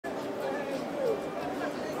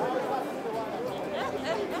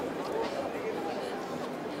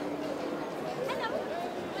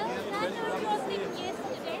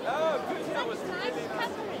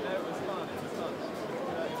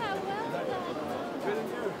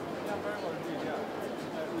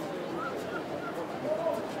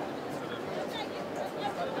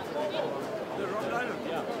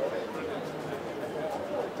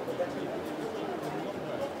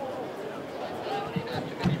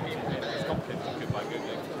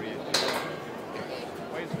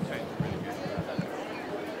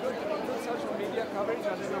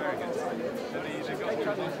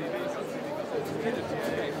Okay,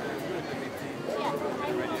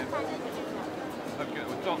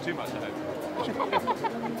 well, not too much, I hope.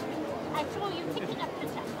 I saw you picking up the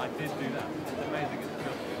stuff. I did do that. It's amazing. It's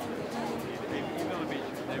just even on a beach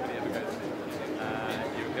nobody ever goes to.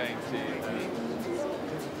 You're going to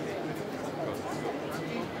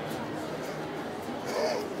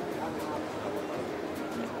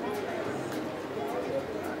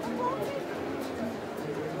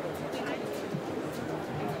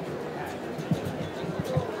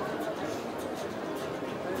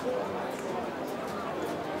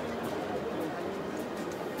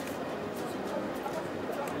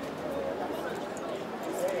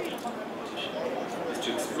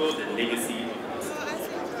to explore the legacy of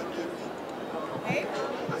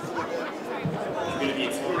We're going to be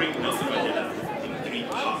exploring Nelson Mandela in 3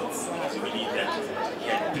 parts. We believe that he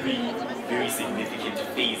had 3 very significant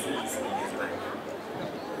phases in his life.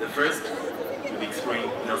 The first, we'll be exploring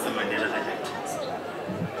Nelson Mandela as activist.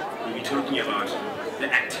 We'll be talking about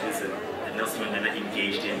the activism that Nelson Mandela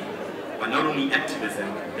engaged in, but not only activism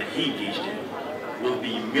that he engaged in, we'll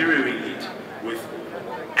be mirroring it with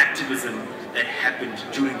activism that happened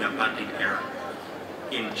during the apartheid era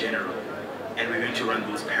in general, and we're going to run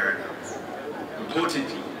those parallels.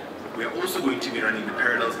 Importantly, we're also going to be running the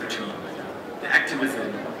parallels between the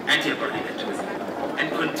activism, anti-apartheid activism,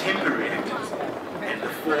 and contemporary activism, and the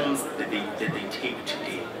forms that they take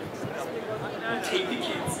today. We'll take the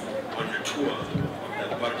kids on a tour of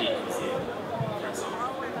the Apartheid Museum, for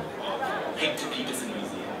example, or Hector Peterson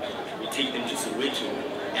Museum. We'll take them to Soweto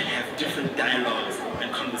and have different dialogues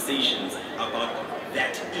and conversations about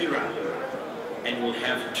that era. And we'll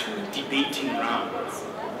have 2 debating rounds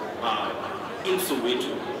in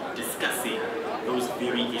Soweto discussing those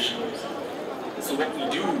very issues. So what we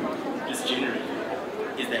do just generally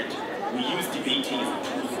is that we use debating as a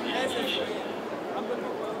tool for education.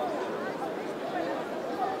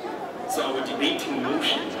 So our debating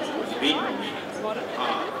motions, or debate motions,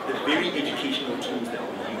 are the very educational tools that we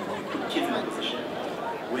use to put kids in a position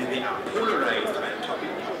where they are polarized by a topic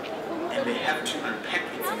and they have to unpack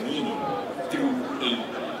its meaning through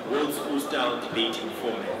a world school style debating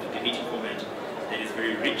format that is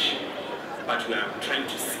very rich, but we are trying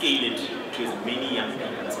to scale it to as many young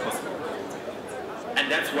people as possible.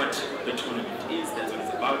 And that's what the tournament is, that's what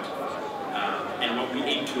it's about. And what we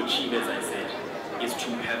aim to achieve, as I said, is to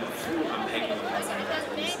have a full unpacking of our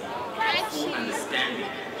science, a full understanding.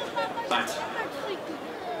 But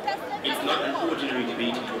it's not an ordinary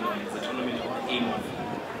debating tournament, it's a tournament with the aim of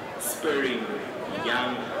spurring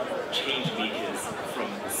young change makers from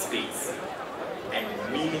space and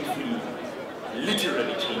meaningfully,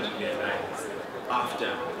 literally changing their lives after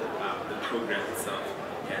the program itself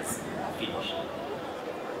has finished.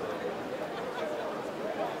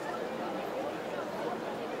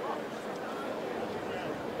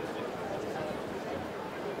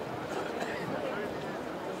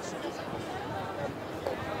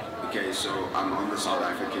 Okay, so I'm on the South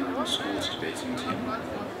African schools debating team.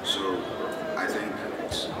 So I think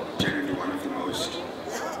it's generally one of the most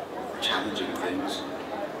challenging things,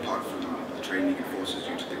 apart from the training. It forces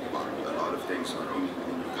you to think about a lot of things, not only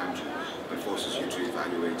within your country, but forces you to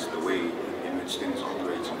evaluate the way in which things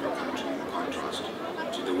operate in your country in contrast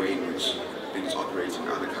to the way in which things operate in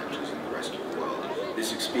other countries in the rest of the world.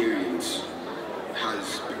 This experience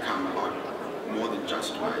has become a lot more than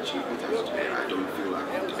just my achievement as a debater. I don't feel like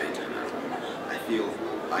I'm a debater now. I feel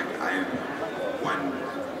like I am one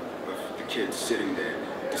of the kids sitting there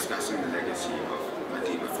discussing the legacy of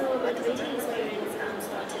Madiba. So my debating experience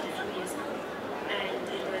started a few years ago, and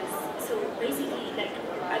it was, so basically, like,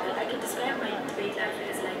 I can describe my debate life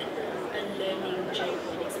as like a learning journey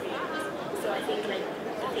and experience. So I think like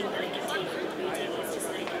the thing that I can take from debating is just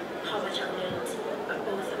like how much I've learned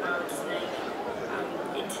both about like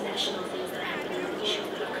international things that are happening, the issues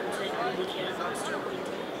that I've come to like really care about to a point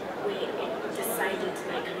where it decided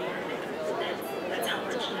my career. Like that's how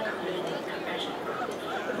much like I've learned and I'm passionate about.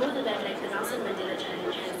 But more than that, like the Nelson Mandela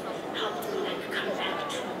Challenge has helped me like come back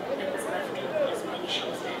to like the South African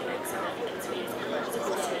issues that like South Africans face as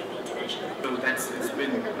opposed to like the international. So it's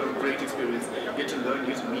been a great experience. You get to learn,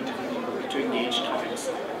 you get to meet different people, to engage topics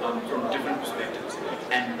from different perspectives.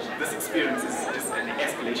 And this experience is just an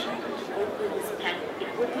escalation. It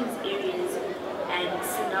opens areas and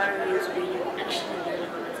scenarios where you actually learn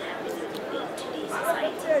about what's happening in today's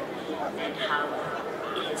society and how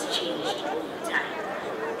it has changed over time.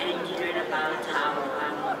 And you learn about how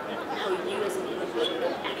you as an individual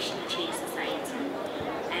can actually change society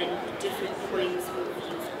and different points of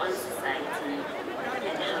view on society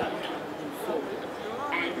and how you can move forward.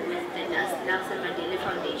 And with the Nelson Mandela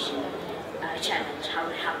Foundation, challenge, how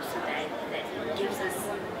it helps with that it gives us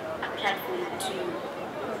a platform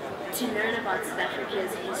to learn about South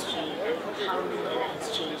Africa's history and how Mandela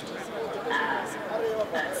has changed South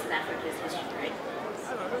Africa's history, right?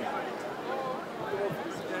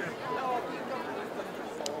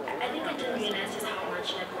 I think I didn't realize just how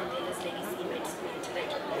much like Mandela's legacy meant to me until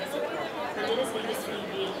like years ago. Mandela's legacy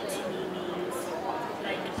really to me means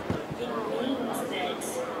like it means that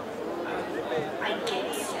I get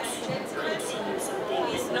to continue something.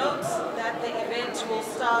 Please note that the event will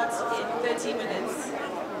start in 30 minutes.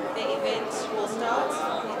 The event will start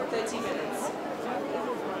in 30 minutes.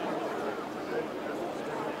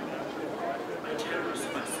 A terrorist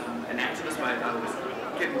person, an activist by others,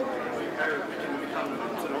 can become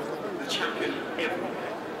sort of the champion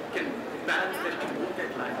everywhere. Can bands that can walk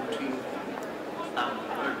that line between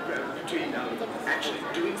actually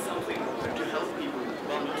doing something to help people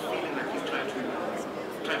while not feeling like you're trying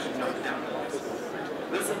to knock down.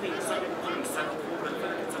 There's something calling subtle, but I feel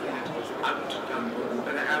like it's something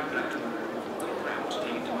that I would like to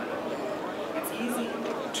take into my life. It's easy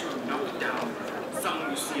to knock down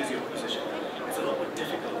someone you see as your opposition. It's a lot more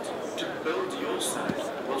difficult to build your side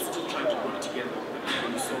while still trying to work together with the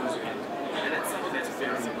people you saw as your enemy. And that's something that's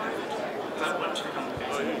very important. Because I want to become the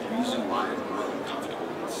best. The reason why I'm not comfortable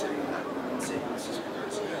with saying that this is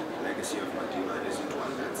because the legacy of Mandela isn't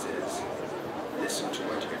one that says, listen to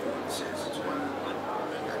what everyone says. It's one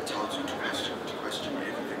that tells you to question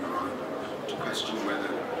everything around you, to question whether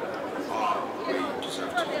you are where you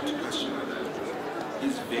deserve to be, to question whether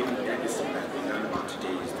his very legacy that we learn about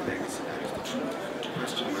today is the legacy that is the truth, to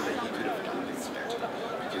question whether he could have done things better,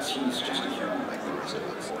 because he's just a human like the rest of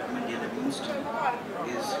us. What Mandela means to me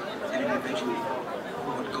is an individual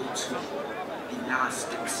who would go to the last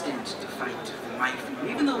extent to fight for my freedom,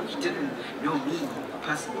 even though he didn't know me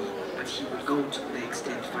personally, but he would go to the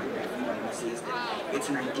extent to fight my freedom. And he says that it's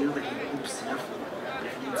an ideal that he hopes to live for, but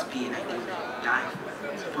if it needs to be an ideal that he will die for.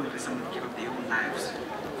 It's the point where someone would give up their own lives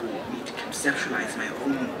for me to conceptualize my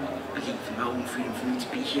own belief and my own freedom, for me to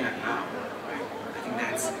be here now. I think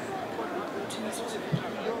that's important to me specifically.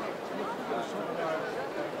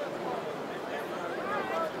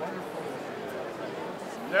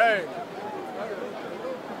 Yay!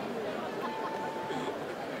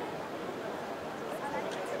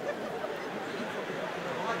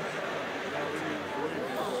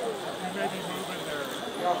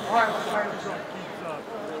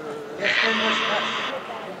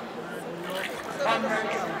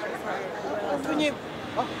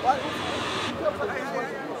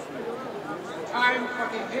 Time for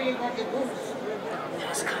the healing of the wounds.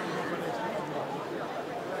 Has come.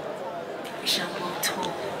 We shall walk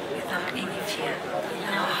tall without any fear in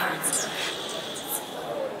our hearts.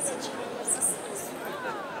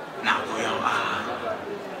 Now we are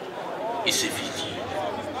SABC.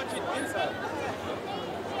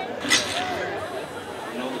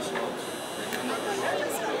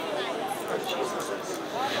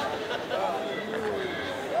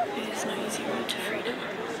 It is no easy road to freedom.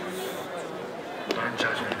 Don't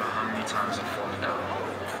judge me by how many times I've fallen down.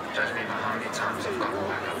 Judge me by how many times I've gotten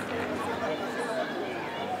back up again.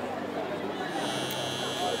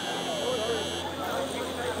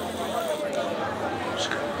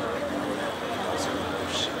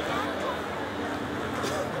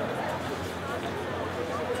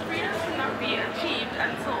 Freedom cannot be achieved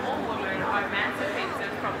until all women are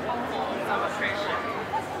emancipated from all forms of oppression.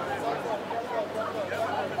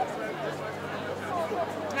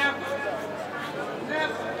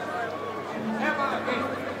 Never again.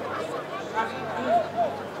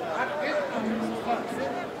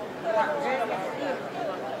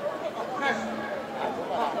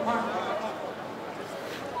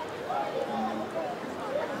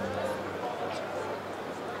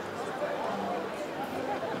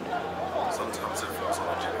 Sometimes it feels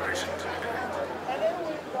like a generation too late.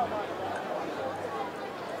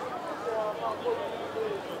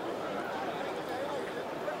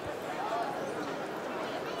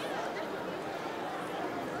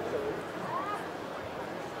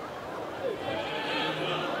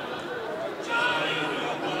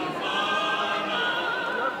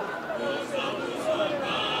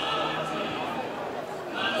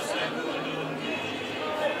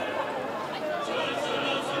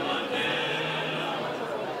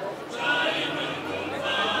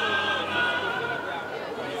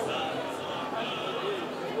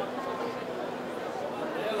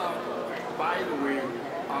 By the way,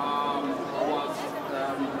 was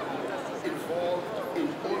involved in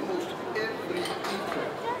almost every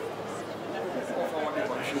effort of our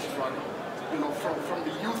liberation struggle. You know, from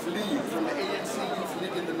the Youth League, from the ANC Youth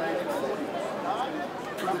League in the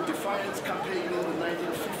 1940s, to the Defiance campaign in the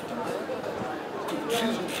 1950s, to the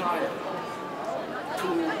treason trial, to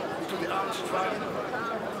the armed struggle,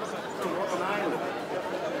 to Robben Island.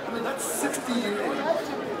 I mean, that's 60 years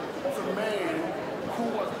of a man who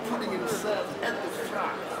was putting himself at the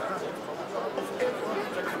front of every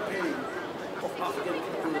major campaign of African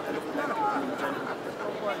people and of black people in general.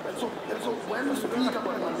 And so when we speak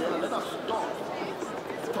about Mandela, let us stop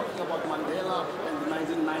talking about Mandela and the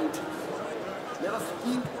 1990s. Let us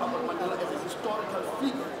speak about Mandela as a historical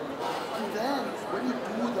figure. And then, when you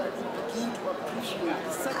do that, you begin to appreciate the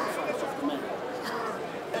sacrifice of the man.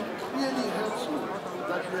 And it really helps me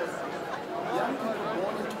that we have young people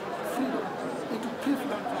born into freedom, into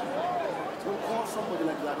privilege, will call somebody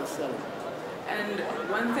like that a seller. And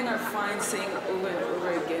one thing I find saying over and over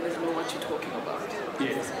again is know what you're talking about.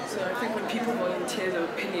 Yes. So I think when people volunteer their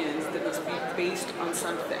opinions, they must be based on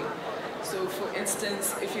something. So for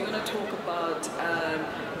instance, if you're going to talk about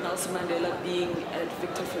Nelson Mandela being at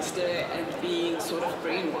Victor Verster and being sort of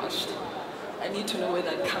brainwashed, I need to know where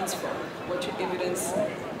that comes from, what your evidence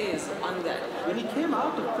is on that. When he came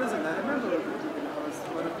out of prison, I remember I was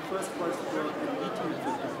one of the first ones to go and meeting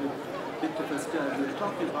with Victor Verster, and we were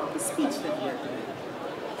talking about the speech that he had to make.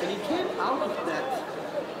 And he came out of that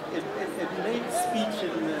and made a speech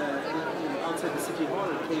outside the city hall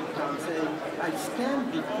in Cape Town saying, I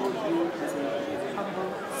stand before you as a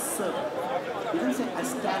humble servant. He didn't say, I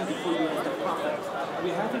stand before you as the prophet. We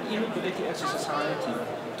have an inability as a society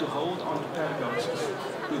to hold on to paradoxes.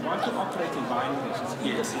 We want to operate in binaries.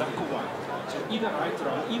 It's either black or white. So either right or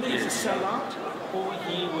wrong. Either he's a sellout or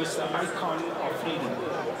he was the icon of freedom.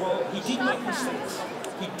 Well, he did make mistakes.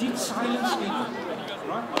 He did silence people,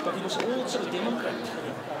 right? But he was also a Democrat.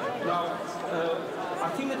 Now, I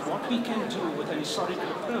think that what we can do with an historical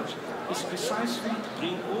approach is precisely to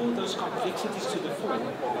bring all those complexities to the fore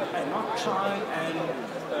and not try and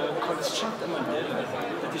construct a Mandela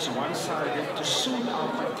that is one-sided to suit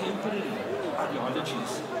our contemporary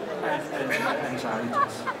ideologies and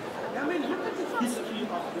anxieties. I mean, look at the history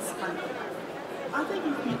of this country. I think it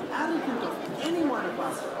would be arrogant of any one of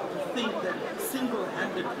us to think that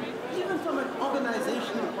single-handedly, even from an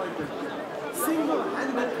organizational point of view,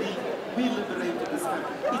 single-handedly we liberated this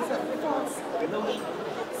country. It's a false notion.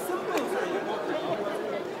 Symbols are important.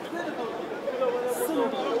 Incredible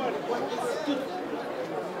symbol of what he stood for.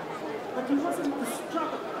 But he wasn't the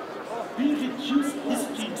struggle. We reduced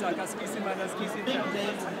history to big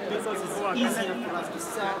names because it's easier for us to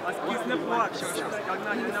sell what we want to sell. In fact,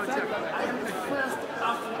 I am the first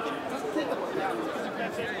African. Just think about that.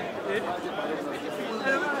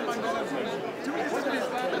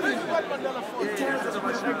 It tells us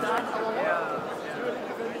we've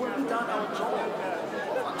done our job.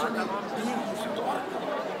 Actually being historical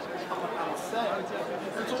about ourselves.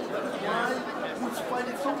 And so that is why we find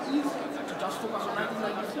it so easy to just focus on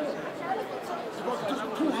 1994. Because it's just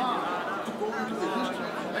too hard to go into the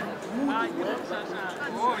history and do the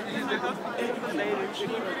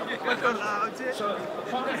So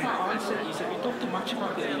part of my answer is that we talk too much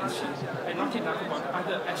about the ANC and not enough about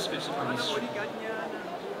other aspects of our history.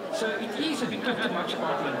 So it is that we talk too much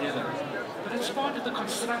about Mandela, but it's part of the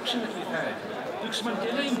construction that we've had. Because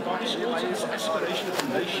Mandela embodies also this aspiration of a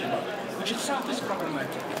nation, which itself is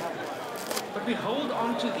problematic. But we hold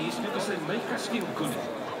on to these because they make us feel good.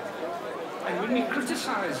 And when we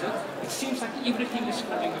criticize it, it seems like everything is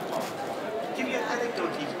falling apart. I'll give you an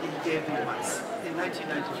anecdote he gave me once, in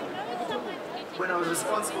 1994, when I was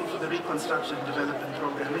responsible for the Reconstruction Development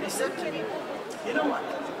Program. And he said to me, you know what,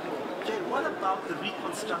 Jay, what about the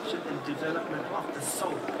reconstruction and development of the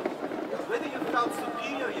soul? Whether you felt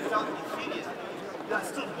superior or you felt inferior, you are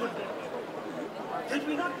still good. Did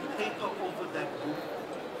we not paper over that book?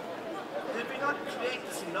 Did we not create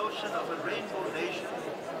this notion of a rainbow nation?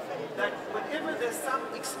 That whenever there's some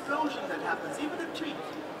explosion that happens, even a tweet,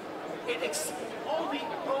 all the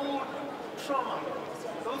old trauma,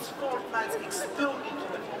 those fault lines explode into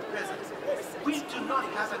the present. We do not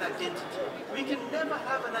have an identity. We can never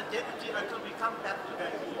have an identity until we come back to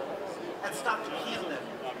that and start to heal them.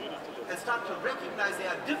 And start to recognize there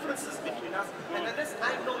are differences between us, and unless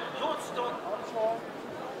I know your story,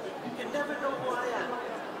 you can never know who I am.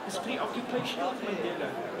 This preoccupation of Mandela,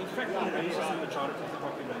 in fact, erases the majority of the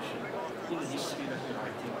population in the history that we're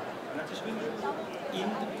writing. And that is women. In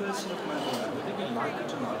the person of Mandela, whether we like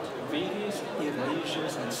it or not, various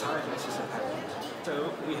erasures and silences have happened.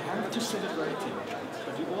 So we have to celebrate him,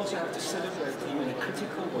 but we also have to celebrate him in a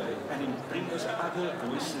critical way and bring those other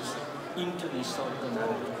voices into the historical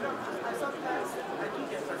narrative. Sometimes I do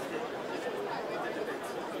get frustrated with the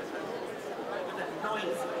debates, with the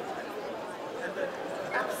noise and the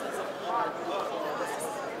absence of hard work.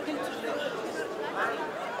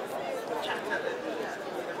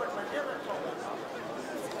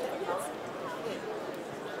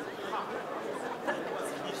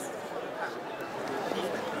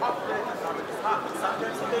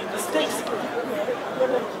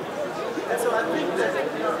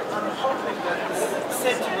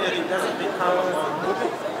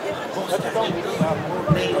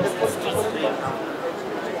 names and streets name now.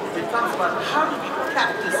 It talks about how do we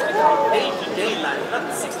practice in our day-to-day life, not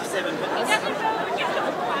the 67 minutes.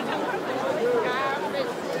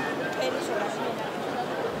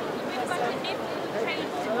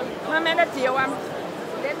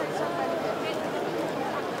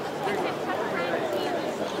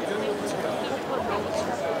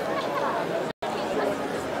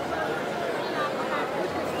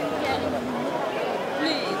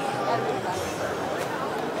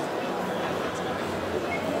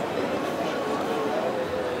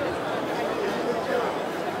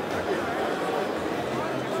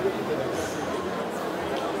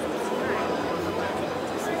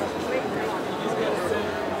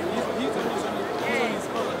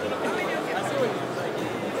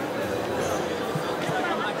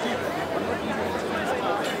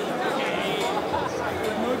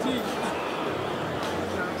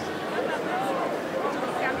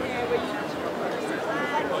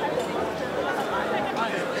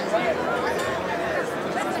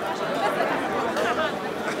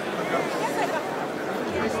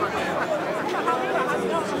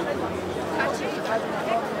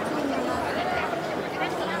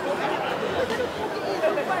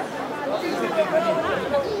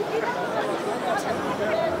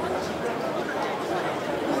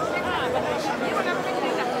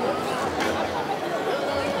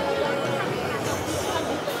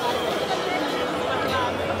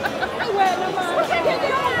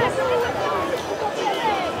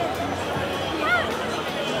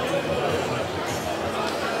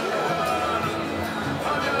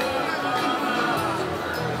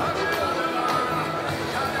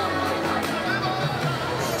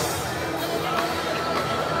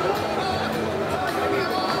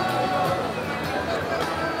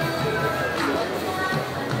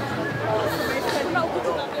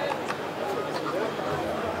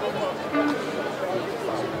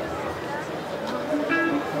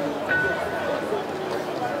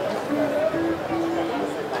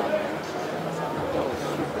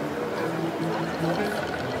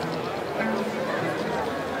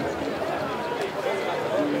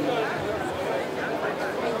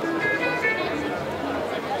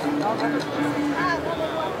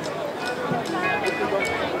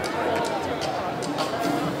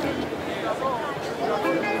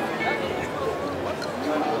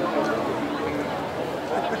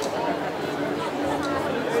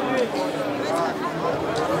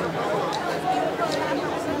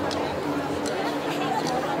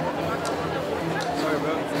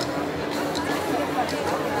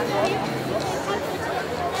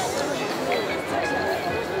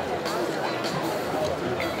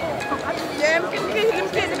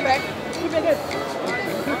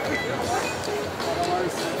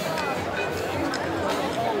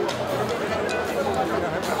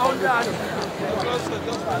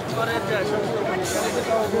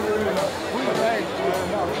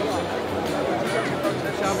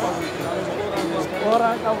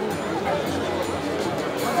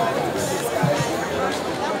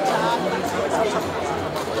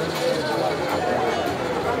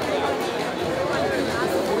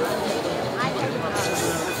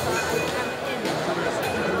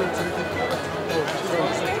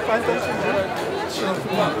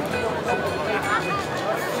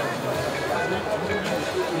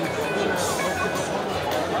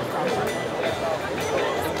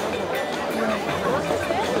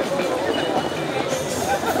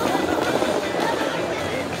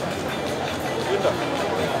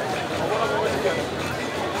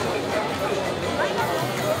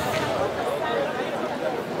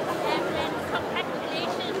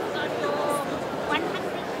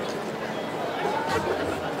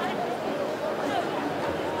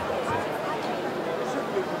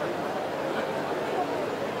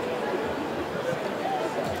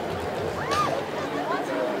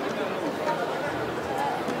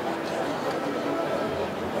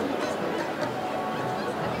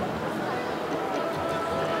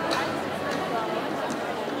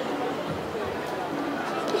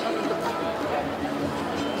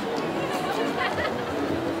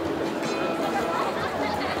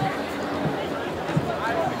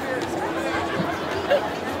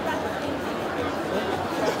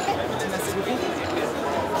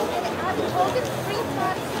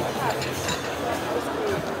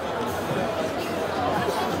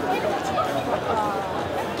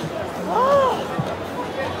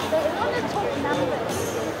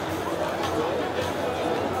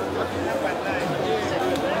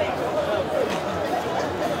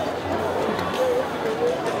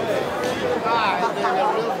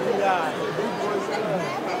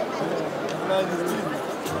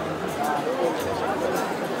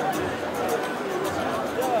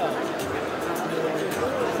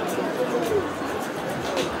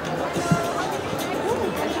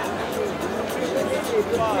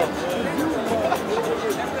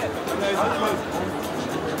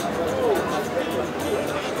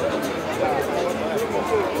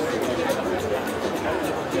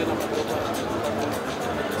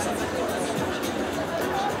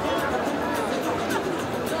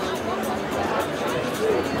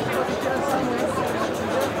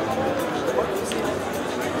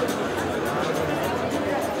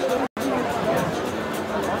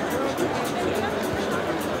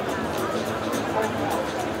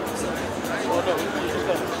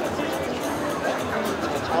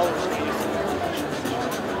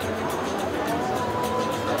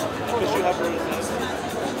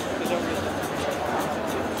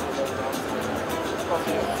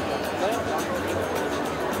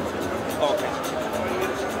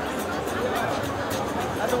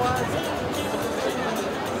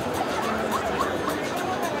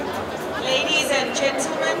 Ladies and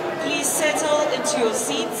gentlemen, please settle into your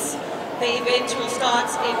seats. The event will start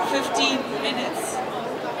in 15 minutes.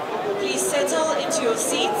 Please settle into your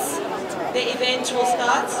seats. The event will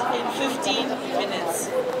start in 15 minutes.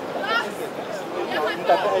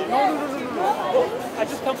 No. I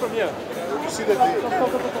just come from here. You see the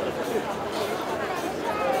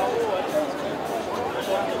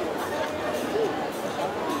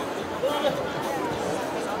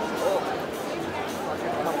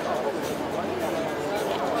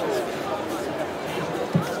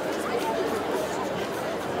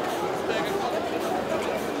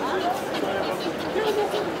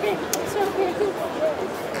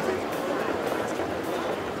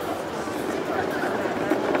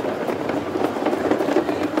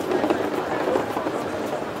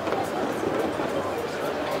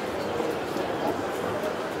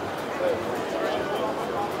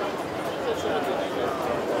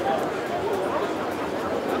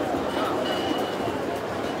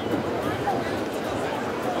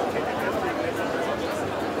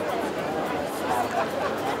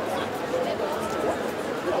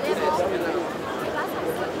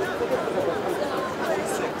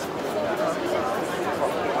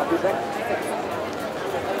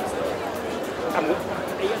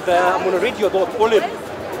I'm going to read you about olive.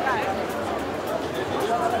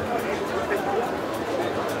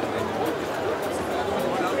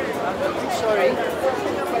 Sorry.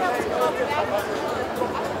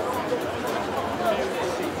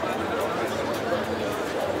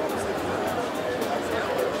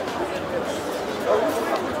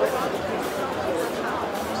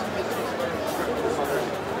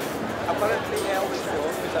 Apparently, Elvis the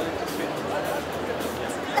hospitality suite.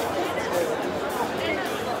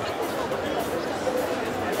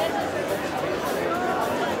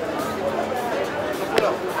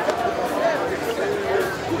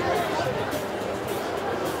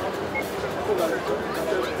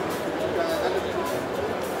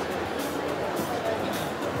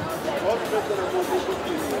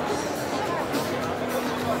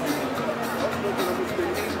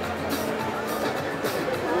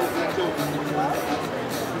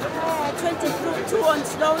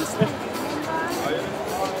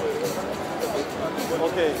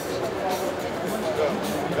 Okay.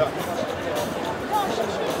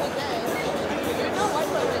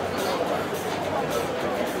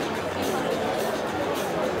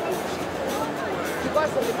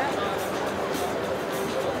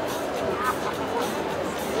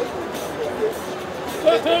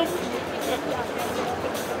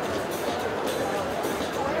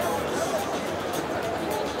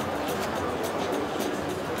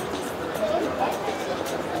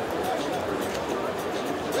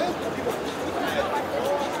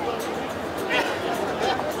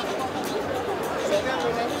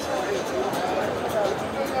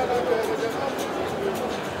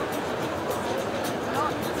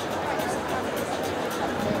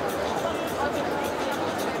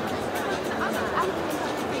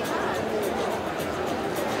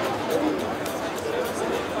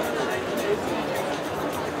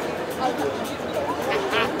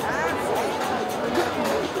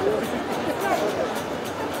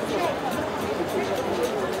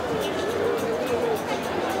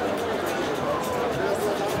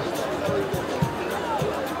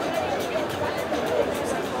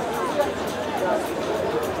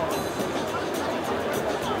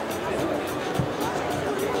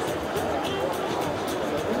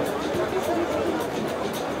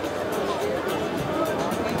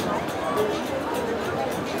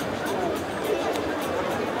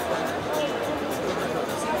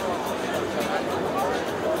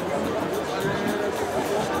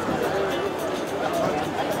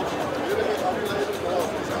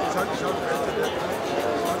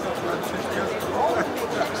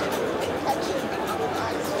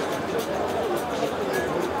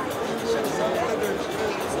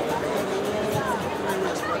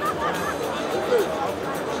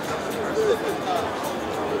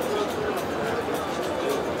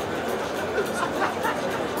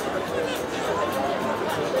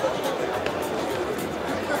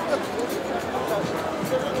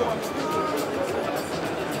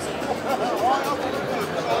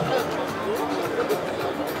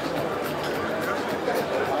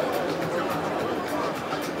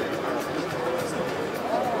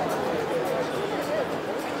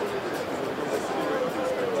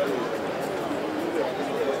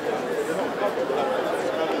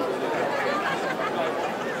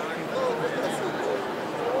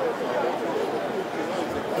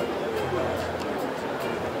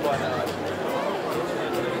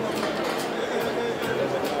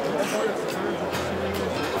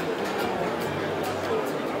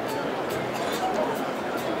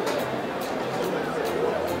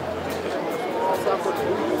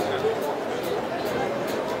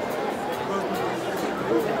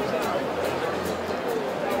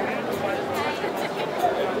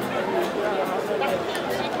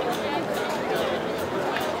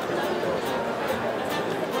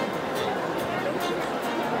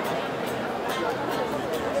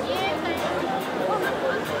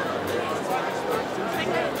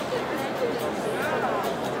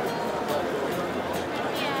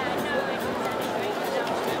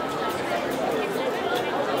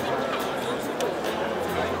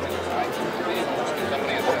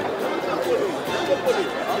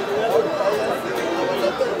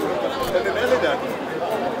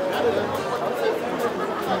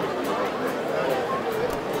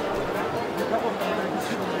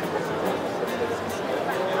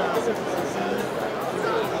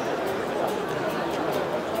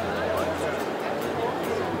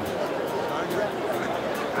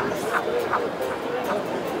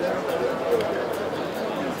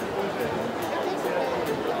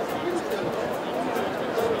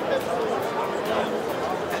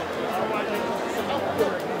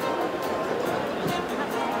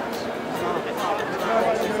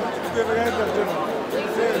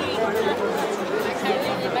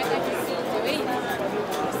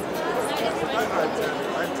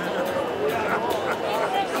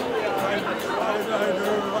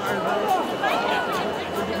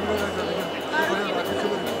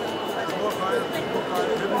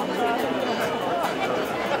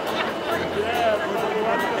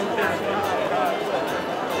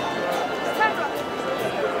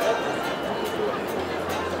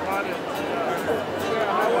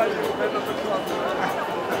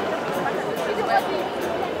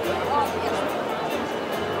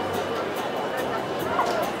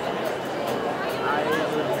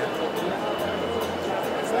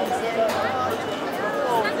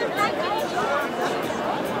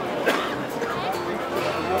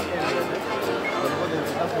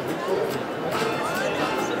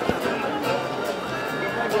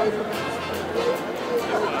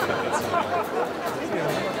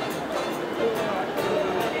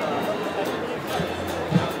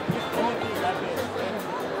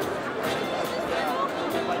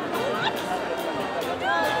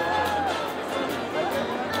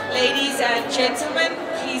 Ladies and gentlemen,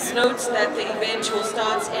 please note that the event will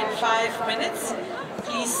start in 5 minutes.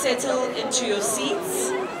 Please settle into your seats.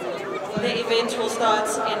 The event will start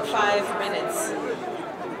in 5 minutes.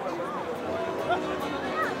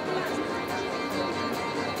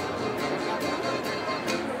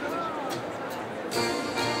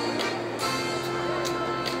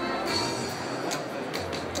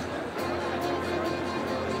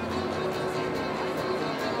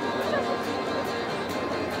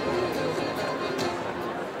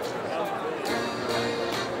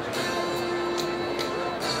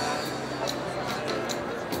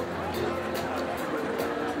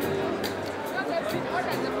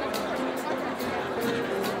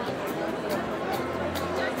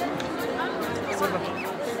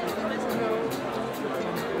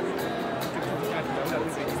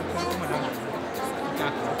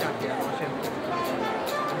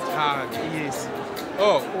 Yes.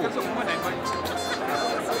 Oh.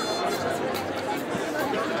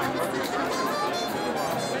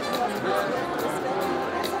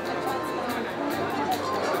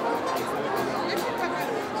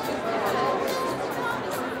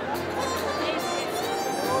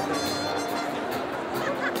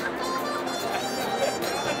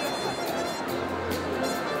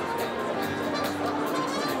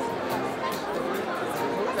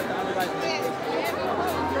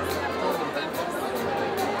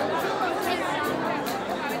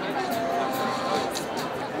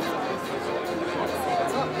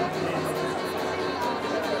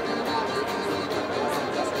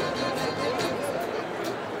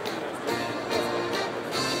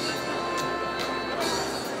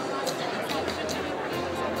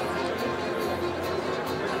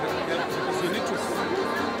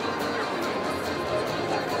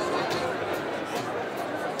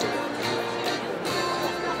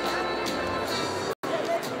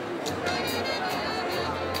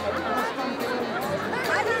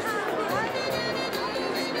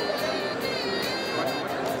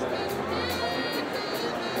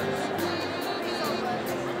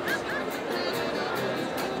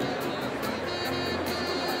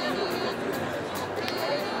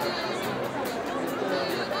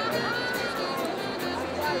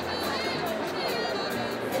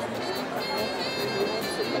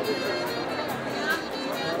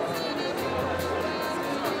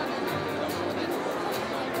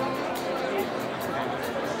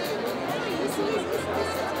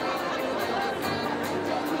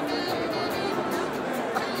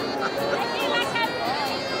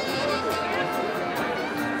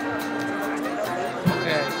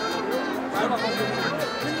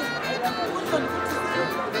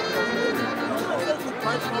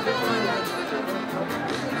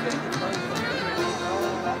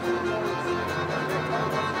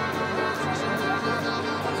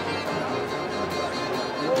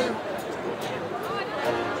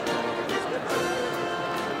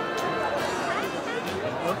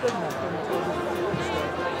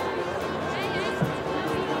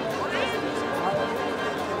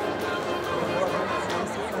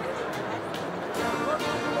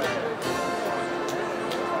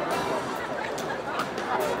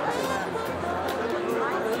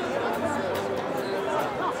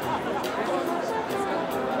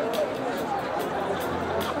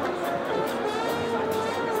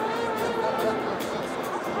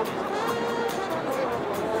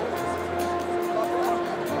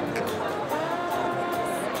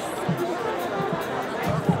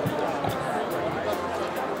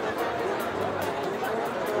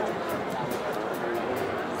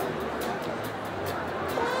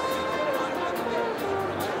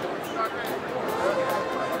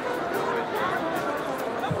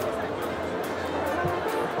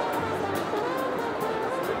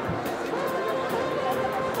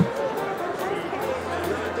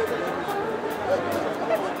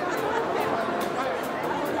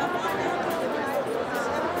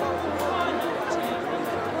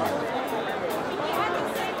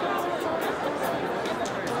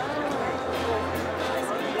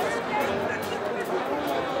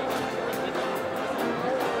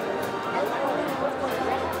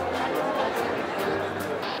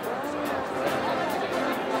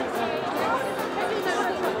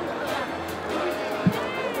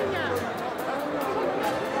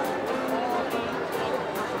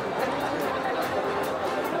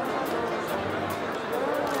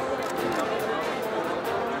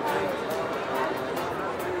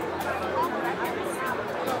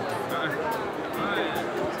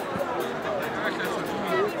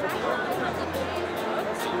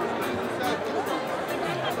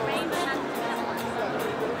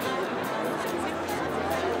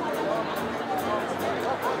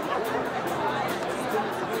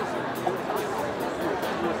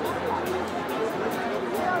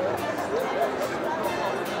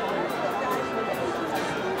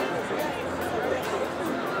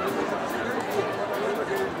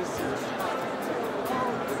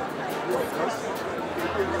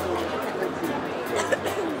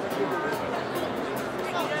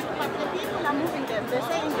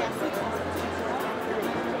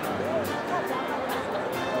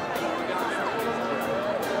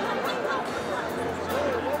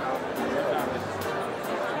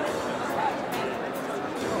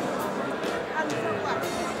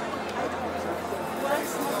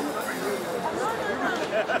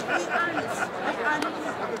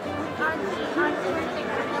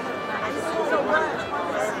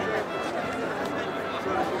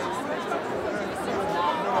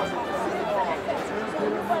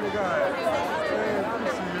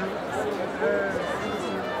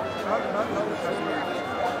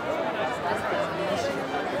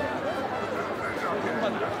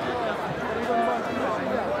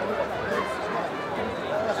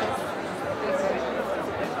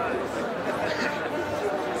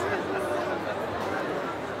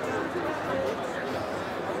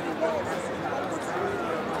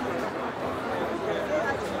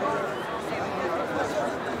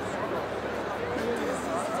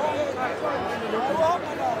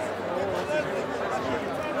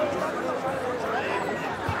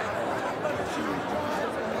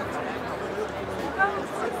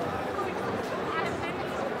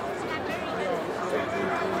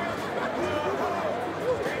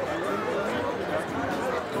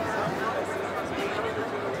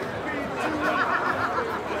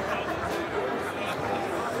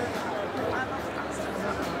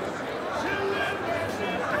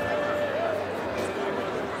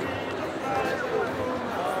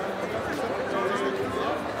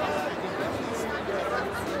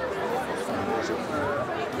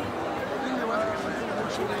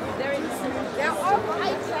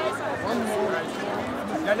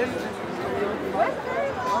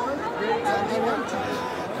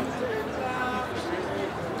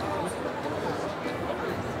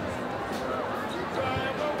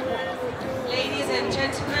 Ladies and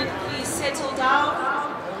gentlemen, please settle down.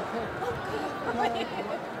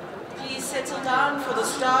 Please settle down for the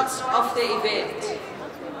start of the event.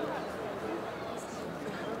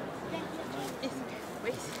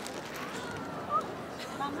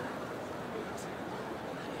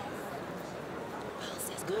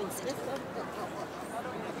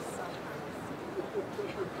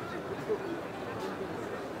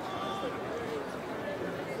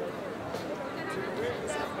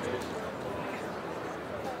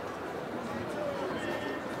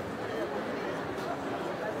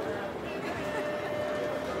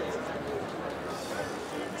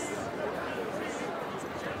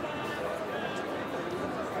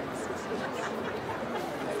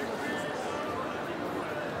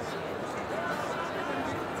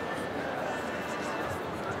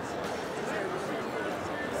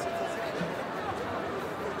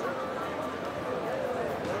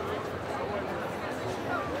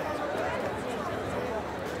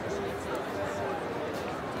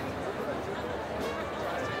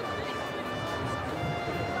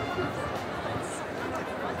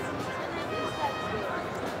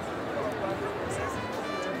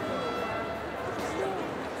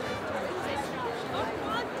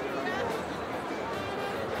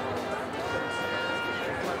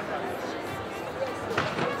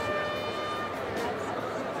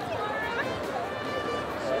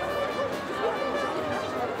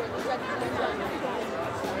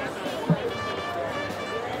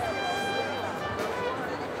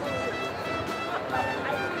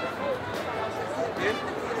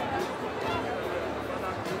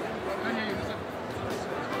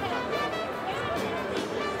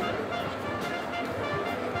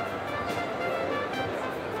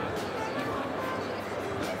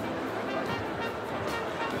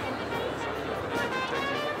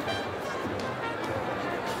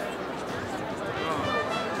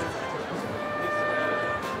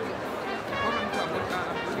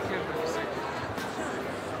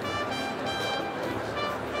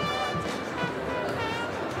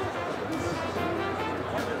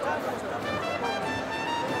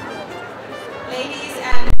 Ladies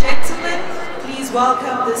and gentlemen, please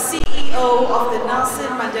welcome the CEO of the Nelson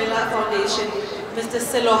Mandela Foundation, Mr.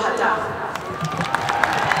 Selo Hata.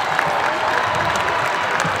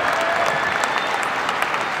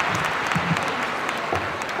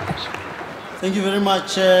 Thank you very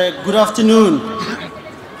much. Good afternoon.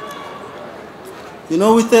 You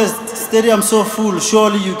know, with the stadium so full,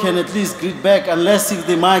 surely you can at least greet back, unless if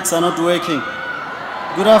the mics are not working.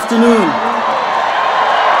 Good afternoon.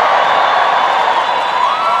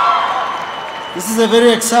 This is a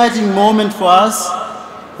very exciting moment for us,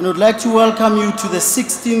 and I would like to welcome you to the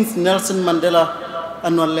 16th Nelson Mandela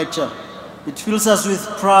Annual Lecture. It fills us with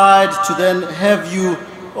pride to then have you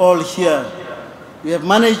all here. We have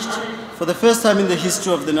managed, for the first time in the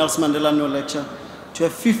history of the Nelson Mandela Annual Lecture, to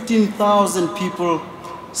have 15,000 people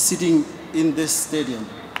sitting in this stadium.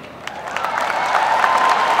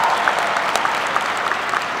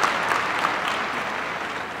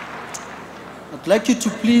 I'd like you to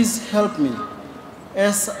please help me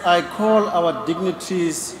as I call our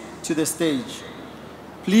dignitaries to the stage.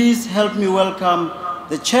 Please help me welcome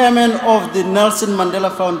the chairman of the Nelson Mandela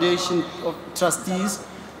Foundation of Trustees,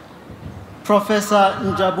 Professor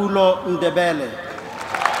Njabulo Ndebele.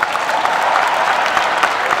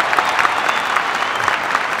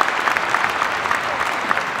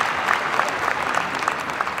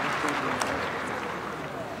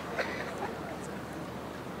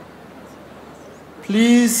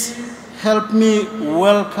 Please help me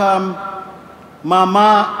welcome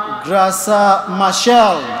Mama Grasa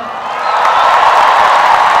Machel.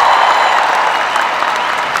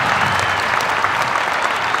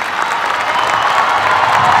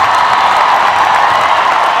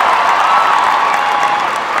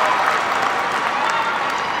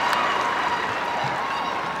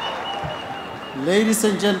 Ladies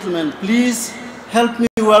and gentlemen, please help me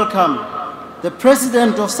welcome the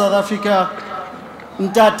President of South Africa,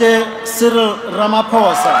 Ntate Cyril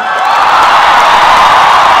Ramaphosa.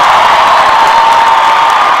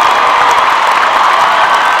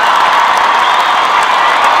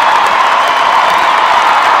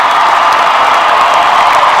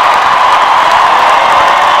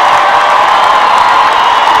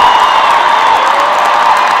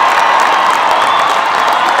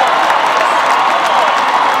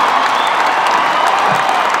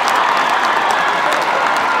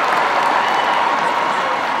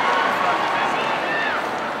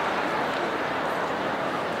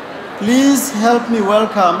 help me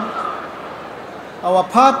welcome our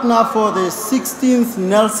partner for the 16th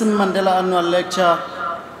Nelson Mandela Annual Lecture,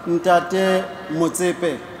 Ntate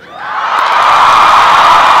Motsepe.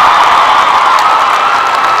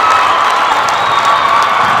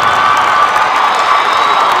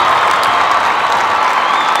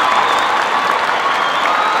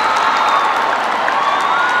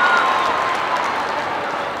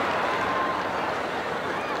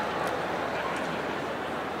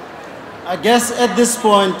 I guess at this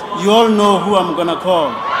point, you all know who I'm gonna call.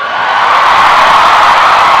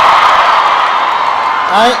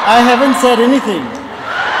 I haven't said anything.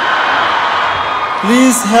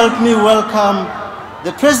 Please help me welcome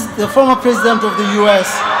the former President of the US,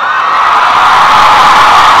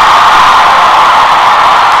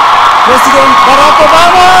 President Barack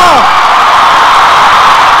Obama!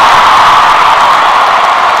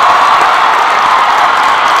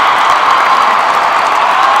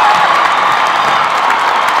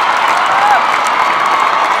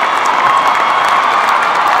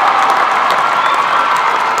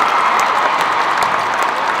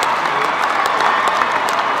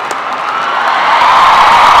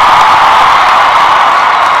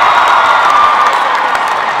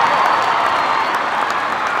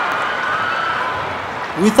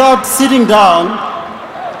 Without sitting down,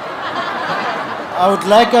 I would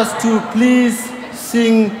like us to please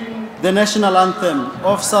sing the national anthem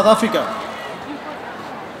of South Africa.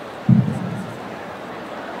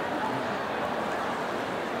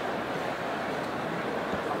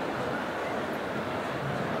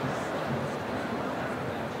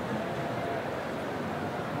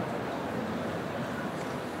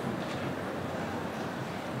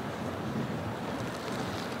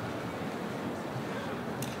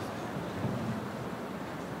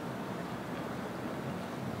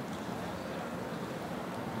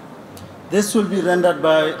 This will be rendered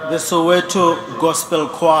by the Soweto Gospel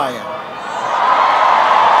Choir.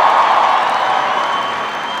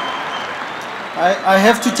 I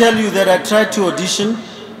have to tell you that I tried to audition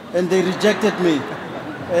and they rejected me.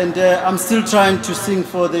 And I'm still trying to sing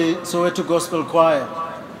for the Soweto Gospel Choir.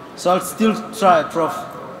 So I'll still try, Prof.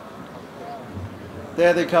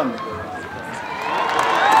 There they come.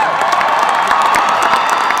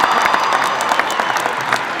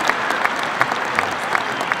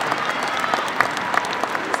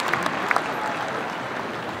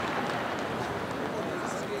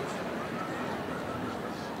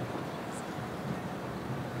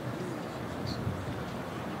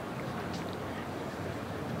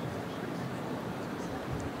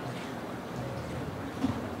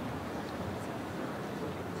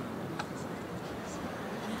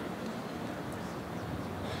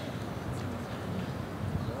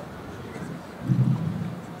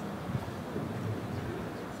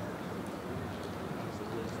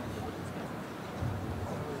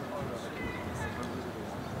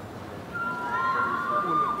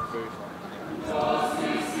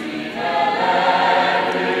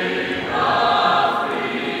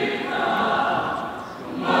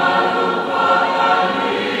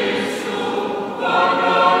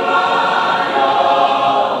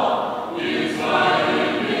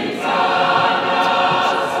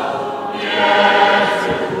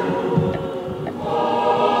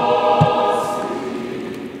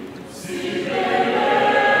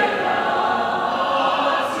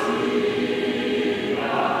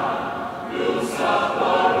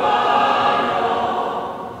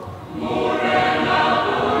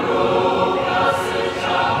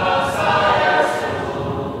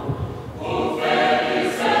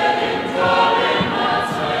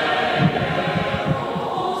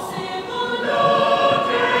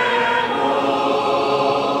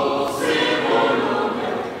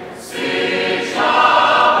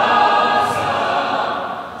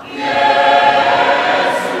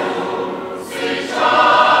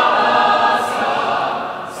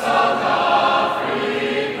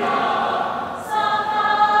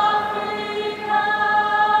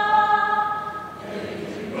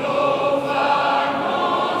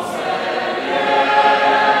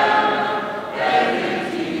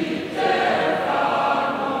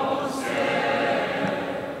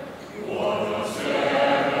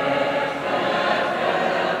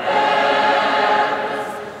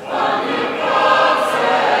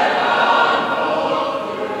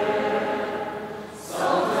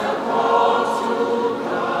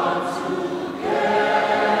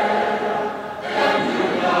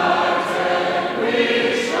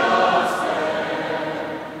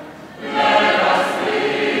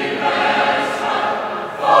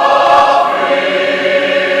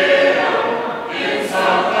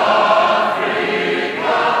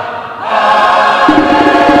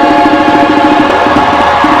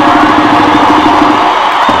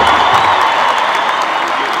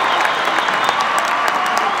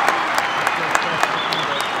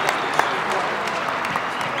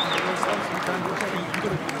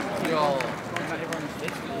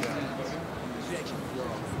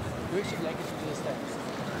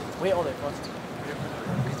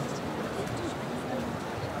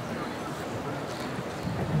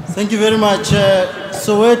 Thank you very much.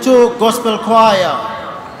 Soweto Gospel Choir.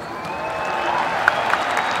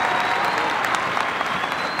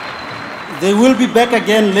 They will be back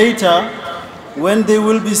again later when they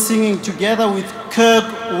will be singing together with Kirk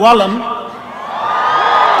Wallam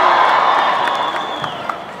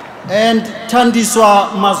and Tandiswa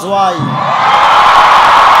Mazwai.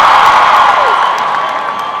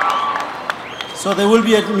 So there will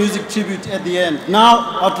be a music tribute at the end.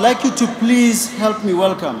 Now, I'd like you to please help me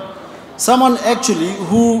welcome someone actually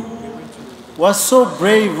who was so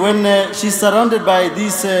brave when she's surrounded by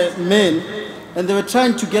these men, and they were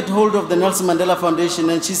trying to get hold of the Nelson Mandela Foundation,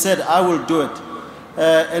 and she said, I will do it.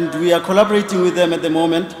 And we are collaborating with them at the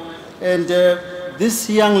moment. And this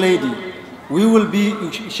young lady,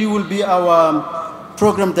 she will be our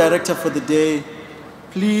program director for the day.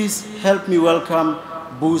 Please help me welcome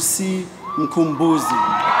Busi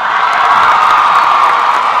Mkumbuzi.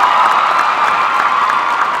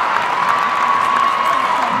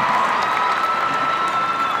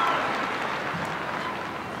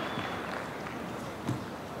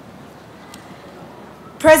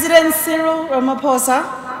 President Cyril Ramaphosa,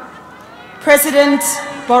 President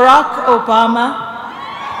Barack Obama,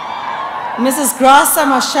 Mrs. Graça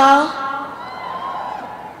Machel,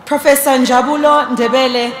 Professor Njabulo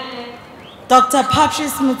Ndebele, Dr.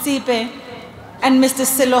 Patrice Motsepe, and Mr.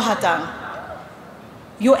 Silo Hatang.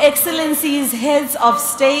 Your Excellencies, heads of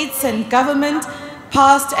states and government,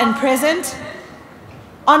 past and present,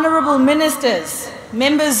 honorable ministers,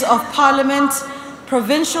 members of parliament,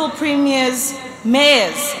 provincial premiers,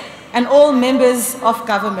 mayors, and all members of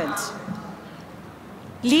government,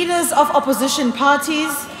 leaders of opposition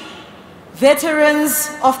parties, veterans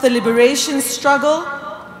of the liberation struggle,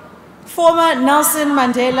 former Nelson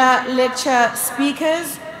Mandela Lecture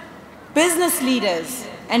speakers, business leaders,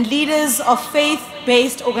 and leaders of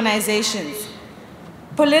faith-based organizations,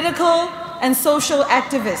 political and social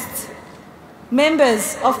activists,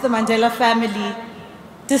 members of the Mandela family,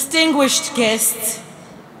 distinguished guests,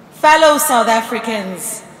 fellow South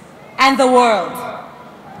Africans, and the world.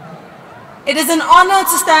 It is an honor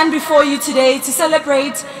to stand before you today to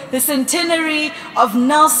celebrate the centenary of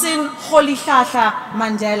Nelson Rolihlahla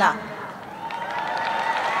Mandela.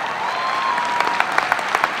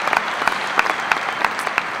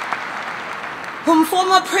 Whom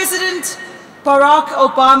former President Barack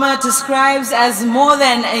Obama describes as more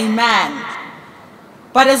than a man,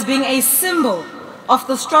 but as being a symbol of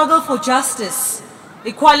the struggle for justice,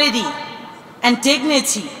 equality, and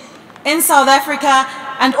dignity in South Africa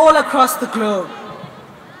and all across the globe.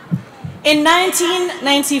 In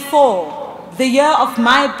 1994, the year of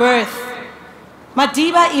my birth,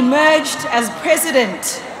 Madiba emerged as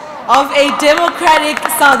president of a democratic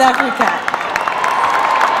South Africa.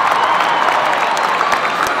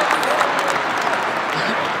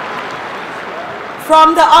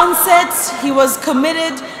 From the onset, he was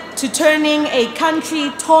committed to turning a country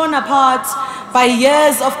torn apart by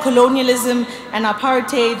years of colonialism and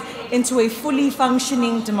apartheid into a fully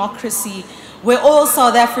functioning democracy where all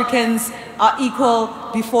South Africans are equal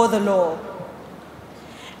before the law.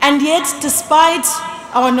 And yet, despite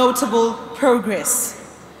our notable progress,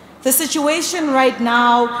 the situation right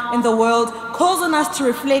now in the world calls on us to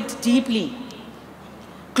reflect deeply.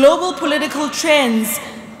 Global political trends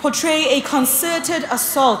portray a concerted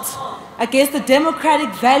assault against the democratic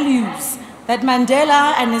values that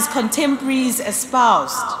Mandela and his contemporaries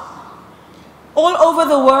espoused. All over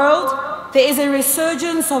the world, there is a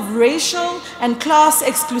resurgence of racial and class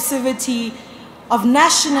exclusivity, of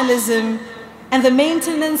nationalism, and the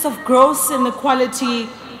maintenance of gross inequality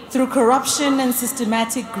through corruption and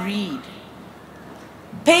systematic greed.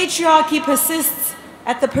 Patriarchy persists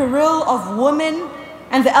at the peril of women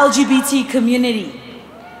and the LGBT community.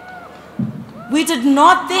 We did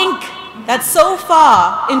not think that so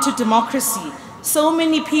far into democracy, so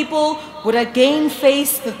many people would again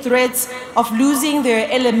face the threats of losing their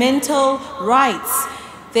elemental rights,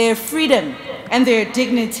 their freedom, and their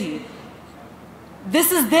dignity.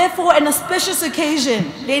 This is therefore an auspicious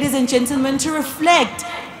occasion, ladies and gentlemen, to reflect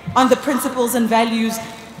on the principles and values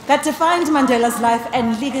that defined Mandela's life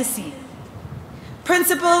and legacy.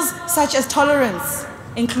 Principles such as tolerance,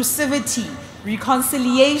 inclusivity,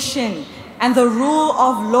 reconciliation, and the rule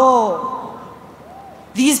of law.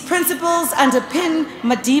 These principles underpin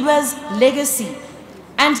Madiba's legacy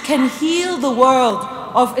and can heal the world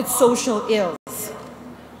of its social ills.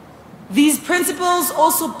 These principles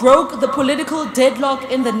also broke the political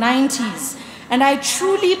deadlock in the 90s, and I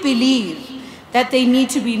truly believe that they need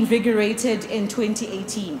to be invigorated in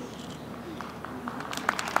 2018.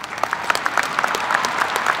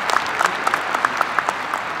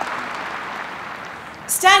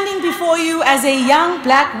 Standing before you as a young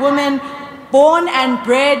black woman born and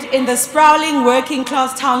bred in the sprawling working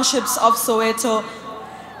class townships of Soweto,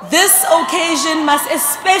 this occasion must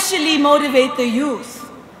especially motivate the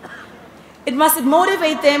youth. It must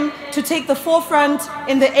motivate them to take the forefront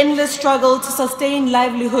in the endless struggle to sustain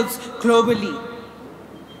livelihoods globally.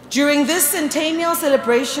 During this centennial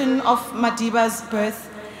celebration of Madiba's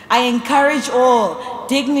birth, I encourage all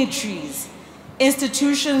dignitaries,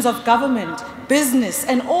 institutions of government, business,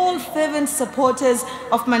 and all fervent supporters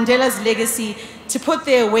of Mandela's legacy to put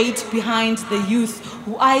their weight behind the youth,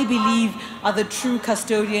 who I believe are the true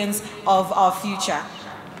custodians of our future.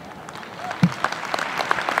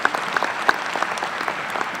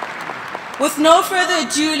 With no further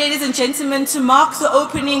ado, ladies and gentlemen, to mark the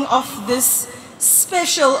opening of this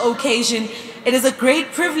special occasion, it is a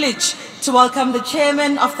great privilege to welcome the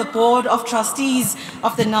Chairman of the Board of Trustees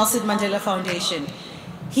of the Nelson Mandela Foundation.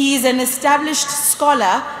 He is an established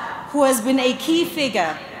scholar who has been a key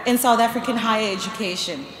figure in South African higher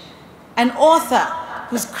education, an author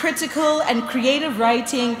whose critical and creative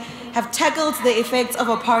writing have tackled the effects of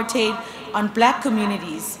apartheid on black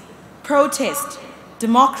communities, protest,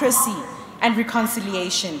 democracy, and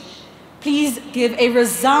reconciliation. Please give a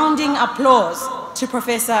resounding applause to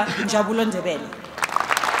Professor Njabulo Ndebele.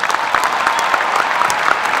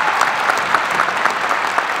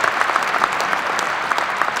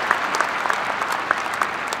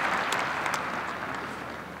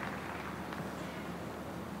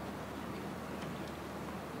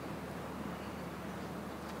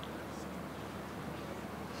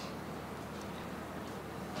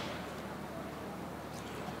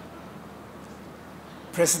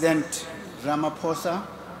 President Ramaphosa,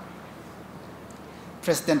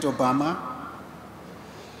 President Obama,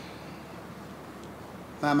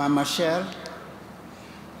 Mama Machel,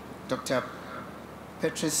 Dr.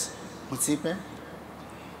 Patrice Motsepe,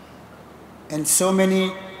 and so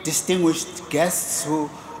many distinguished guests who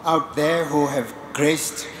out there who have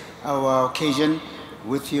graced our occasion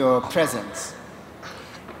with your presence.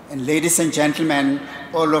 And ladies and gentlemen,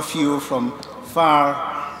 all of you from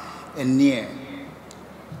far and near.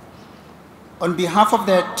 On behalf of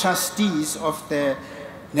the trustees of the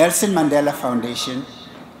Nelson Mandela Foundation,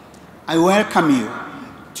 I welcome you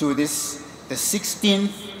to the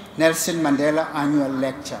 16th Nelson Mandela Annual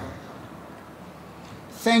Lecture.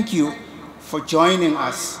 Thank you for joining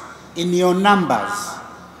us in your numbers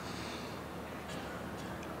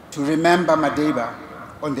to remember Madiba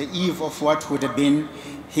on the eve of what would have been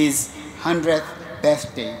his 100th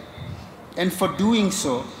birthday, and for doing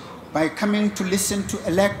so by coming to listen to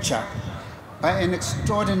a lecture by an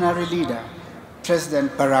extraordinary leader,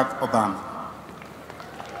 President Barack Obama.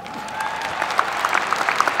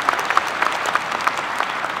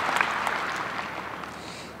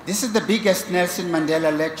 This is the biggest Nelson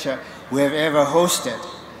Mandela lecture we have ever hosted,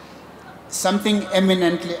 something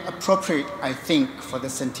eminently appropriate, I think, for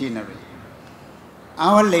the centenary.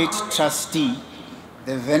 Our late trustee,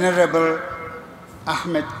 the Venerable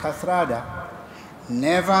Ahmed Kathrada,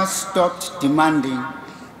 never stopped demanding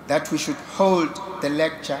that we should hold the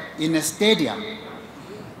lecture in a stadium.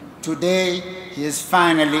 Today, he has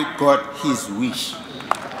finally got his wish.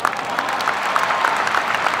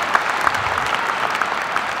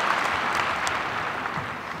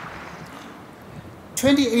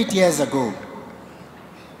 "28 years ago,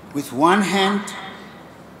 with one hand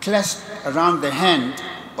clasped around the hand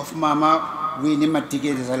of Mama Winnie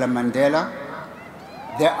Madikizela Mandela,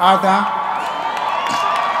 the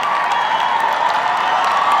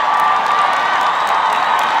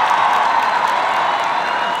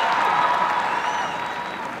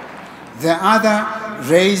other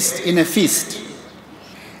raised in a fist,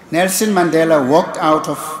 Nelson Mandela walked out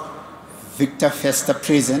of Victor Verster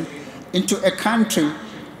prison into a country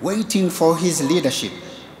waiting for his leadership.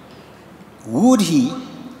 Would he,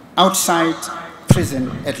 outside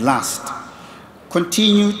prison at last,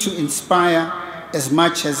 continue to inspire as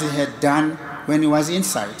much as he had done when he was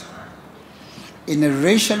inside? In a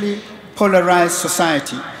racially polarized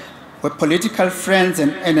society where political friends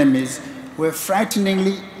and enemies were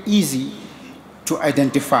frighteningly easy to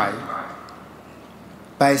identify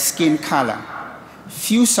by skin color,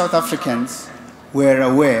 few South Africans were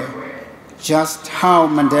aware just how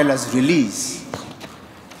Mandela's release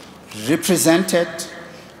represented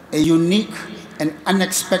a unique and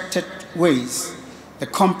unexpected ways the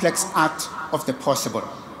complex art of the possible.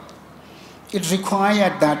 It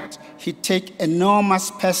required that he take enormous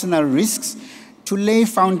personal risks to lay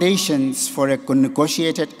foundations for a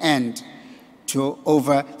negotiated end to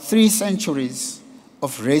over 3 centuries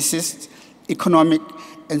of racist, economic,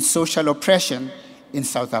 and social oppression in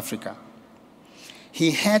South Africa.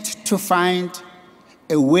 he had to find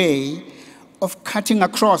a way of cutting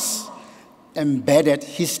across embedded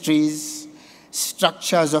histories,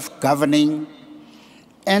 structures of governing,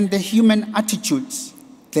 and the human attitudes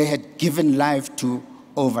they had given life to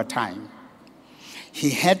over time.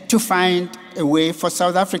 He had to find a way for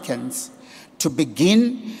South Africans to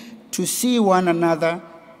begin to see one another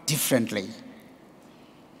differently.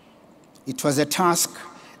 It was a task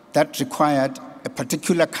that required a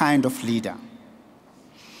particular kind of leader.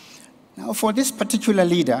 Now, for this particular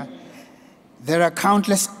leader, there are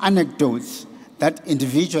countless anecdotes that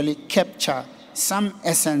individually capture some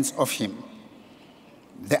essence of him.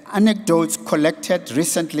 The anecdotes collected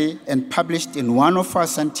recently and published in one of our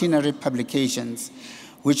centenary publications,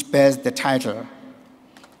 which bears the title,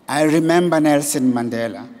 I Remember Nelson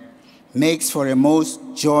Mandela, makes for a most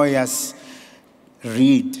joyous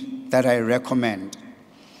read that I recommend.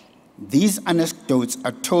 These anecdotes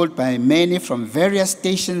are told by many from various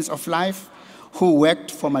stations of life who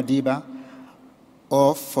worked for Madiba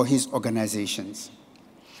or for his organizations.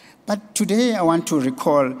 But today I want to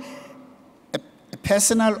recall a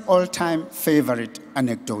personal all-time favorite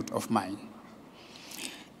anecdote of mine.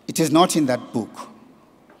 It is not in that book.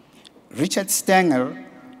 Richard Stengel,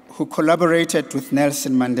 who collaborated with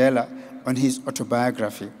Nelson Mandela on his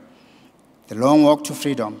autobiography, The Long Walk to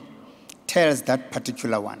Freedom, tells that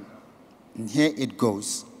particular one. And here it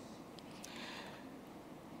goes.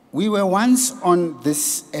 We were once on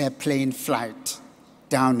this airplane flight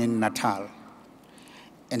down in Natal,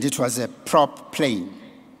 and it was a prop plane.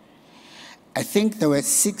 I think there were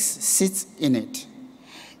 6 seats in it,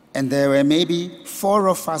 and there were maybe 4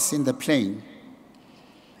 of us in the plane.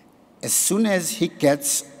 As soon as he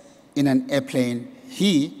gets in an airplane,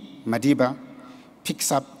 he, Madiba,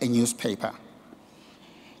 picks up a newspaper.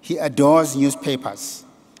 He adores newspapers.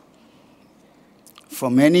 For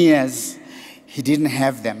many years, he didn't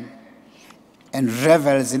have them and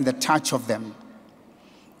revels in the touch of them.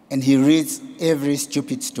 And he reads every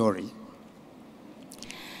stupid story.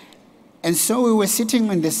 And so we were sitting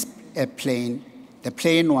in this plane. The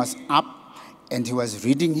plane was up, and he was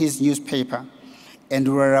reading his newspaper. And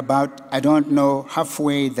we were about, I don't know,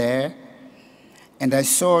 halfway there. And I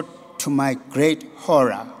saw, to my great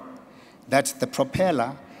horror, that the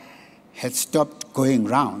propeller had stopped going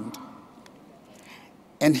round.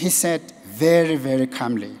 And he said very, very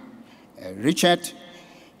calmly, Richard,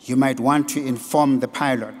 you might want to inform the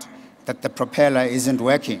pilot that the propeller isn't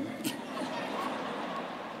working.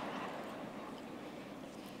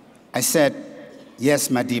 I said, yes,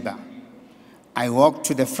 Madiba. I walked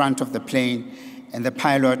to the front of the plane, and the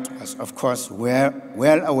pilot was, of course, well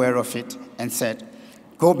aware of it, and said,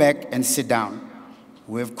 go back and sit down.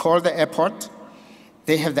 We've called the airport.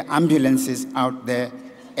 They have the ambulances out there,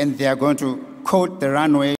 and they are going to coat the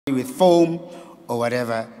runway with foam or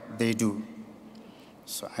whatever they do.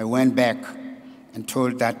 So I went back and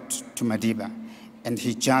told that to Madiba, and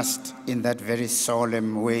he just, in that very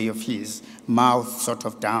solemn way of his, mouth sort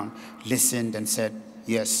of down, listened and said,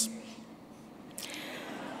 yes.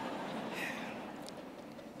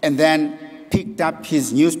 And then picked up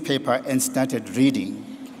his newspaper and started reading.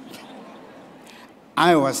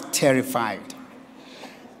 I was terrified,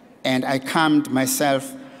 and I calmed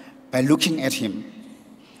myself by looking at him,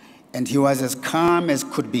 and he was as calm as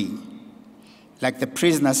could be, like the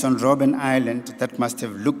prisoners on Robben Island that must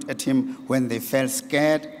have looked at him when they felt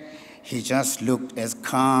scared. He just looked as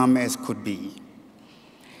calm as could be.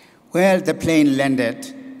 Well, the plane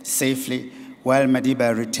landed safely while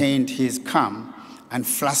Madiba retained his calm and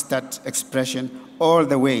flustered expression all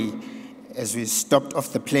the way as we stopped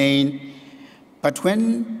off the plane. But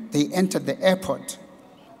when they entered the airport,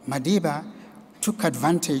 Madiba took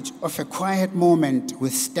advantage of a quiet moment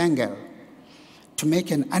with Stengel to make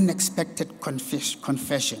an unexpected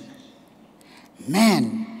confession.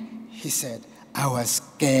 Man, he said, I was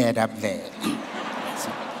scared up there.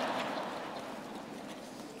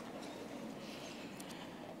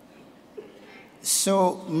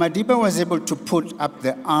 So Madiba was able to put up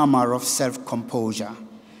the armor of self-composure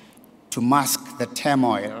to mask the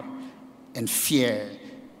turmoil and fear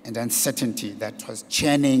and uncertainty that was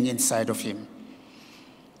churning inside of him.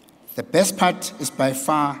 The best part is by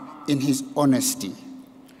far in his honesty,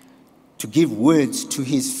 to give words to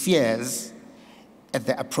his fears at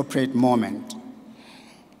the appropriate moment.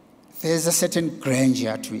 There's a certain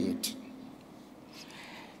grandeur to it.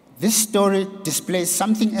 This story displays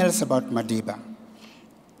something else about Madiba.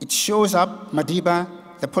 It shows up Madiba,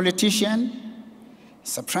 the politician,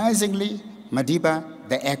 surprisingly, Madiba,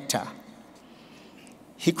 the actor.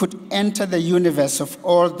 He could enter the universe of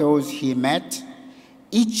all those he met,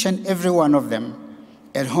 each and every one of them,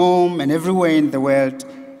 at home and everywhere in the world,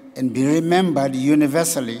 and be remembered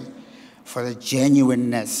universally for the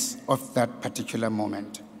genuineness of that particular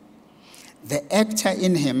moment. The actor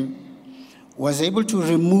in him was able to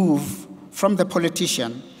remove from the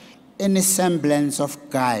politician any semblance of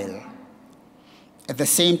guile, at the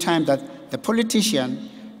same time that the politician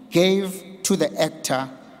gave to the actor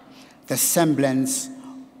the semblance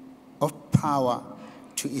of power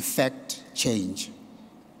to effect change.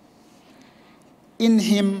 In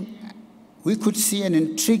him, we could see an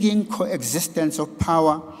intriguing coexistence of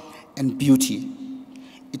power and beauty.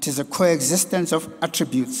 It is a coexistence of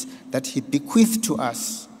attributes that he bequeathed to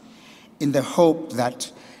us in the hope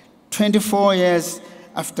that 24 years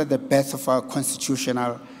after the birth of our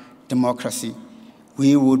constitutional democracy,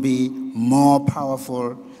 we will be more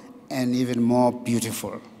powerful and even more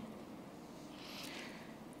beautiful.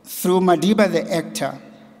 Through Madiba the actor,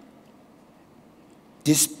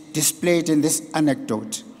 displayed in this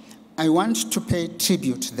anecdote, I want to pay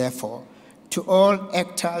tribute, therefore, to all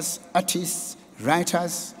actors, artists,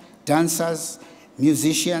 writers, dancers,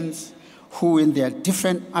 musicians, who in their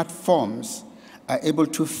different art forms are able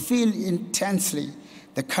to feel intensely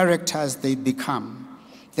the characters they become,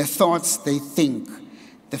 the thoughts they think,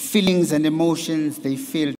 the feelings and emotions they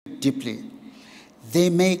feel deeply. They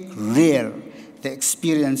make real the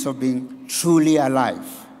experience of being truly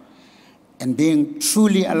alive. And being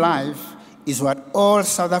truly alive is what all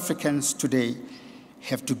South Africans today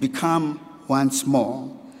have to become once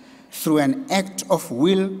more, through an act of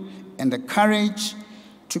will and the courage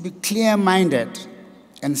to be clear-minded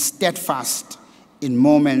and steadfast in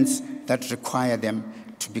moments that require them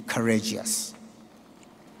to be courageous.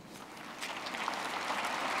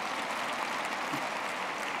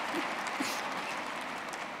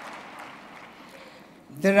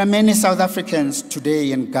 There are many South Africans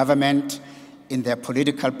today in government, in their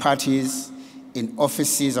political parties, in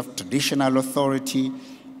offices of traditional authority,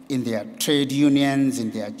 in their trade unions,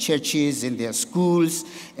 in their churches, in their schools,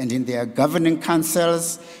 and in their governing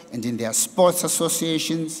councils, and in their sports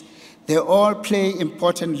associations. They all play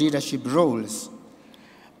important leadership roles,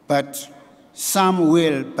 but some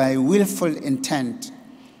will, by willful intent,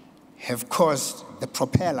 have caused the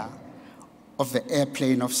propeller of the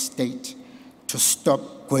airplane of state to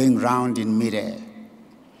stop going round in midair,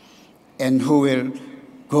 and who will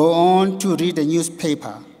go on to read a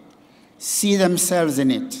newspaper, see themselves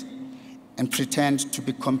in it, and pretend to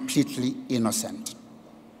be completely innocent.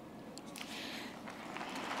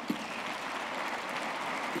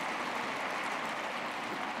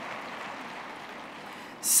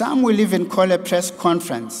 Some will even call a press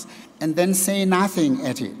conference and then say nothing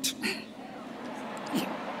at it.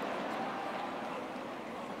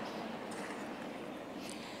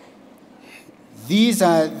 These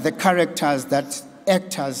are the characters that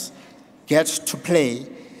actors get to play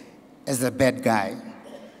as the bad guy.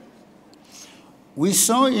 We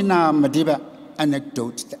saw in our Madiba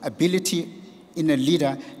anecdote the ability in a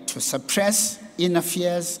leader to suppress inner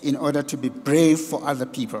fears in order to be brave for other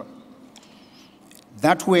people.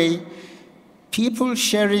 That way, people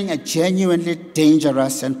sharing a genuinely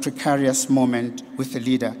dangerous and precarious moment with a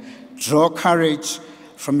leader draw courage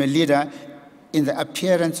from a leader in the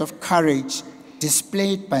appearance of courage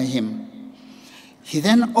displayed by him. He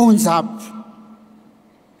then owns up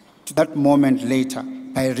to that moment later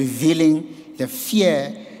by revealing the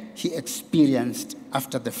fear he experienced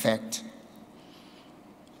after the fact.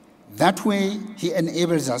 That way, he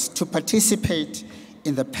enables us to participate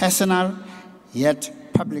in the personal yet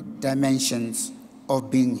public dimensions of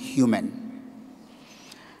being human.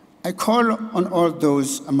 I call on all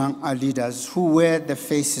those among our leaders who wear the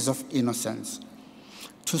faces of innocence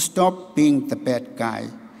to stop being the bad guy,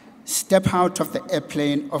 step out of the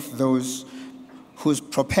airplane of those whose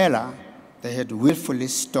propeller they had willfully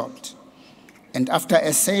stopped, and after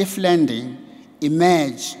a safe landing,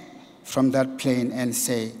 emerge from that plane and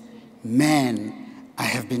say, "Man, I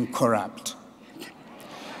have been corrupt."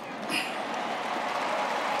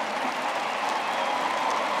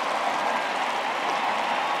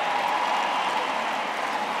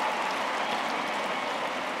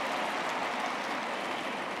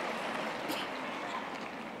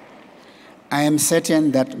 I am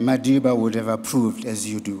certain that Madiba would have approved as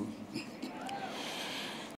you do.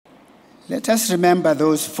 Let us remember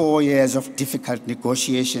those 4 years of difficult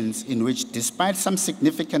negotiations in which, despite some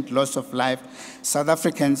significant loss of life, South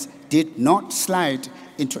Africans did not slide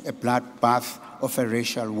into a bloodbath of a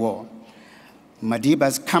racial war.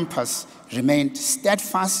 Madiba's compass remained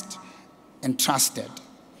steadfast and trusted.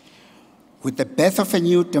 With the birth of a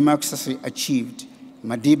new democracy achieved,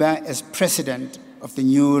 Madiba, as president of the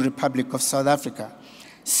new Republic of South Africa,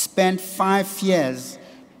 spent 5 years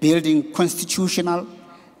building constitutional,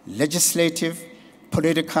 legislative,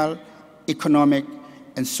 political, economic,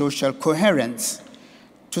 and social coherence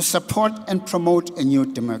to support and promote a new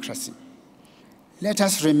democracy. Let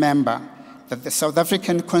us remember that the South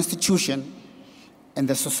African Constitution and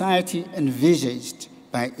the society envisaged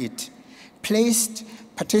by it placed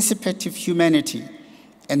participative humanity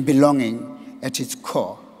and belonging at its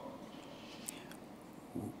core.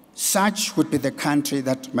 Such would be the country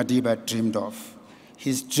that Madiba dreamed of.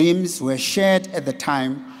 His dreams were shared at the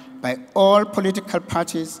time by all political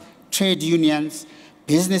parties, trade unions,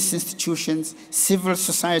 business institutions, civil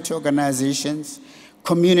society organizations,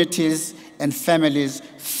 communities, and families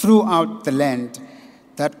throughout the land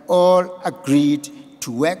that all agreed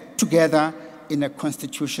to work together in a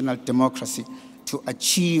constitutional democracy to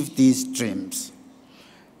achieve these dreams.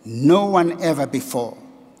 No one ever before,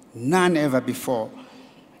 none ever before,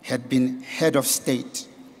 had been head of state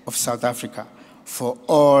of South Africa for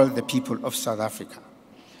all the people of South Africa.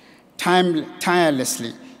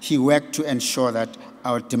 Tirelessly, he worked to ensure that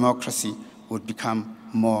our democracy would become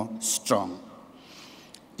more strong.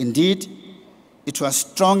 Indeed, it was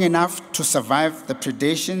strong enough to survive the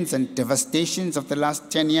predations and devastations of the last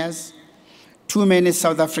 10 years. Too many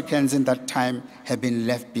South Africans in that time have been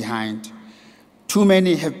left behind. Too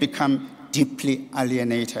many have become deeply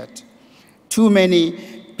alienated. Too many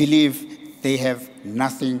believe they have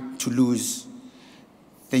nothing to lose.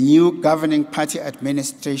 The new governing party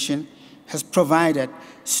administration has provided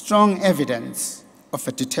strong evidence of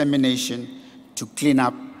a determination to clean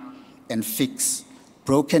up and fix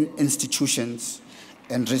broken institutions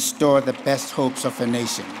and restore the best hopes of a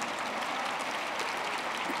nation.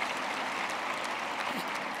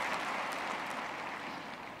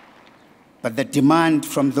 But the demand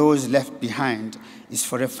from those left behind is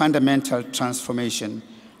for a fundamental transformation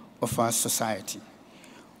of our society.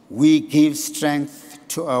 We give strength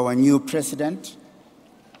to our new president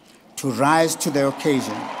to rise to the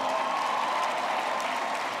occasion,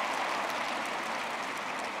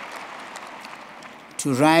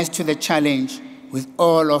 to rise to the challenge with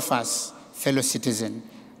all of us, fellow citizens,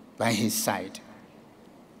 by his side.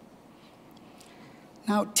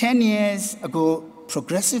 Now, 10 years ago,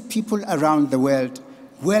 progressive people around the world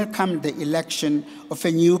welcomed the election of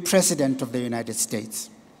a new president of the United States,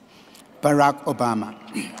 Barack Obama.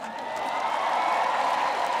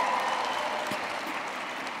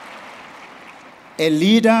 A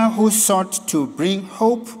leader who sought to bring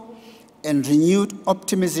hope and renewed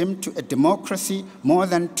optimism to a democracy more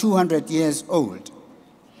than 200 years old.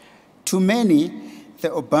 To many, the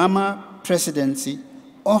Obama presidency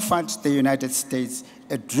offered the United States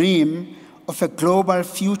a dream of a global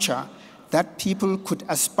future that people could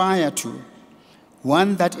aspire to,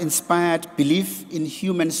 one that inspired belief in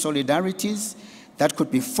human solidarities that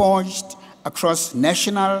could be forged across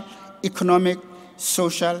national, economic,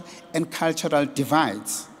 social, and cultural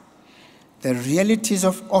divides. The realities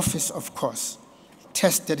of office, of course,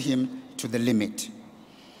 tested him to the limit.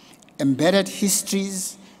 Embedded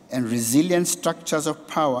histories and resilient structures of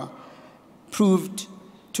power proved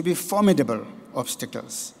to be formidable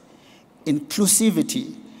obstacles.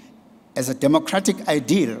 Inclusivity as a democratic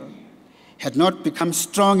ideal had not become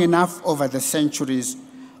strong enough over the centuries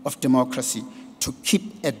of democracy to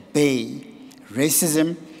keep at bay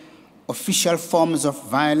racism, official forms of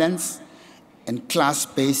violence, and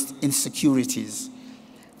class-based insecurities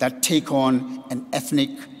that take on an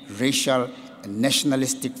ethnic, racial, and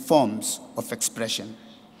nationalistic forms of expression.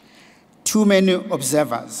 To many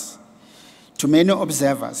observers,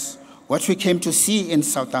 what we came to see in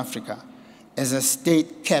South Africa as a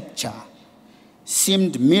state capture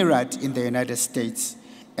seemed mirrored in the United States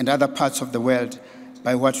and other parts of the world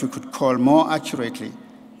by what we could call more accurately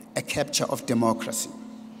a capture of democracy.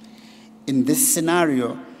 In this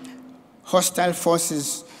scenario, hostile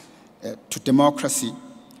forces to democracy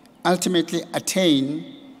ultimately attain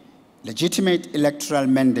legitimate electoral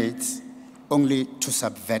mandates only to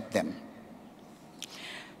subvert them.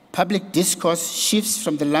 Public discourse shifts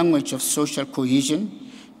from the language of social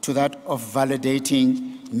cohesion to that of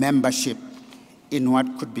validating membership in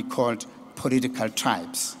what could be called political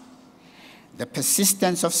tribes. The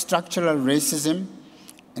persistence of structural racism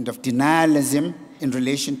and of denialism in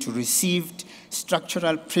relation to received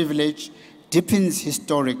structural privilege deepens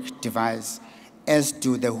historic divides, as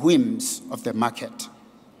do the whims of the market,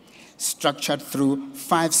 structured through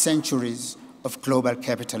 5 centuries of global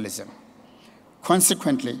capitalism.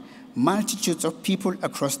 Consequently, multitudes of people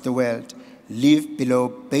across the world live below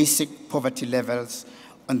basic poverty levels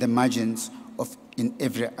on the margins of in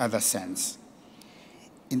every other sense.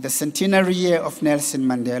 In the centenary year of Nelson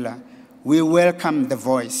Mandela, we welcome the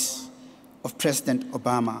voice of President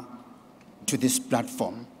Obama to this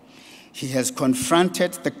platform. He has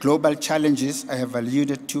confronted the global challenges I have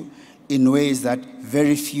alluded to in ways that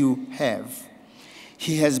very few have.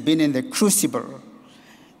 He has been in the crucible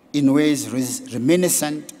in ways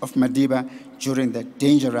reminiscent of Madiba during the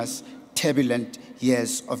dangerous, turbulent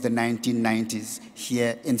years of the 1990s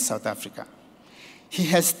here in South Africa. He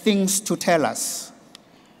has things to tell us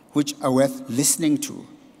which are worth listening to.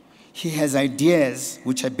 He has ideas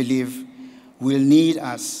which I believe will need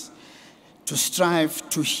us to strive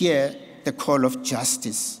to hear the call of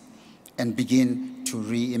justice and begin to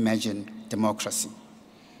reimagine democracy.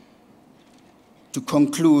 To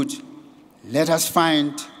conclude, let us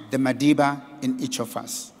find the Madiba in each of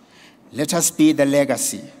us. Let us be the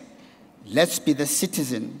legacy. Let's be the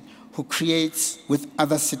citizen who creates with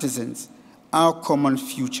other citizens our common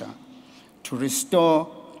future to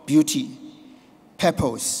restore beauty,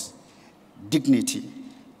 purpose, dignity,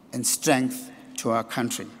 and strength to our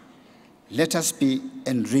country. Let us be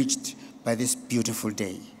enriched by this beautiful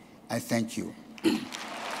day. I thank you.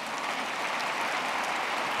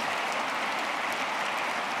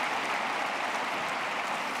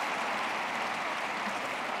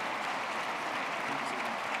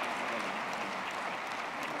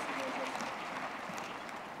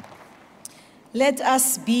 Let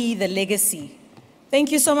us be the legacy.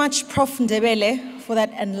 Thank you so much, Prof. Ndebele, for that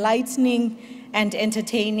enlightening and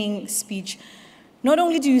entertaining speech. Not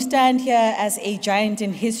only do you stand here as a giant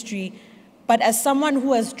in history, but as someone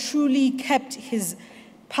who has truly kept his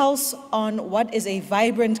pulse on what is a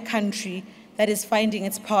vibrant country that is finding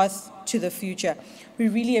its path to the future. We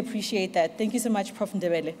really appreciate that. Thank you so much, Prof.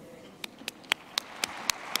 Ndebele.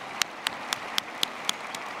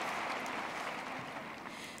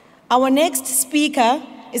 Our next speaker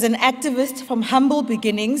is an activist from humble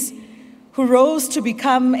beginnings who rose to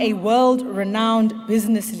become a world-renowned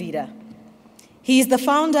business leader. He is the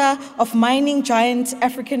founder of mining giant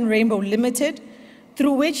African Rainbow Limited,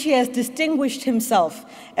 through which he has distinguished himself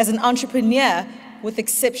as an entrepreneur with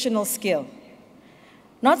exceptional skill.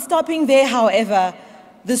 Not stopping there, however,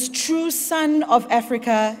 this true son of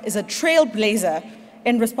Africa is a trailblazer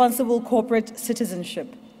in responsible corporate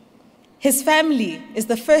citizenship. His family is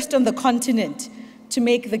the first on the continent to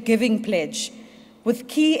make the Giving Pledge, with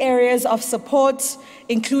key areas of support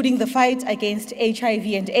including the fight against HIV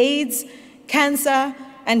and AIDS, cancer,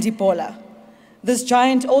 and Ebola. This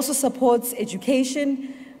giant also supports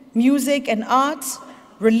education, music and art,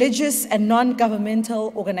 religious and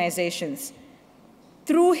non-governmental organizations.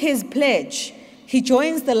 Through his pledge, he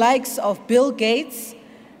joins the likes of Bill Gates,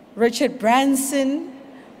 Richard Branson,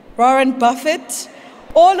 Warren Buffett,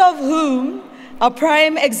 all of whom are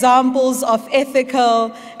prime examples of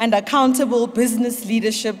ethical and accountable business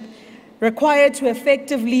leadership required to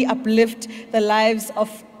effectively uplift the lives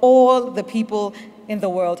of all the people in the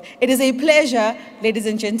world. It is a pleasure, ladies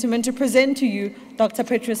and gentlemen, to present to you Dr.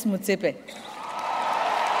 Petrus Motsepe.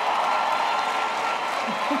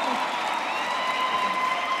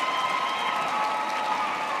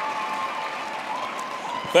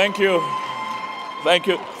 Thank you. Thank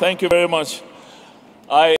you. Thank you very much.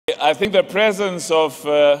 I think the presence of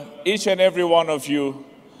each and every one of you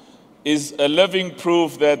is a living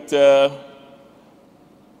proof that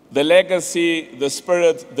the legacy, the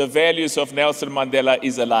spirit, the values of Nelson Mandela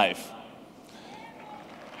is alive.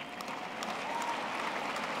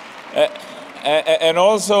 And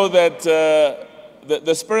also that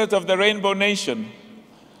the spirit of the Rainbow Nation.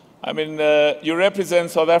 I mean, you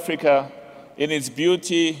represent South Africa in its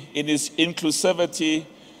beauty, in its inclusivity,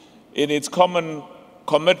 in its common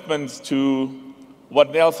commitment to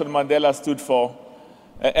what Nelson Mandela stood for.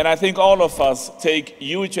 And I think all of us take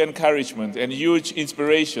huge encouragement and huge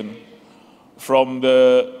inspiration from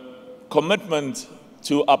the commitment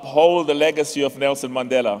to uphold the legacy of Nelson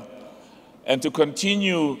Mandela and to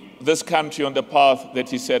continue this country on the path that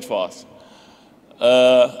he set for us.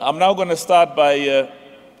 I'm now going to start by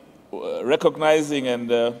recognizing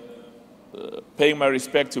and paying my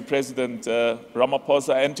respect to President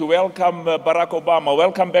Ramaphosa and to welcome Barack Obama.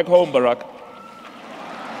 Welcome back home, Barack.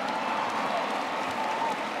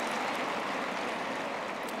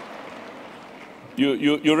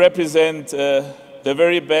 You represent the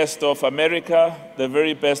very best of America, the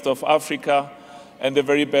very best of Africa, and the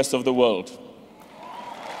very best of the world.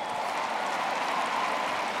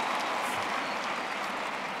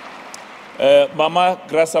 Mama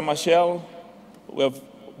Graça Machel, we're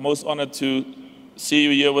most honored to see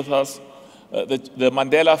you here with us. The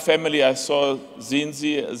Mandela family, I saw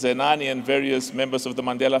Zinzi, Zenani, and various members of the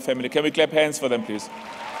Mandela family. Can we clap hands for them, please?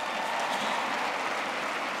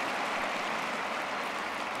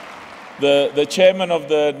 the chairman of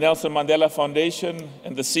the Nelson Mandela Foundation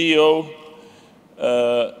and the CEO,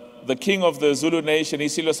 the king of the Zulu nation,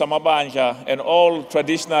 Isilo Samabanja, and all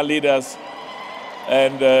traditional leaders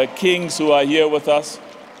and kings who are here with us.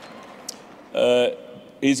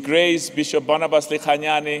 His Grace Bishop Barnabas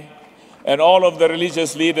Likhanyani, and all of the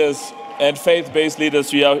religious leaders and faith-based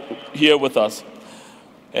leaders who are here with us.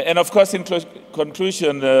 And of course, in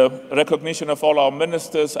conclusion, recognition of all our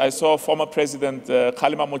ministers. I saw former President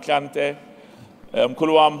Kgalema Motlanthe.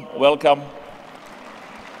 Mkhulu, welcome.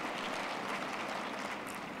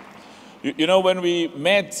 You know, when we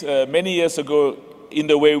met many years ago, in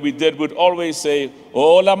the way we did, we'd always say,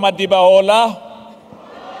 "Hola Madiba, hola.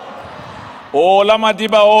 Hola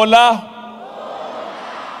Madiba, hola."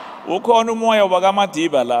 Ukhona umoya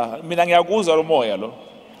wakaMadiba la, mina ngiyakuzwa lo moya lo.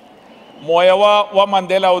 Moya wa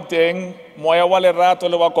Mandela uteng, moya wa lerato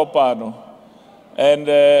le wa kopano. En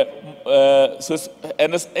is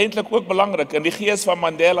eintlik ook belangrik, in die gees van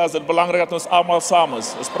Mandela is dit belangrik dat ons almal saam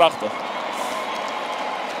is. Is pragtig.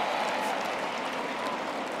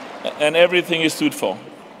 And everything he stood for.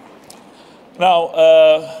 Now,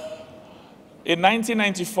 in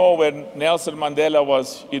 1994, when Nelson Mandela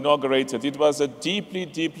was inaugurated, it was a deeply,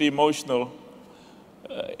 deeply emotional,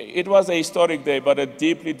 it was a historic day, but a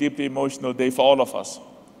deeply, deeply emotional day for all of us.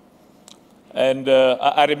 And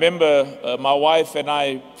I remember my wife and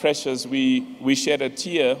I, Precious, we shed a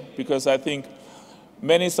tear because I think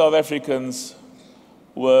many South Africans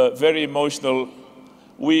were very emotional.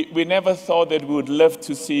 We never thought that we would live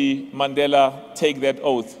to see Mandela take that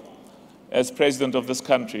oath as president of this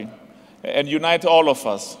country and unite all of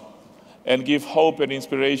us and give hope and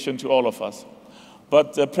inspiration to all of us.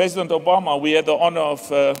 But President Obama, we had the honor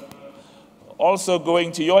of also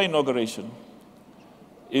going to your inauguration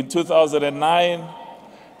in 2009,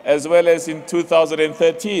 as well as in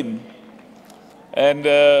 2013. And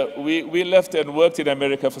we left and worked in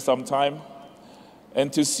America for some time.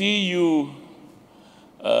 And to see you,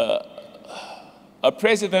 a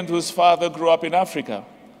president whose father grew up in Africa,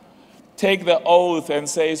 take the oath and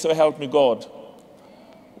say, "So help me God,"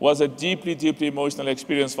 was a deeply, deeply emotional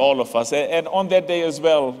experience for all of us. And on that day as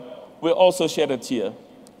well, we also shed a tear.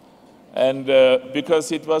 And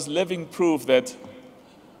because it was living proof that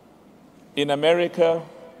in America,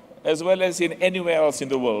 as well as in anywhere else in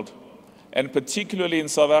the world, and particularly in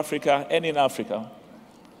South Africa and in Africa,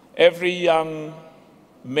 every young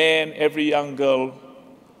man, every young girl,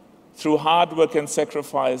 through hard work and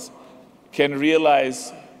sacrifice, can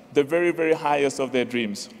realize the very, very highest of their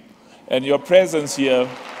dreams. And your presence here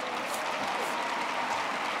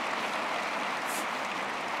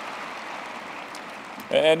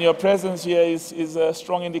is a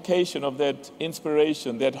strong indication of that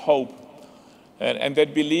inspiration, that hope, and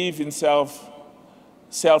that belief in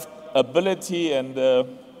self-ability and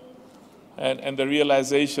the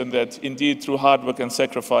realization that indeed through hard work and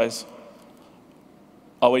sacrifice,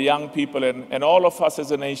 our young people and all of us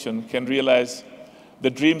as a nation can realize the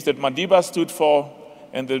dreams that Madiba stood for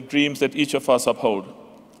and the dreams that each of us uphold.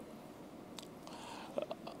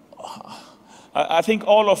 I think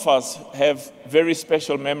all of us have very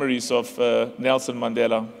special memories of Nelson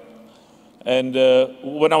Mandela. And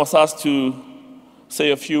when I was asked to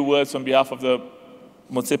say a few words on behalf of the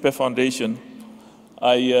Motsepe Foundation,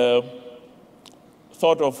 I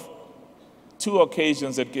thought of two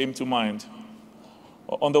occasions that came to mind.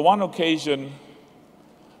 On the one occasion,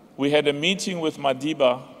 we had a meeting with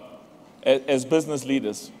Madiba as business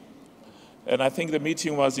leaders. And I think the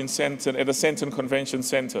meeting was in Sandton, at the Sandton Convention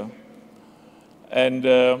Center. And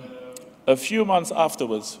a few months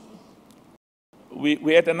afterwards,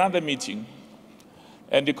 we had another meeting.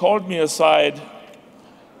 And he called me aside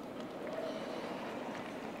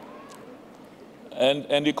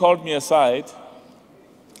and he called me aside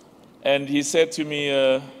and he said to me,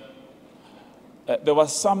 there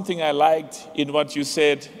was something I liked in what you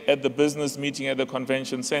said at the business meeting at the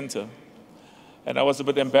convention center. And I was a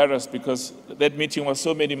bit embarrassed because that meeting was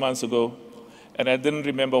so many months ago and I didn't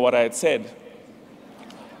remember what I had said.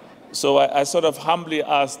 So I sort of humbly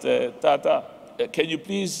asked, Tata, can you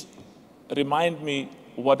please remind me,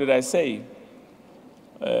 what did I say?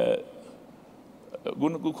 So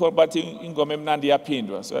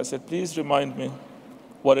I said, please remind me,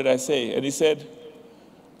 what did I say? And he said,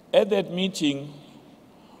 at that meeting,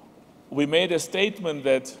 we made a statement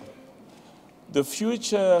that the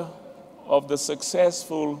future of the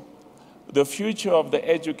successful, the future of the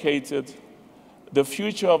educated, the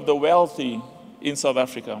future of the wealthy in South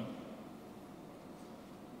Africa,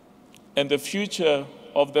 and the future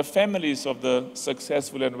of the families of the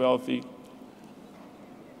successful and wealthy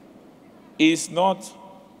is not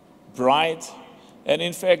bright, And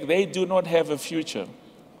in fact, they do not have a future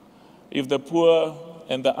if the poor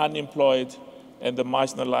and the unemployed and the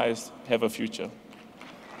marginalized have a future.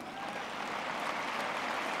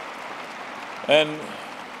 And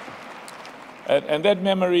that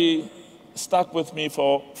memory stuck with me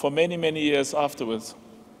for many, many years afterwards.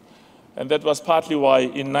 And that was partly why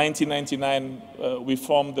in 1999 we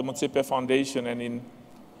formed the Motsepe Foundation, and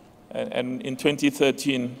in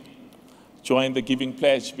 2013 joined the Giving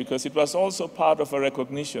Pledge, because it was also part of a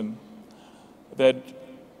recognition that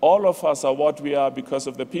all of us are what we are because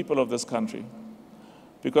of the people of this country,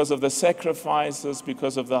 because of the sacrifices,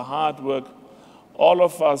 because of the hard work. All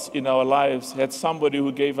of us in our lives had somebody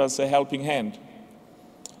who gave us a helping hand.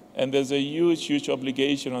 And there's a huge, huge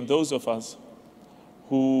obligation on those of us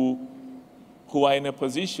who are in a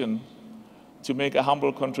position to make a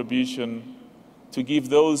humble contribution to give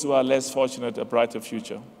those who are less fortunate a brighter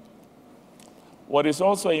future. What is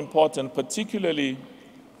also important, particularly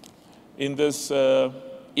in this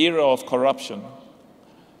era of corruption,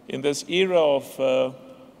 in this era of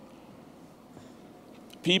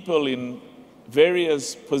people in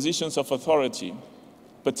various positions of authority,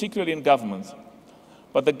 particularly in government.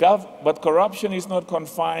 But corruption is not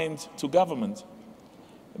confined to government.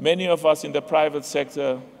 Many of us in the private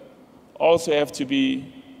sector also have to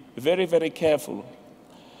be very, very careful.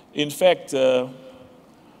 In fact, in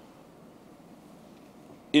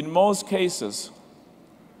most cases,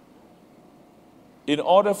 in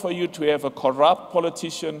order for you to have a corrupt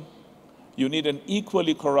politician, you need an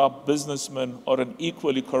equally corrupt businessman or an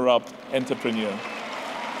equally corrupt entrepreneur.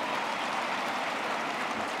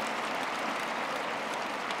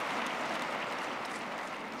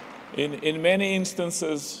 In many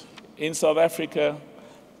instances in South Africa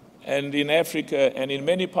and in Africa and in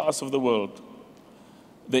many parts of the world,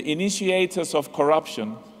 the initiators of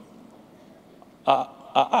corruption are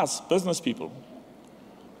us, business people,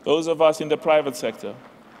 those of us in the private sector.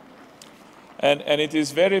 And it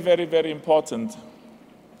is very, very, very important.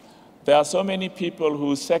 There are so many people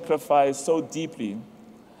who sacrifice so deeply,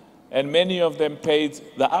 and many of them paid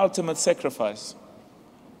the ultimate sacrifice.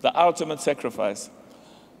 The ultimate sacrifice.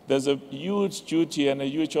 There's a huge duty and a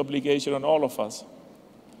huge obligation on all of us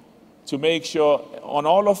to make sure, on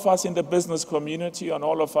all of us in the business community, on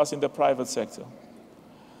all of us in the private sector,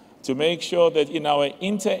 to make sure that in our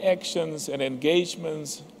interactions and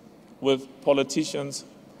engagements with politicians,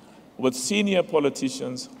 with senior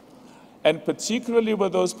politicians, and particularly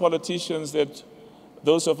with those politicians that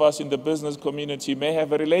those of us in the business community may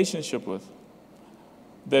have a relationship with,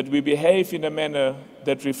 that we behave in a manner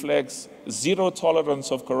that reflects zero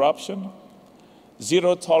tolerance of corruption,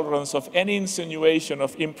 zero tolerance of any insinuation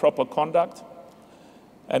of improper conduct,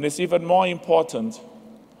 and it's even more important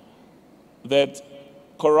that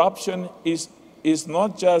corruption is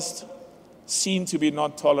not just seen to be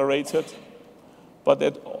not tolerated, but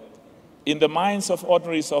that in the minds of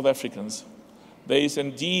ordinary South Africans, there is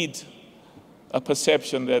indeed a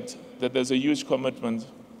perception that there's a huge commitment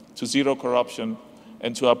to zero corruption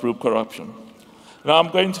and to uproot corruption. Now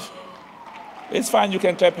I'm going to, it's fine, you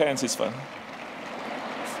can clap hands, it's fine.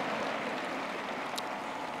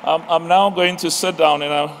 I'm now going to sit down,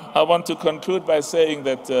 and I want to conclude by saying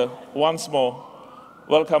that once more,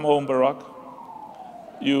 welcome home, Barack.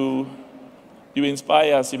 You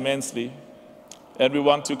inspire us immensely, and we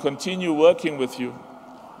want to continue working with you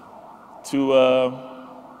to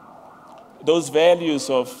those values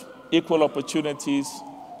of equal opportunities,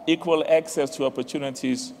 equal access to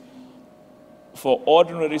opportunities for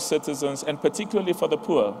ordinary citizens, and particularly for the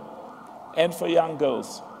poor and for young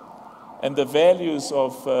girls, and the values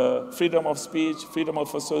of freedom of speech, freedom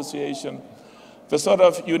of association, the sort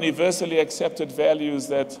of universally accepted values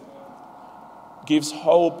that gives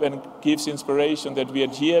hope and gives inspiration, that we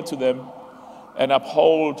adhere to them and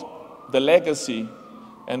uphold the legacy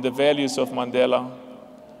and the values of Mandela,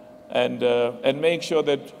 and make sure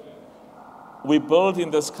that we build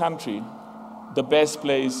in this country the best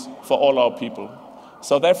place for all our people.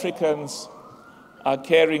 South Africans are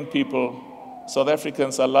caring people, South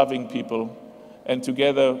Africans are loving people, and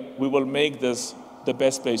together we will make this the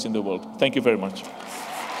best place in the world. Thank you very much.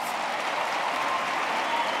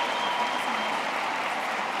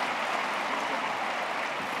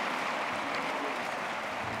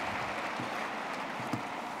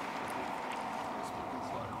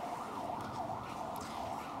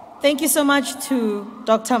 Thank you so much to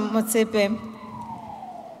Dr. Motsepe.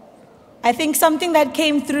 I think something that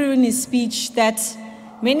came through in his speech that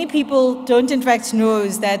many people don't in fact know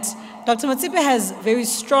is that Dr. Motsepe has very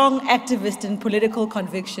strong activist and political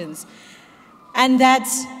convictions. And that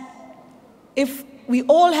if we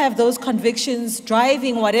all have those convictions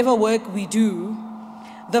driving whatever work we do,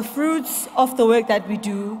 the fruits of the work that we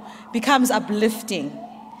do becomes uplifting.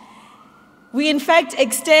 We in fact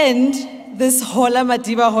extend this Hola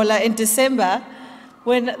Madiba Hola in December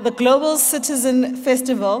when the Global Citizen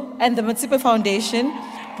Festival and the Motsepe Foundation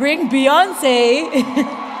bring Beyonce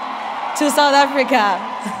to South Africa.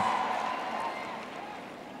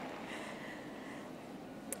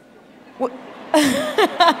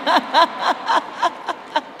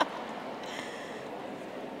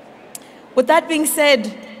 With that being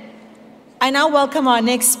said, I now welcome our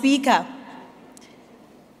next speaker.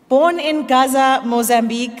 Born in Gaza,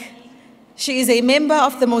 Mozambique, she is a member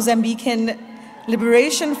of the Mozambican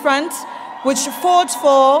Liberation Front, which fought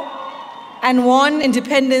for and won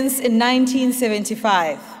independence in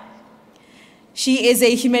 1975. She is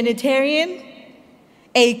a humanitarian,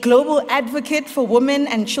 a global advocate for women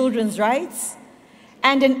and children's rights,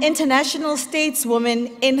 and an international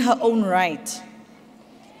stateswoman in her own right.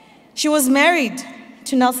 She was married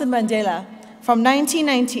to Nelson Mandela from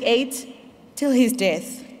 1998 till his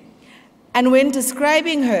death. And when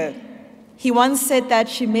describing her, he once said that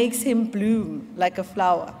she makes him bloom like a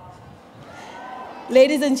flower.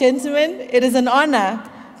 Ladies and gentlemen, it is an honor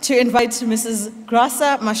to invite Mrs.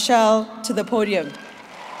 Graça Machel to the podium.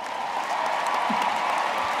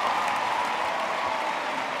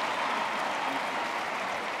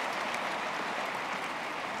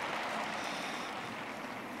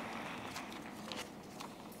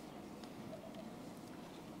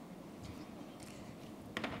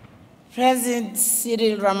 President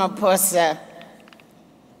Cyril Ramaphosa,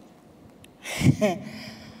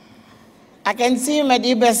 I can see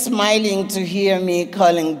Madiba smiling to hear me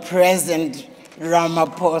calling President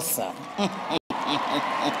Ramaphosa.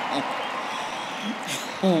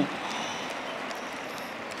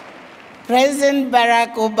 President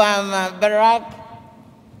Barack Obama, Barack,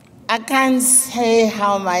 I can't say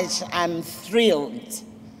how much I'm thrilled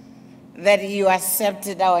that you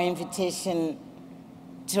accepted our invitation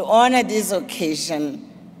to honor this occasion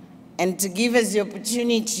and to give us the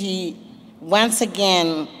opportunity once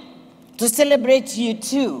again to celebrate you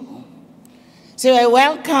too. So I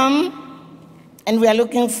welcome and we are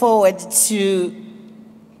looking forward to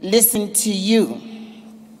listen to you.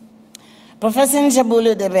 Professor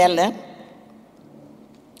Njabulu Debele,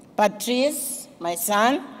 Patrice, my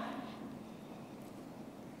son,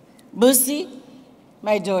 Busi,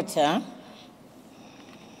 my daughter,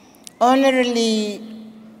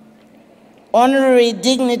 honorary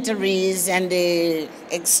dignitaries and the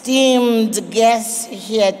esteemed guests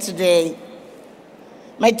here today.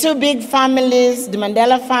 My two big families, the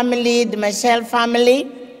Mandela family, the Machel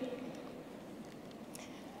family,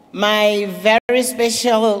 my very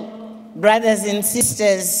special brothers and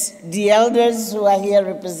sisters, the elders who are here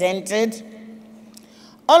represented.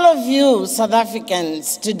 All of you South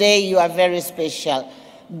Africans, today you are very special.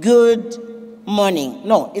 Good morning.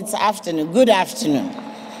 No, it's afternoon. Good afternoon.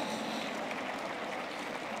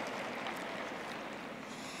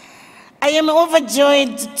 I am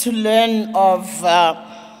overjoyed to learn of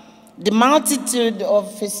the multitude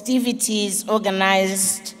of festivities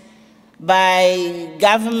organized by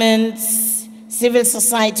governments, civil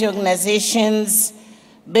society organizations,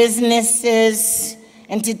 businesses,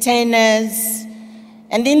 entertainers,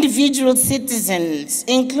 and individual citizens,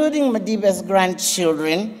 including Madiba's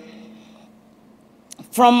grandchildren,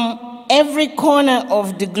 from every corner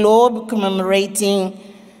of the globe commemorating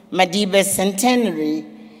Madiba's centenary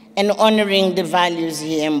and honoring the values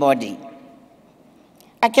he embodied.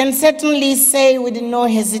 I can certainly say with no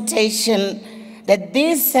hesitation that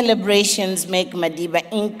these celebrations make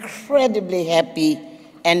Madiba incredibly happy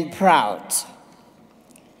and proud.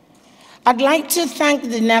 I'd like to thank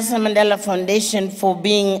the Nelson Mandela Foundation for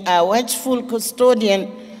being a watchful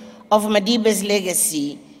custodian of Madiba's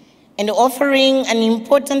legacy and offering an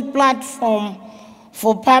important platform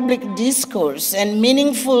for public discourse and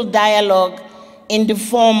meaningful dialogue in the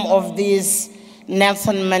form of these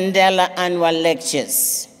Nelson Mandela Annual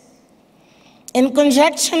Lectures. In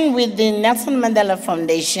conjunction with the Nelson Mandela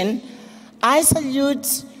Foundation, I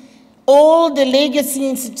salute all the legacy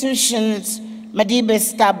institutions Madiba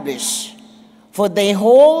established, for they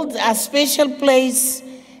hold a special place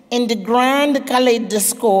in the grand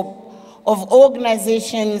kaleidoscope of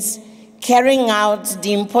organizations carrying out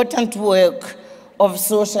the important work of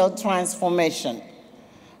social transformation.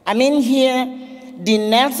 I mean here, the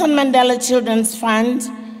Nelson Mandela Children's Fund,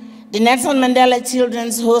 the Nelson Mandela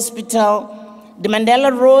Children's Hospital, the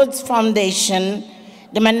Mandela Rhodes Foundation,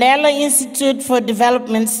 the Mandela Institute for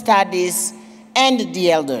Development Studies, and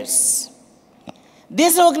the elders.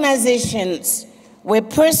 These organizations were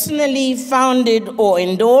personally founded or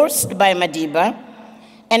endorsed by Madiba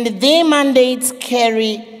and their mandates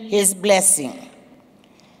carry his blessing.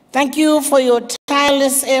 Thank you for your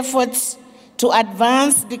tireless efforts to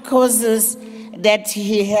advance the causes that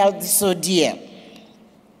he held so dear.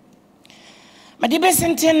 Madiba's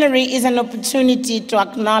centenary is an opportunity to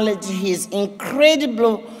acknowledge his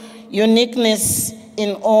incredible uniqueness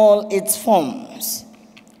in all its forms.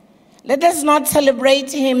 Let us not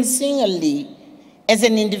celebrate him singly as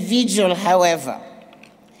an individual, however,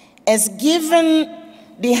 as given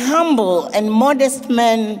the humble and modest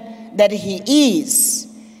man that he is,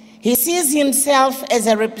 he sees himself as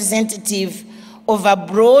a representative of a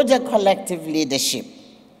broader collective leadership.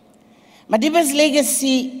 Madiba's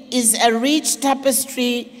legacy is a rich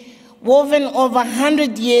tapestry woven over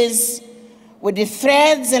 100 years with the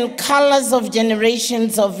threads and colors of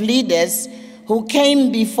generations of leaders who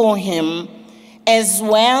came before him, as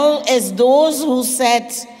well as those who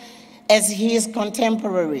sat as his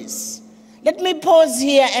contemporaries. Let me pause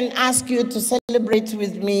here and ask you to celebrate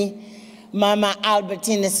with me Mama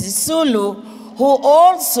Albertina Sisulu, who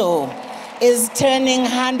also is turning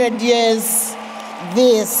 100 years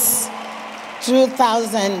this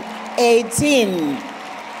 2018.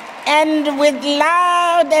 And with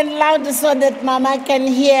loud and loud so that Mama can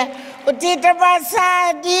hear, Utita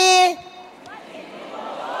Basadi,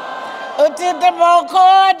 Utita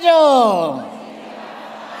Bokodo.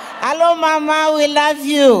 Hello, Mama, we love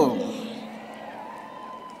you.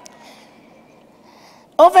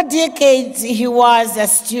 Over decades, he was a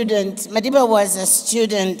student, Madiba was a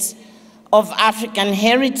student of African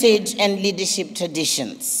heritage and leadership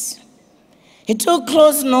traditions. He took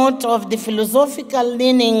close note of the philosophical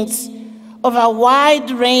leanings of a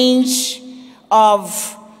wide range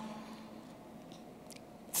of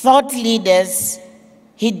thought leaders.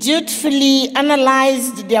 He dutifully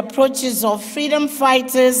analyzed the approaches of freedom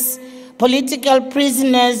fighters, political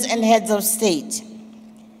prisoners, and heads of state.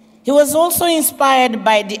 He was also inspired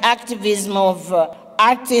by the activism of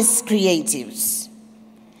artists, creatives.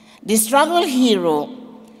 The struggle hero,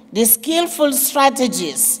 the skillful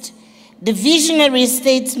strategist, the visionary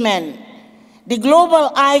statesman, the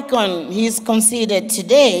global icon he is considered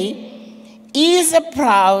today, is a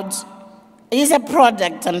product,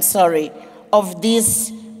 of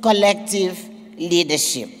this collective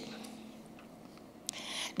leadership.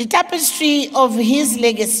 The tapestry of his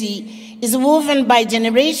legacy is woven by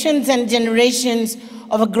generations and generations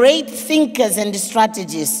of great thinkers and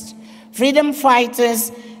strategists, freedom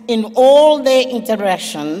fighters in all their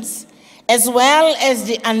interactions, as well as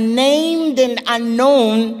the unnamed and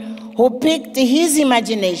unknown who piqued his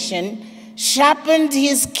imagination, sharpened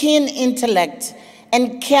his keen intellect,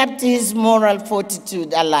 and kept his moral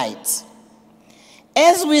fortitude alight.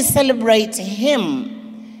 As we celebrate him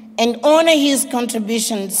and honor his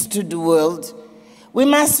contributions to the world, we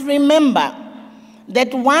must remember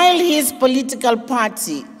that while his political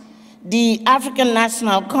party, the African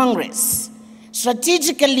National Congress,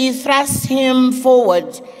 strategically thrust him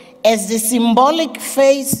forward as the symbolic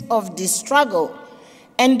face of the struggle,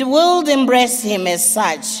 and the world embraced him as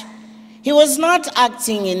such, he was not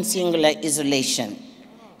acting in singular isolation.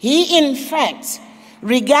 He, in fact,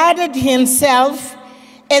 regarded himself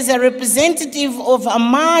as a representative of a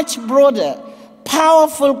much broader,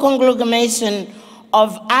 powerful conglomeration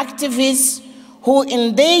of activists who,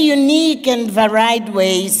 in their unique and varied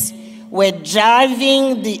ways, were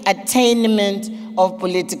driving the attainment of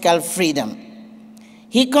political freedom.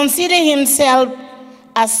 He considered himself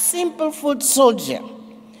a simple foot soldier.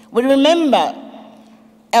 We remember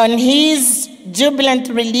on his jubilant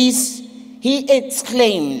release, he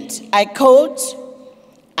exclaimed, I quote,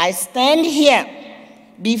 "I stand here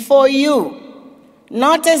before you,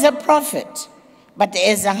 not as a prophet, but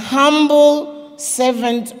as a humble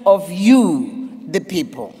servant of you, the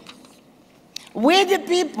people." We, the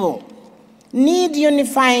people, need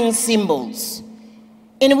unifying symbols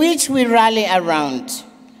in which we rally around.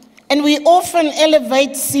 And we often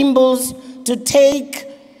elevate symbols who take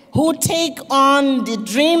on the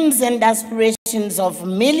dreams and aspirations of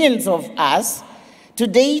millions of us to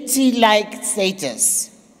deity-like status.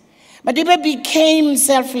 Madiba became a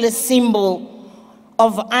selfless symbol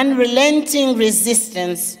of unrelenting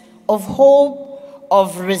resistance, of hope,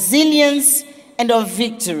 of resilience, and of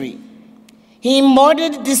victory. He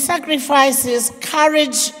embodied the sacrifices,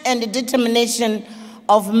 courage, and determination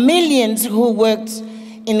of millions who worked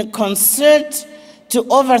in concert to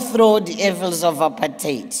overthrow the evils of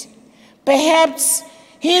apartheid. Perhaps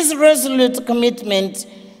his resolute commitment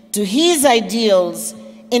to his ideals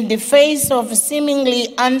in the face of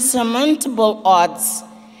seemingly unsurmountable odds,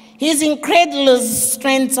 his incredulous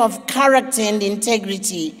strength of character and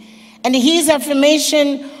integrity, and his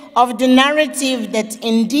affirmation of the narrative that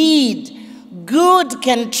indeed good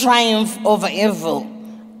can triumph over evil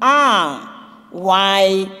are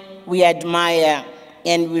why we admire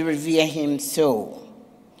and we revere him so.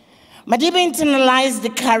 Madiba internalized the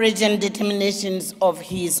courage and determinations of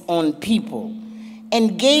his own people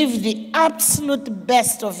and gave the absolute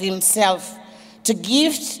best of himself to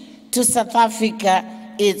give to South Africa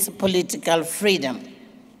its political freedom.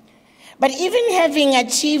 But even having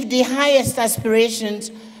achieved the highest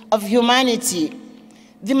aspirations of humanity,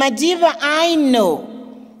 the Madiba I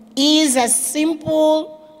know is a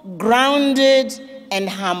simple, grounded, and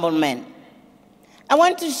humble man. I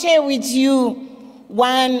want to share with you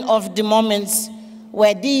one of the moments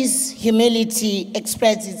where this humility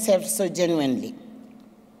expressed itself so genuinely.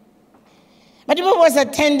 Madiba was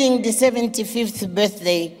attending the 75th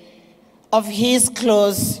birthday of his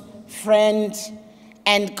close friend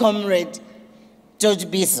and comrade, George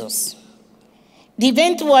Bezos. The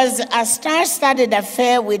event was a star-studded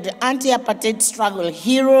affair with anti-apartheid struggle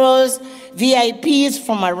heroes, VIPs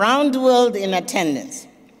from around the world in attendance.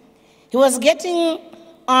 He was getting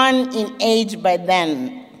on in age by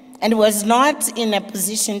then and was not in a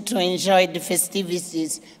position to enjoy the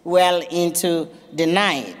festivities well into the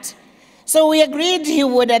night. So we agreed he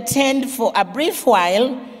would attend for a brief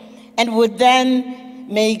while and would then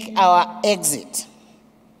make our exit.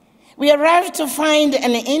 We arrived to find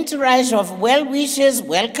an entourage of well-wishers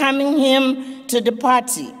welcoming him to the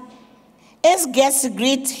party. As guests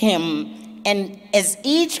greet him and as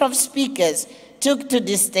each of speakers took to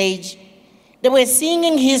the stage, they were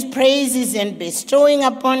singing his praises and bestowing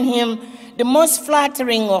upon him the most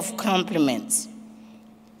flattering of compliments.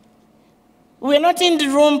 We were not in the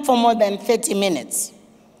room for more than 30 minutes,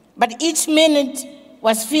 but each minute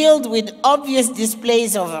was filled with obvious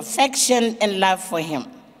displays of affection and love for him.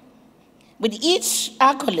 With each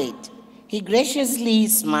accolade, he graciously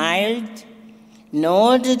smiled,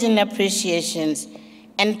 nodded in appreciations,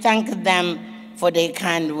 and thanked them for their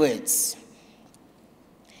kind words.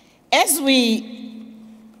 As we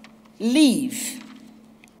leave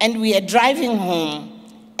and we are driving home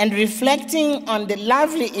and reflecting on the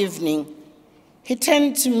lovely evening, he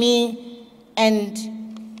turned to me and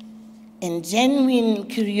in genuine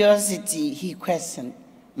curiosity, he questioned,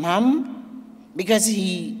 "Mom?" Because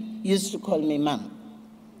he used to call me Mom.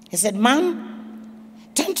 He said, "Mom,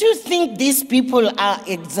 don't you think these people are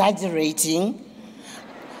exaggerating?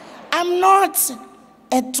 I'm not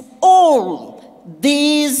at all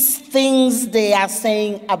these things they are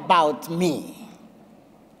saying about me."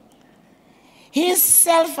 His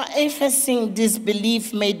self-effacing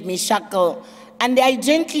disbelief made me chuckle, and I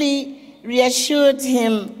gently reassured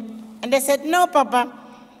him. And I said, "No, Papa,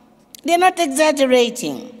 they're not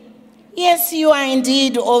exaggerating. Yes, you are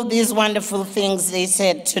indeed all these wonderful things they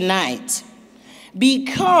said tonight,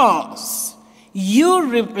 because you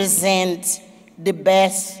represent the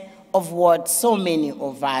best of what so many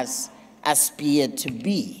of us aspire to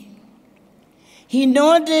be." He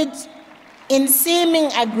nodded in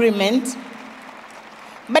seeming agreement,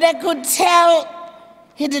 but I could tell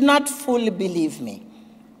he did not fully believe me.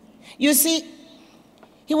 You see,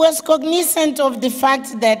 he was cognizant of the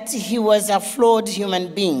fact that he was a flawed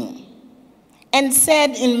human being and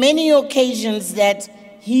said in many occasions that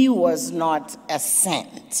he was not a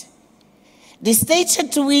saint. The stature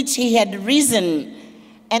to which he had risen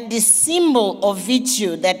and the symbol of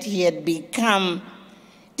virtue that he had become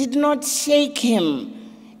did not shake him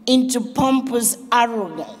into pompous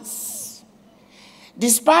arrogance.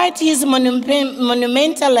 Despite his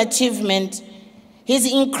monumental achievement, his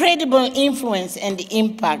incredible influence and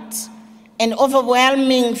impact, and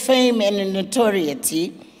overwhelming fame and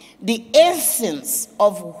notoriety, the essence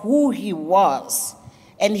of who he was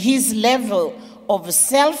and his level of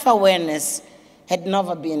self-awareness had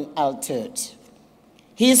never been altered.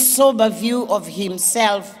 His sober view of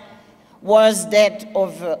himself was that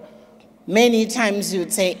of many times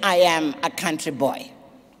you'd say, "I am a country boy."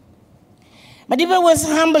 Madiba was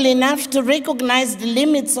humble enough to recognize the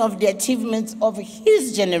limits of the achievements of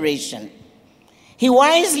his generation. He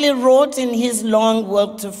wisely wrote in his long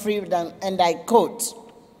work to freedom, and I quote,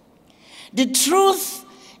 "The truth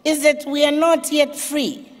is that we are not yet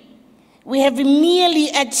free. We have merely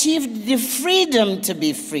achieved the freedom to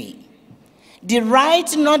be free, the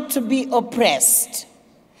right not to be oppressed.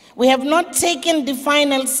 We have not taken the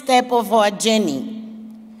final step of our journey,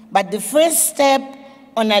 but the first step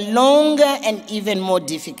on a longer and even more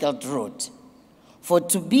difficult road. For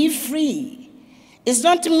to be free is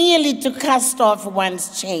not merely to cast off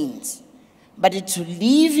one's chains, but to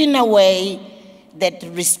live in a way that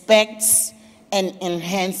respects and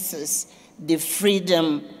enhances the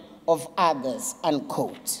freedom of others,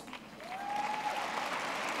 unquote.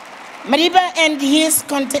 Madiba and his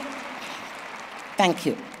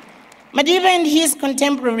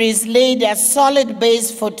contemporaries laid a solid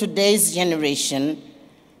base for today's generation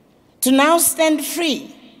to now stand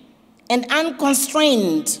free and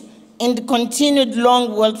unconstrained in the continued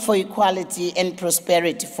long work for equality and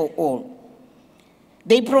prosperity for all.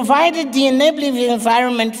 They provided the enabling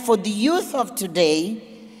environment for the youth of today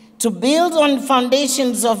to build on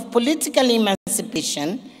foundations of political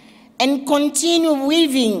emancipation and continue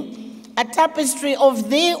weaving a tapestry of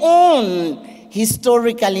their own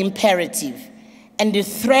historical imperative and the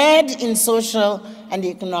thread in social and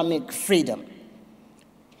economic freedom.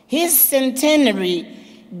 His centenary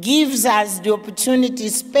gives us the opportunity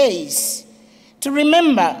space to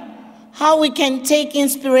remember how we can take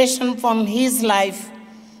inspiration from his life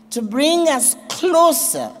to bring us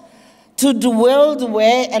closer to the world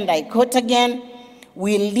where, and I quote again,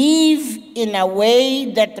 we live in a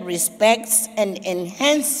way that respects and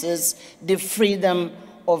enhances the freedom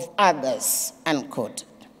of others, unquote.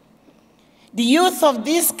 The youth of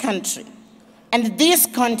this country and this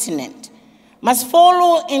continent must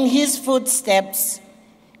follow in his footsteps,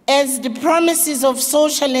 as the promises of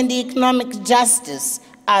social and economic justice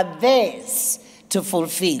are theirs to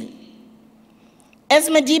fulfill. As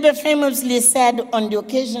Madiba famously said on the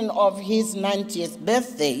occasion of his 90th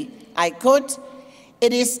birthday, I quote,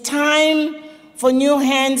 "It is time for new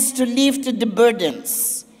hands to lift the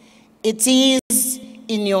burdens. It is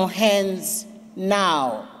in your hands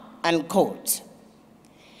now," unquote.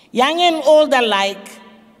 Young and old alike,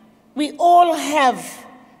 we all have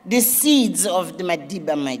the seeds of the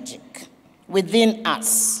Madiba magic within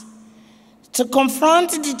us to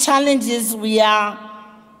confront the challenges we are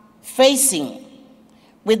facing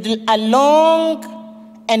with along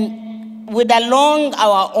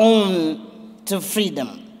our own to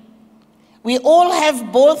freedom. We all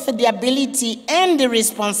have both the ability and the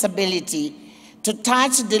responsibility to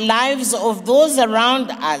touch the lives of those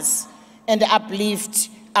around us and uplift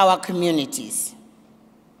our communities.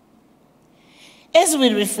 As we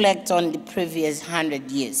reflect on the previous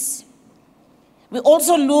 100 years, we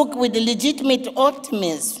also look with legitimate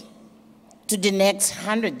optimism to the next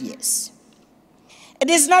 100 years. It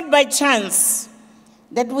is not by chance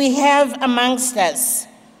that we have amongst us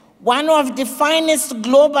one of the finest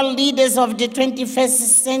global leaders of the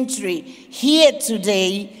 21st century here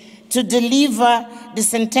today to deliver the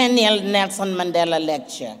centennial Nelson Mandela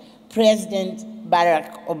Lecture, President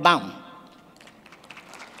Barack Obama.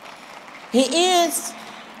 He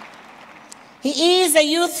is a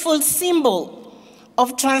youthful symbol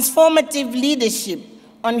of transformative leadership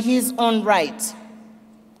on his own right.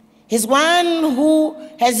 He's one who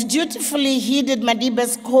has dutifully heeded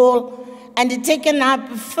Madiba's call and taken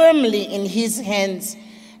up firmly in his hands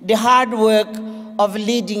the hard work of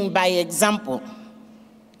leading by example.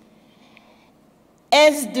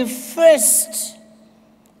 As the first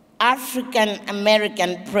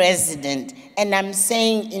African-American president, and I'm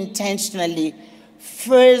saying intentionally,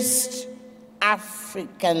 first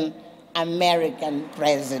African-American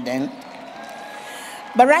president,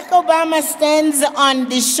 Barack Obama stands on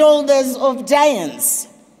the shoulders of giants.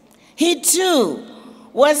 He too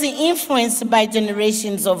was influenced by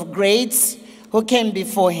generations of greats who came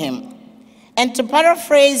before him. And to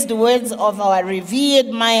paraphrase the words of our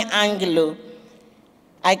revered Maya Angelou,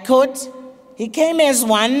 I quote, "He came as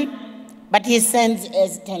one, but he sends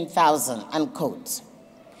as 10,000, unquote."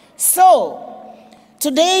 So,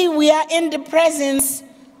 today we are in the presence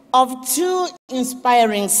of two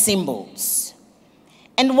inspiring symbols.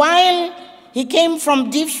 And while he came from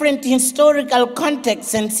different historical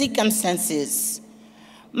contexts and circumstances,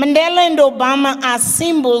 Mandela and Obama are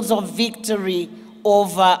symbols of victory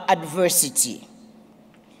over adversity.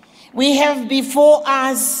 We have before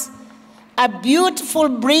us a beautiful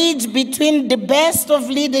bridge between the best of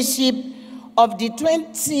leadership of the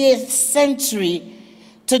 20th century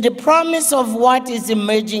to the promise of what is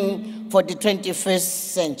emerging for the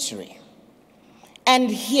 21st century. And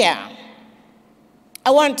here, I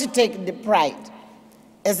want to take the pride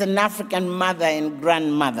as an African mother and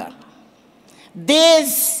grandmother.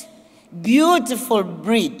 This beautiful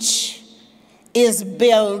bridge is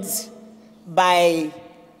built by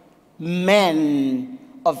men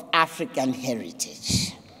of African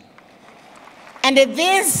heritage. And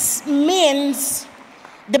this means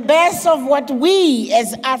the best of what we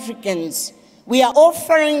as Africans, we are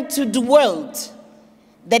offering to the world,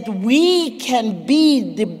 that we can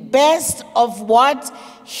be the best of what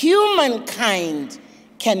humankind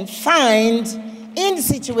can find in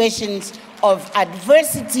situations of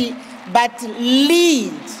adversity, but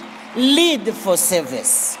lead for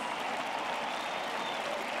service.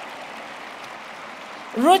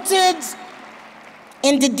 Rooted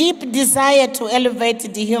in the deep desire to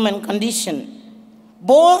elevate the human condition,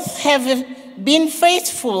 both have been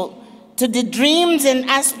faithful to the dreams and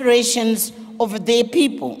aspirations of their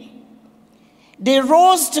people. They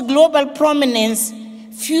rose to global prominence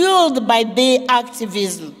fueled by their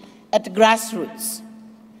activism at grassroots,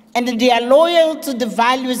 and they are loyal to the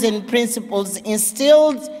values and principles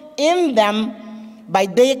instilled in them by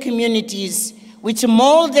their communities, which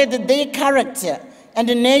molded their character and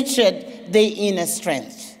nurtured their inner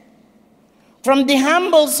strength. From the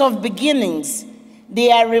humbles of beginnings, they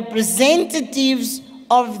are representatives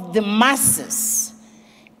of the masses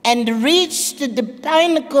and reached the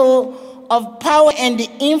pinnacle of power and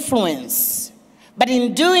influence. But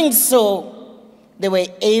in doing so, they were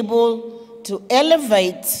able to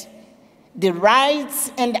elevate the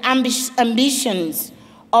rights and ambitions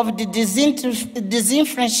of the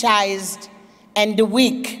disenfranchised and the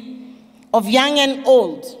weak, of young and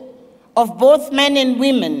old, of both men and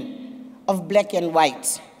women, of black and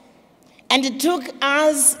white. And it took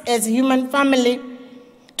us as a human family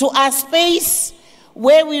to a space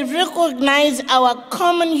where we recognize our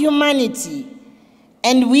common humanity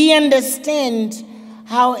and we understand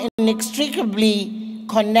how inextricably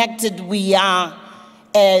connected we are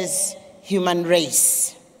as human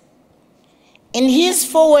race. In his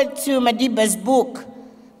foreword to Madiba's book,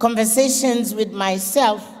 Conversations with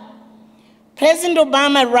Myself, President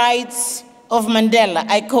Obama writes of Mandela,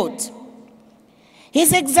 I quote,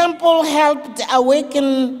 "His example helped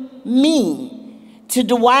awaken me to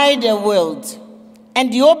the wider world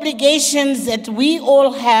and the obligations that we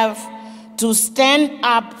all have to stand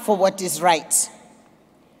up for what is right."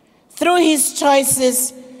 Through his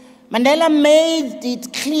choices, Mandela made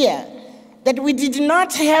it clear that we did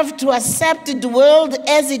not have to accept the world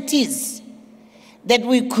as it is, that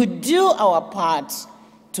we could do our part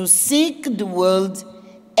to seek the world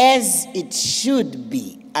as it should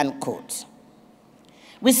be, unquote.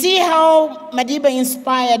 We see how Madiba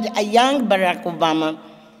inspired a young Barack Obama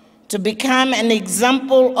to become an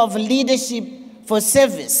example of leadership for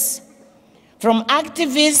service. From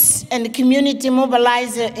activist and community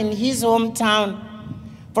mobilizer in his hometown,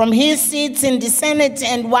 from his seats in the Senate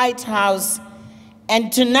and White House,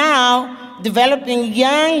 and to now developing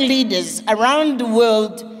young leaders around the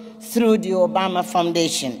world through the Obama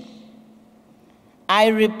Foundation. I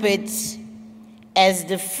repeat, as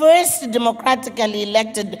the first democratically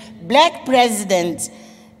elected black president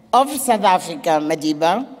of South Africa,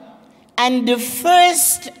 Madiba, and the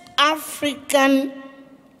first African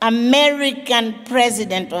American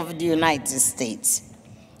president of the United States,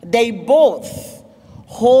 they both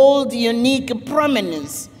hold unique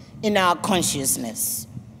prominence in our consciousness.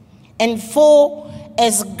 And for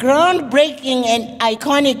as groundbreaking and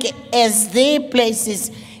iconic as their places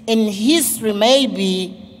in history may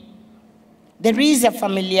be, there is a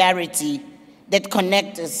familiarity that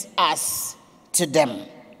connects us to them.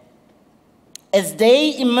 As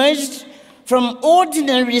they emerged from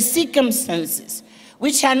ordinary circumstances,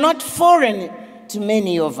 which are not foreign to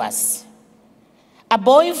many of us. A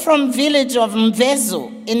boy from village of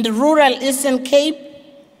Mvezo in the rural Eastern Cape,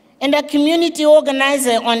 and a community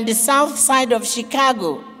organizer on the south side of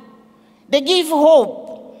Chicago. They give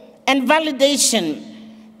hope and validation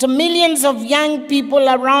to millions of young people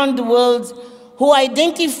around the world who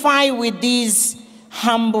identify with these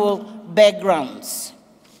humble backgrounds.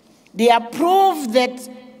 They are proof that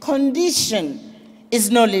condition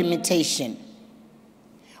is no limitation.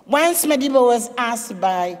 Once Madiba was asked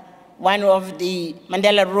by one of the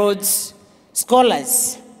Mandela Rhodes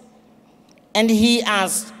scholars, and he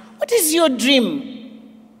asked, "What is your dream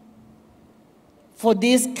for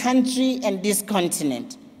this country and this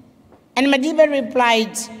continent?" And Madiba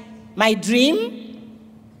replied, my dream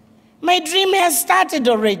has started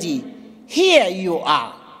already. Here you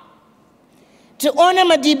are." To honor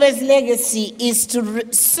Madiba's legacy is to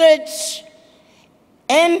search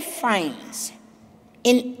and find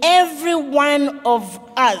in every one of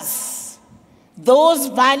us those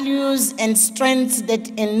values and strengths that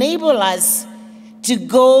enable us to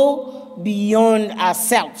go beyond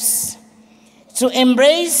ourselves, to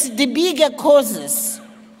embrace the bigger causes,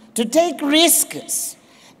 to take risks,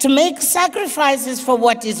 to make sacrifices for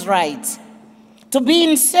what is right, to be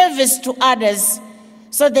in service to others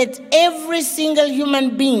so that every single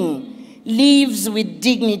human being lives with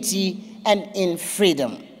dignity and in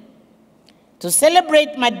freedom. To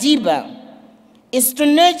celebrate Madiba is to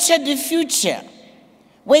nurture the future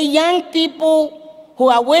where young people who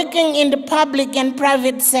are working in the public and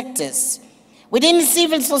private sectors, within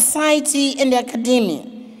civil society and academia,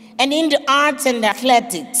 and in the arts and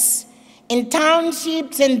athletics, in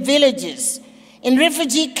townships and villages, in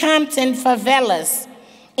refugee camps and favelas,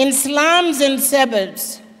 in slums and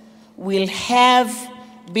suburbs, will have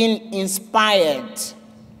been inspired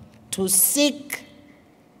to seek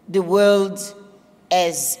the world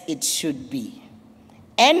as it should be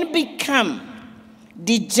and become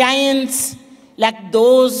the giants like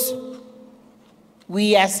those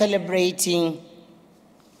we are celebrating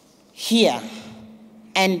here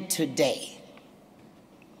and today.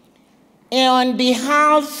 And on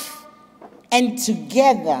behalf and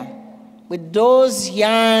together with those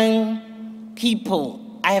young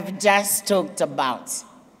people I have just talked about,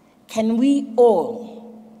 can we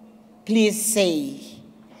all please say,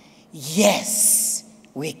 yes,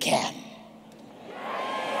 we can?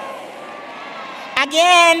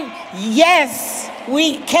 Again, yes,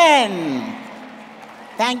 we can.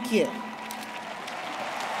 Thank you.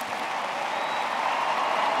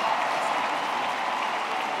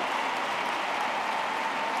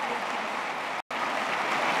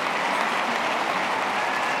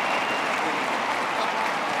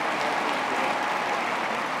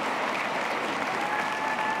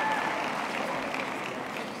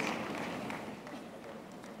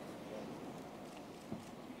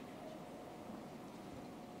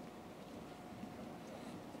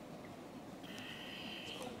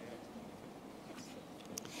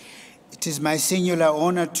 It is my singular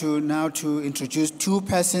honor now to introduce two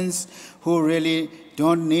persons who really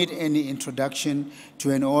don't need any introduction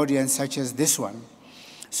to an audience such as this one.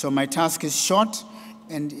 So my task is short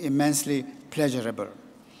and immensely pleasurable.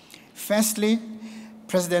 Firstly,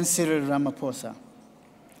 President Cyril Ramaphosa.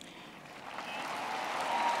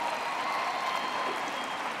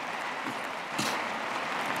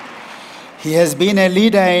 He has been a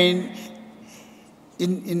leader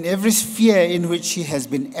in every sphere in which he has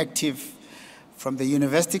been active, from the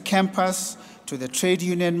university campus to the trade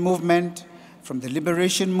union movement, from the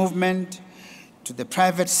liberation movement to the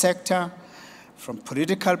private sector, from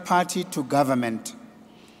political party to government.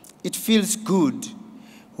 It feels good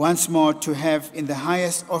once more to have in the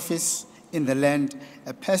highest office in the land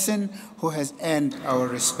a person who has earned our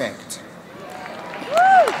respect.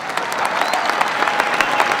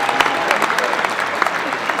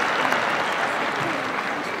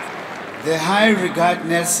 The high regard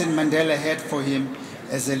Nelson Mandela had for him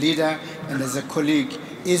as a leader and as a colleague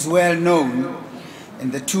is well known,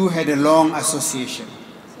 and the two had a long association.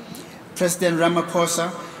 President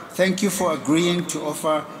Ramaphosa, thank you for agreeing to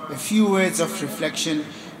offer a few words of reflection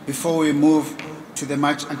before we move to the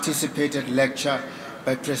much anticipated lecture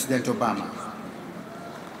by President Obama.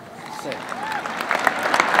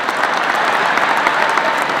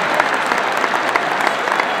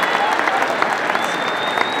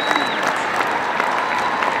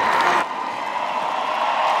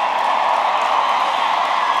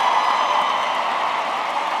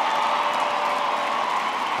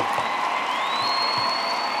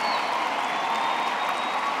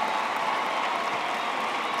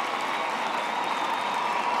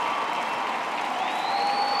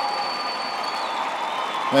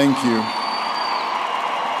 Thank you.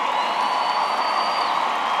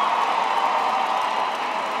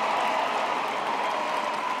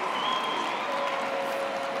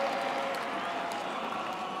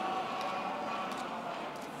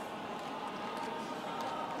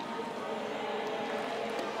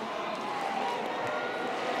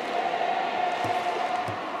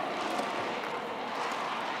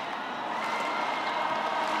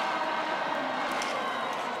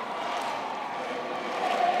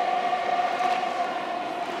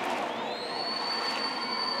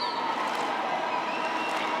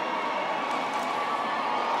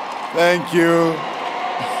 Thank you.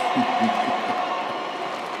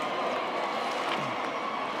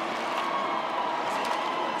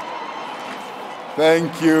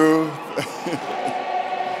 Thank you.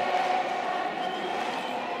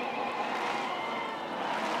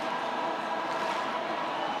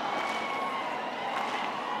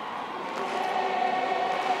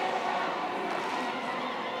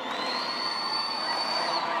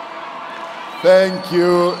 Thank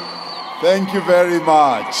you. Thank you very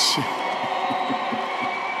much.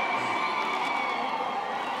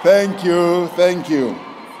 Thank you, thank you.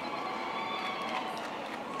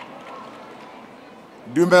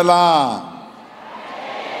 Dumelang,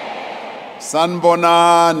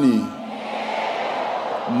 Sanbonani,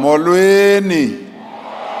 Molweni,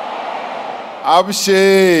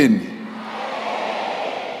 Absheni,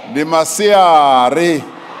 Dimasiari,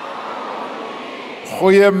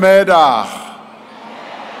 Goeiemiddag.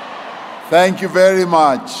 Thank you very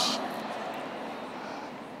much.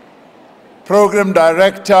 Program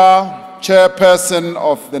Director, Chairperson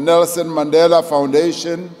of the Nelson Mandela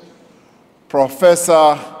Foundation,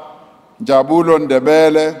 Professor Jabulo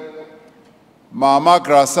Ndebele, Mama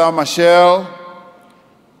Grasa Machel,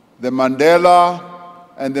 the Mandela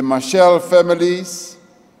and the Machel families,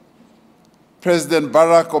 President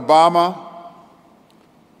Barack Obama,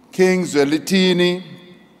 King Zwelithini,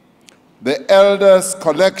 the Elders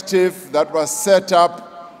Collective that was set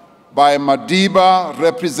up by Madiba,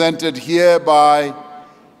 represented here by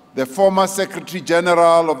the former Secretary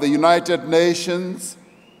General of the United Nations,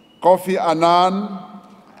 Kofi Annan,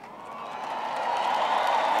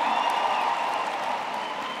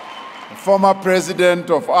 the former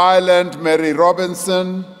President of Ireland, Mary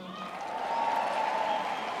Robinson,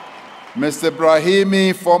 Mr.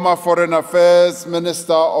 Brahimi, former Foreign Affairs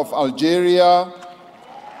Minister of Algeria,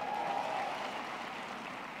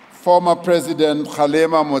 former President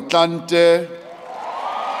Kgalema Motlanthe,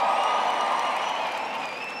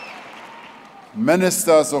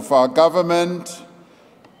 ministers of our government,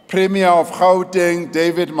 Premier of Gauteng,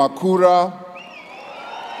 David Makura,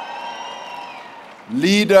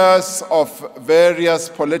 leaders of various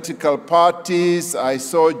political parties. I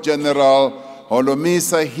saw General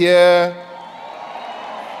Holomisa here,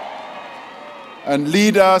 and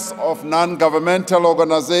leaders of non-governmental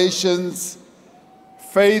organizations,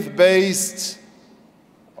 faith-based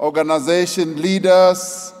organization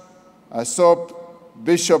leaders. I saw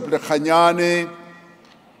Bishop Lekhanyane,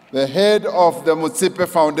 the head of the Motsepe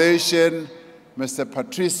Foundation, Mr.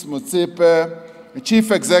 Patrice Motsepe, the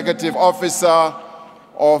Chief Executive Officer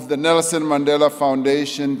of the Nelson Mandela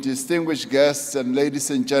Foundation, distinguished guests and ladies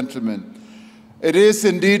and gentlemen. It is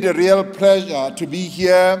indeed a real pleasure to be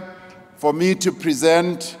here for me to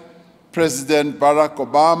present President Barack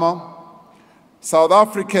Obama. South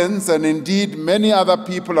Africans, and indeed many other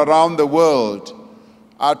people around the world,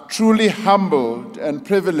 are truly humbled and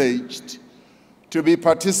privileged to be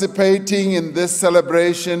participating in this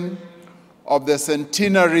celebration of the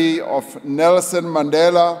centenary of Nelson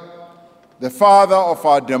Mandela, the father of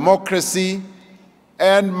our democracy,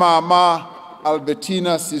 and Mama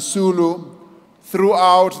Albertina Sisulu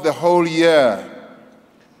throughout the whole year.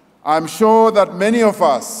 I'm sure that many of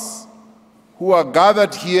us who are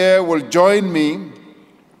gathered here will join me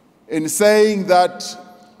in saying that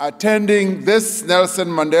attending this Nelson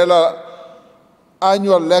Mandela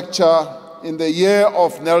Annual Lecture in the year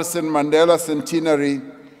of Nelson Mandela centenary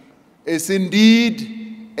is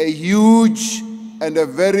indeed a huge and a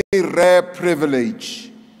very rare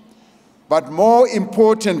privilege. But more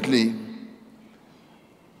importantly,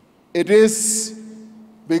 it is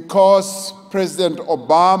because President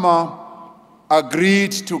Obama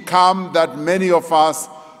agreed to come that many of us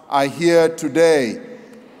are here today.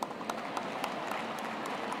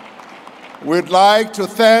 We'd like to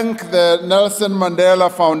thank the Nelson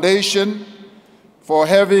Mandela Foundation for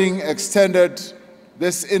having extended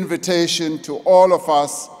this invitation to all of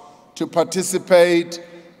us to participate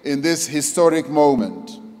in this historic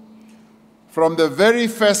moment. From the very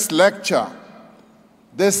first lecture,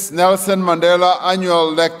 this Nelson Mandela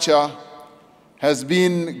Annual Lecture has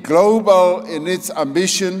been global in its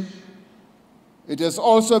ambition. It has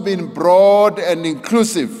also been broad and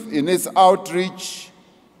inclusive in its outreach,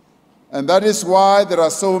 and that is why there are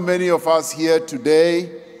so many of us here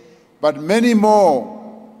today, but many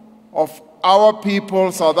more of our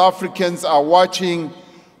people, South Africans, are watching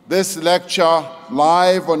this lecture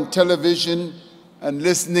live on television and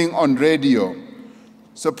listening on radio.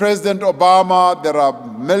 So President Obama, there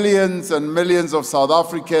are millions and millions of South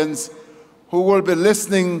Africans who will be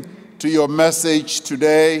listening to your message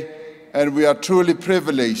today, and we are truly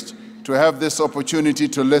privileged to have this opportunity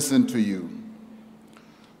to listen to you.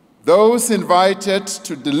 Those invited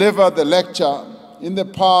to deliver the lecture in the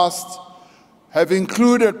past have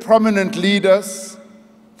included prominent leaders,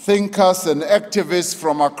 thinkers, and activists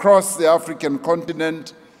from across the African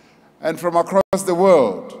continent and from across the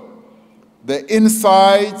world. The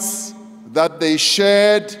insights that they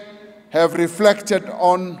shared have reflected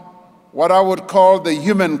on what I would call the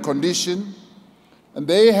human condition, and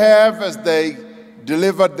they have, as they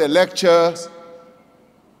delivered the lectures,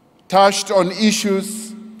 touched on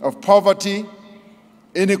issues of poverty,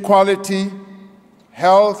 inequality,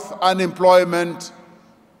 health, unemployment,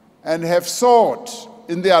 and have sought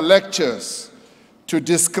in their lectures to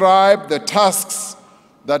describe the tasks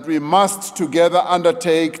that we must together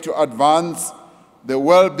undertake to advance the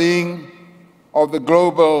well-being of a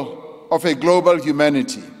global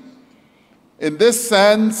humanity. In this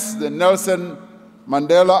sense, the Nelson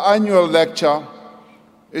Mandela Annual Lecture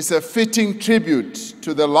is a fitting tribute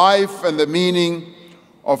to the life and the meaning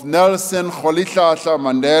of Nelson Rolihlahla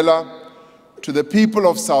Mandela, to the people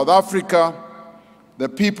of South Africa, the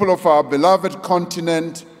people of our beloved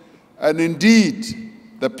continent, and indeed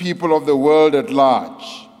the people of the world at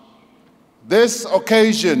large. This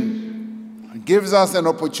occasion gives us an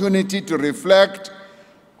opportunity to reflect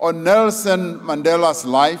on Nelson Mandela's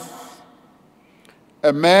life,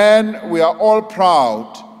 a man we are all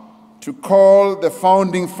proud to call the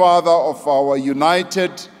founding father of our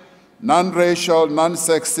united, non-racial,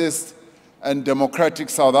 non-sexist, and democratic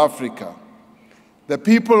South Africa. The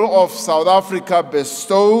people of South Africa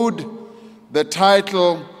bestowed the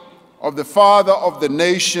title of the father of the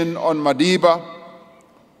nation on Madiba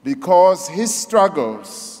because his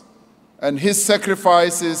struggles and his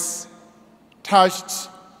sacrifices touched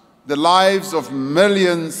the lives of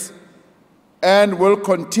millions and will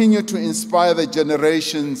continue to inspire the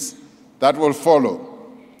generations that will follow.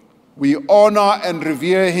 We honor and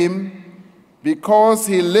revere him because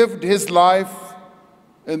he lived his life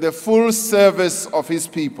in the full service of his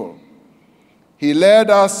people. He led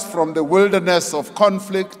us from the wilderness of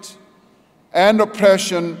conflict and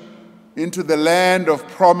oppression into the land of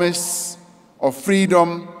promise, of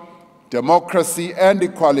freedom, democracy, and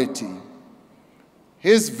equality.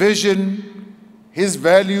 His vision, his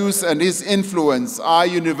values, and his influence are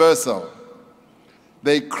universal.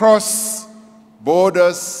 They cross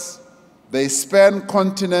borders, they span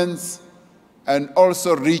continents, and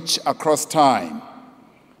also reach across time.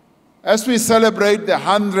 As we celebrate the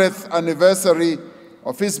 100th anniversary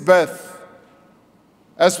of his birth,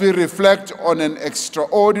 as we reflect on an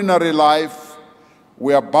extraordinary life,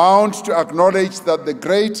 we are bound to acknowledge that the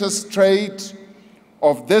greatest trait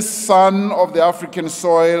of this son of the African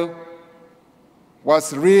soil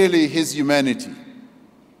was really his humanity.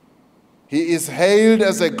 He is hailed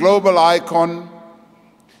as a global icon.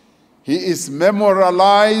 He is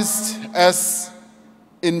memorialized as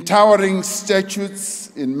in towering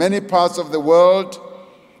statues in many parts of the world.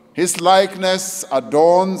 His likeness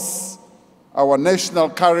adorns our national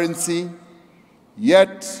currency,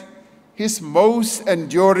 yet his most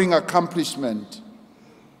enduring accomplishment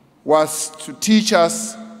was to teach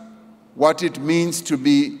us what it means to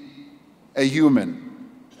be a human.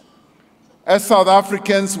 As South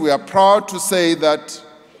Africans, we are proud to say that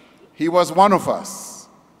he was one of us,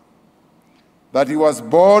 that he was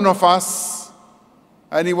born of us,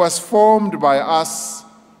 and he was formed by us,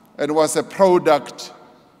 and was a product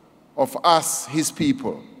of us, his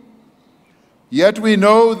people. Yet we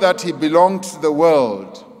know that he belonged to the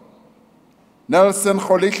world. Nelson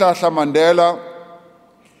Mandela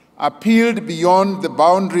appealed beyond the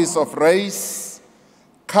boundaries of race,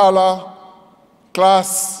 color,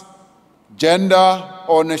 class, gender,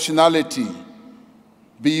 or nationality,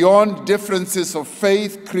 beyond differences of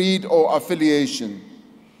faith, creed, or affiliation.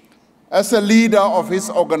 As a leader of his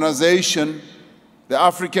organization, the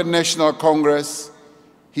African National Congress,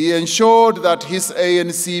 he ensured that his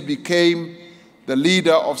ANC became the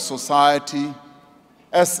leader of society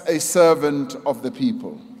as a servant of the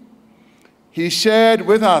people. He shared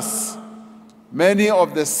with us many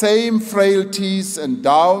of the same frailties and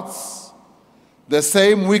doubts, the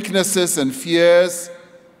same weaknesses and fears.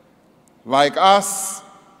 Like us,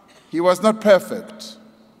 he was not perfect.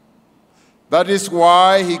 That is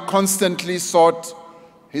why he constantly sought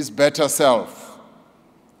his better self.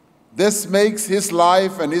 This makes his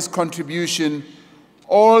life and his contribution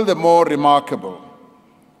all the more remarkable.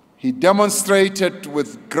 He demonstrated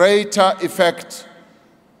with greater effect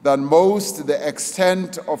than most the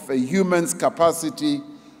extent of a human's capacity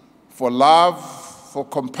for love, for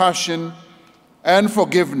compassion, and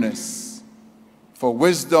forgiveness, for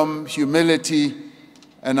wisdom, humility,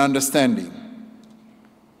 and understanding.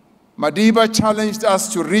 Madiba challenged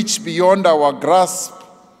us to reach beyond our grasp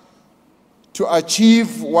to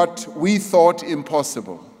achieve what we thought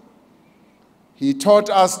impossible. He taught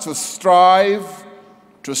us to strive,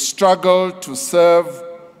 to struggle, to serve,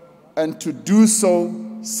 and to do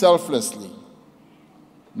so selflessly.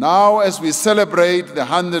 Now, as we celebrate the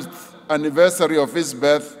 100th anniversary of his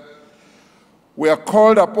birth, we are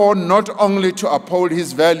called upon not only to uphold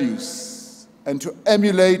his values and to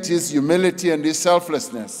emulate his humility and his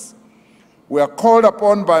selflessness. We are called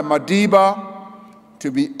upon by Madiba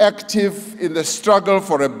to be active in the struggle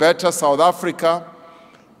for a better South Africa,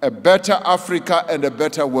 a better Africa, and a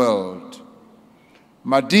better world.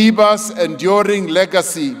 Madiba's enduring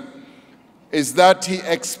legacy is that he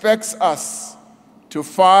expects us to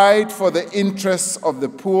fight for the interests of the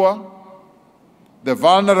poor, the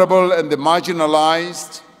vulnerable, and the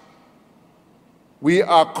marginalized. We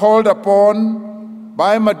are called upon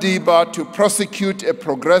by Madiba to prosecute a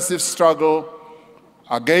progressive struggle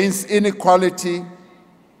against inequality,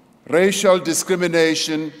 racial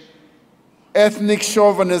discrimination, ethnic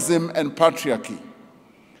chauvinism, and patriarchy.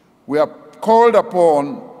 We are called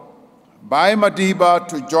upon by Madiba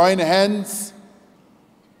to join hands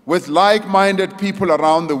with like-minded people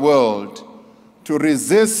around the world to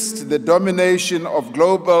resist the domination of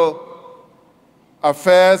global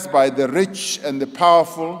affairs by the rich and the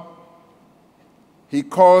powerful. He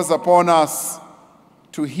calls upon us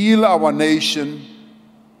to heal our nation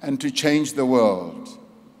and to change the world.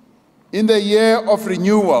 In the year of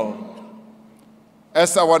renewal,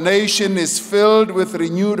 as our nation is filled with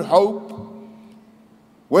renewed hope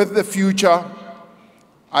with the future,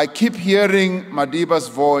 I keep hearing Madiba's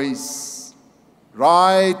voice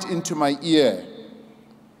right into my ear,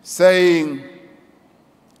 saying,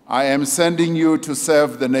 I am sending you to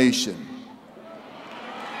serve the nation.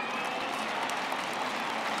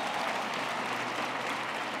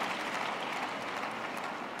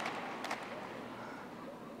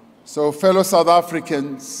 So, fellow South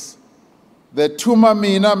Africans, the Tuma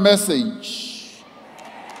Mina message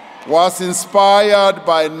was inspired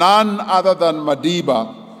by none other than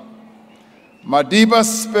Madiba.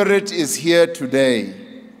 Madiba's spirit is here today.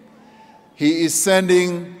 He is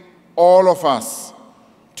sending all of us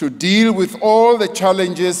to deal with all the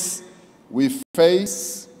challenges we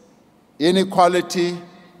face, inequality,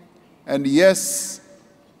 and yes,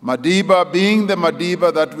 Madiba, being the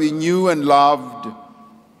Madiba that we knew and loved,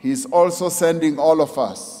 he's also sending all of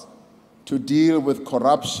us to deal with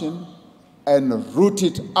corruption and root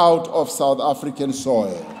it out of South African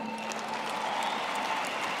soil.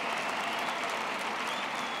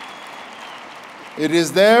 It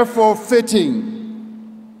is therefore fitting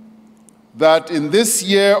that in this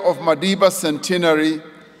year of Madiba's centenary,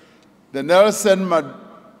 the Nelson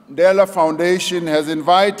Mandela Foundation has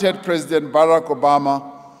invited President Barack Obama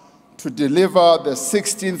to deliver the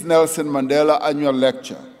 16th Nelson Mandela Annual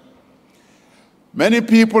Lecture. Many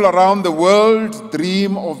people around the world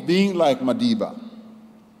dream of being like Madiba.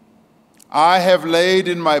 I have laid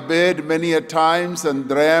in my bed many a times and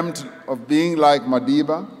dreamt of being like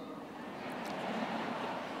Madiba.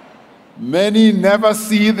 Many never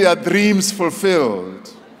see their dreams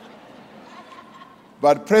fulfilled.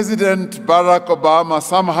 But President Barack Obama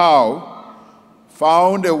somehow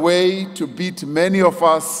found a way to beat many of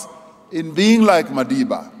us in being like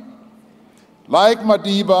Madiba. Like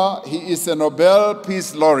Madiba, he is a Nobel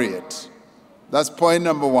Peace Laureate. That's point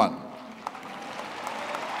number one.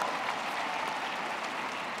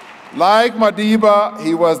 Like Madiba,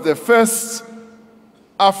 he was the first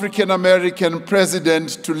African-American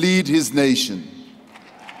president to lead his nation.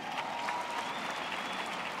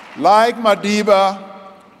 Like Madiba,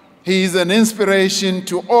 he is an inspiration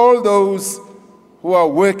to all those who are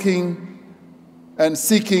working and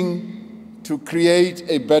seeking to create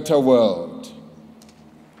a better world.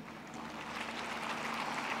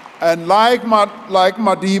 And like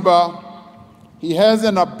Madiba, he has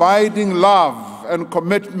an abiding love and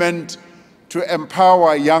commitment to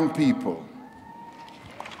empower young people.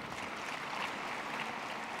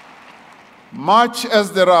 Much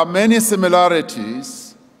as there are many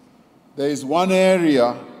similarities, there is one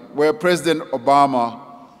area where President Obama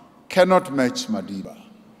cannot match Madiba.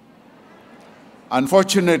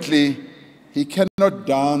 Unfortunately, he cannot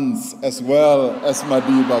dance as well as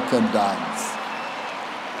Madiba can dance.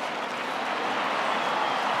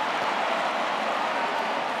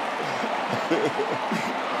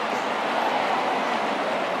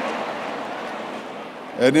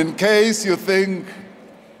 And in case you think,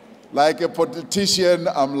 like a politician,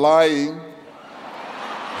 I'm lying,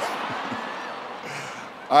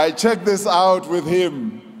 I checked this out with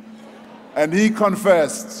him, and he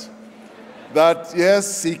confessed that,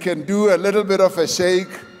 yes, he can do a little bit of a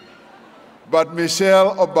shake, but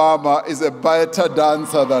Michelle Obama is a better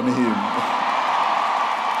dancer than him.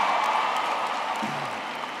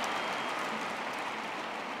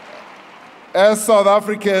 As South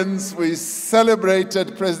Africans, we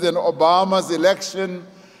celebrated President Obama's election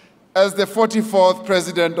as the 44th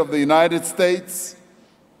President of the United States,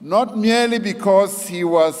 not merely because he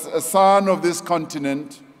was a son of this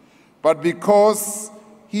continent, but because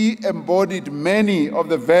he embodied many of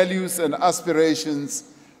the values and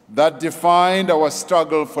aspirations that defined our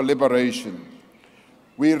struggle for liberation.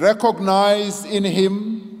 We recognize in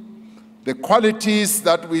him the qualities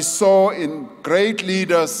that we saw in great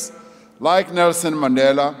leaders like Nelson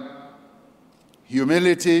Mandela: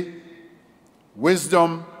 humility,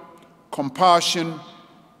 wisdom, compassion,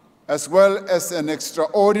 as well as an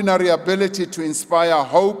extraordinary ability to inspire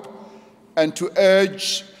hope and to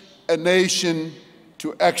urge a nation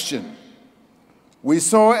to action. We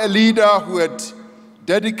saw a leader who had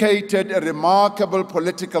dedicated a remarkable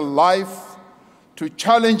political life to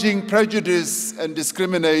challenging prejudice and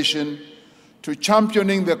discrimination, to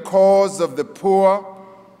championing the cause of the poor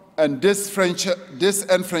and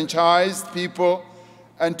disenfranchised people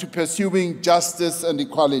and to pursuing justice and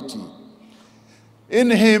equality.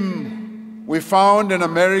 In him, we found an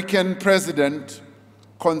American president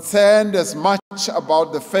concerned as much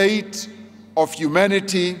about the fate of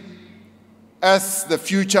humanity as the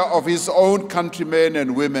future of his own countrymen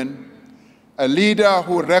and women, a leader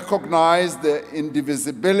who recognized the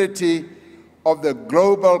indivisibility of the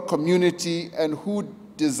global community and who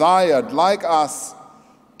desired, like us,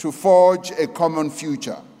 to forge a common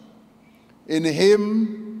future. In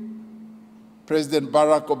him, President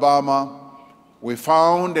Barack Obama, we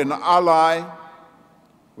found an ally,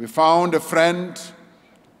 we found a friend,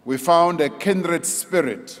 we found a kindred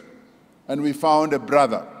spirit, and we found a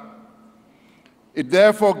brother. It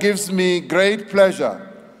therefore gives me great pleasure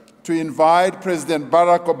to invite President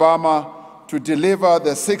Barack Obama to deliver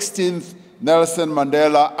the 16th Nelson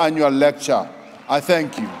Mandela Annual Lecture. I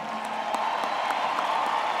thank you.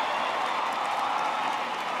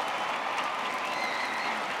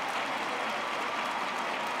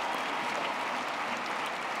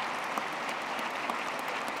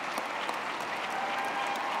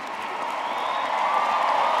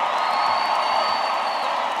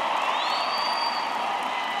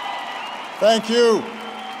 Thank you.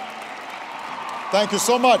 Thank you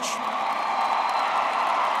so much.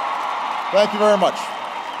 Thank you very much.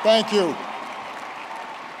 Thank you.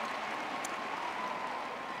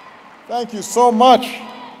 Thank you so much.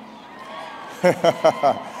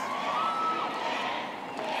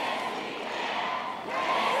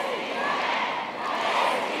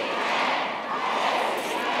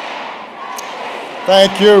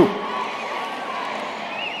 Thank you.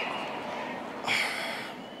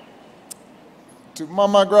 To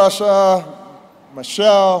Mama Gracia,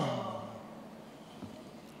 Michelle,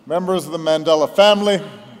 members of the Mandela family,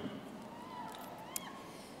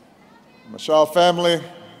 Michelle family,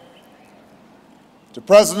 to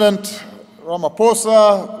President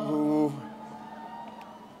Ramaphosa, who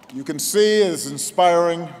you can see is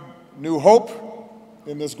inspiring new hope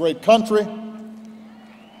in this great country.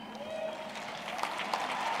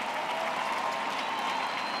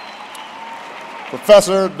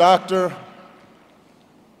 Professor, Doctor,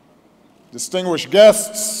 distinguished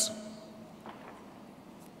guests,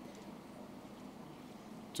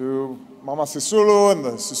 to Mama Sisulu and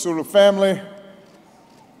the Sisulu family,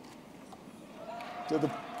 to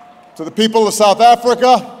the people of South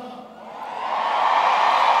Africa,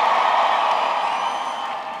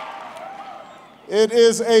 it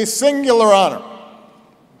is a singular honor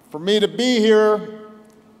for me to be here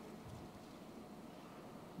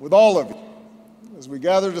with all of you as we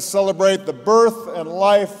gather to celebrate the birth and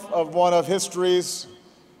life of one of history's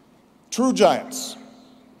true giants.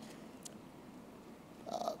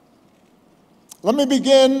 Let me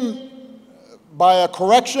begin by a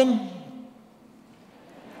correction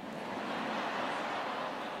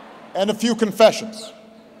and a few confessions.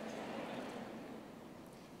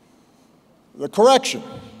 The correction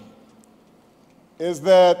is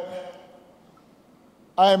that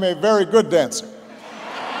I am a very good dancer.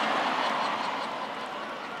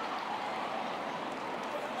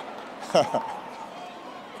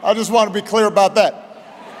 I just want to be clear about that.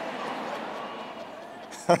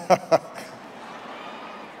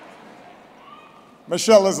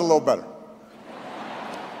 Michelle is a little better.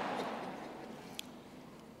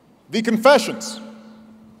 The confessions.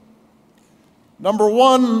 Number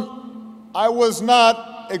one, I was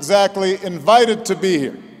not exactly invited to be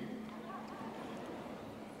here.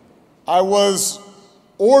 I was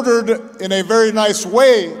ordered in a very nice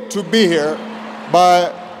way to be here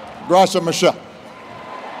by Gracia Michelle.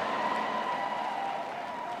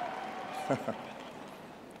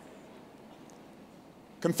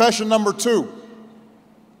 Confession number two.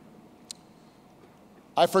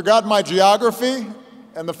 I forgot my geography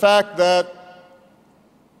and the fact that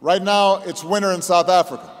right now it's winter in South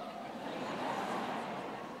Africa.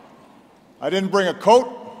 I didn't bring a coat,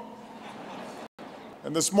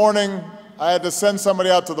 and this morning I had to send somebody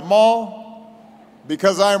out to the mall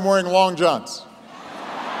because I am wearing long johns.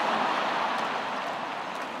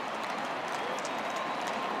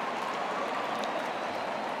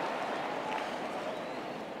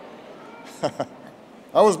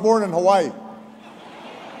 I was born in Hawaii.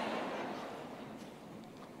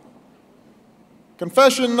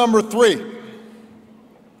 Confession number three.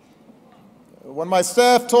 When my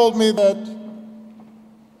staff told me that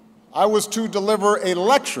I was to deliver a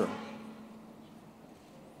lecture,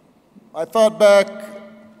 I thought back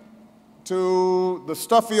to the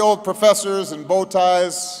stuffy old professors in bow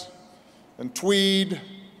ties and tweed,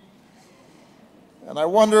 and I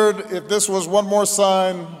wondered if this was one more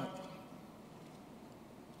sign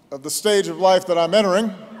of the stage of life that I'm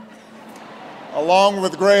entering, along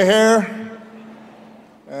with gray hair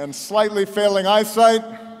and slightly failing eyesight,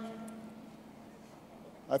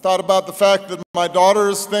 I thought about the fact that my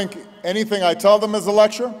daughters think anything I tell them is a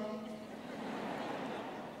lecture.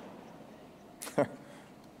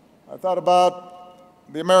 I thought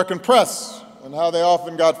about the American press and how they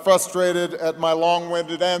often got frustrated at my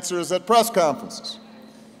long-winded answers at press conferences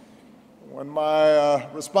when my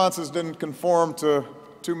responses didn't conform to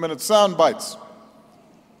 2-minute sound bites.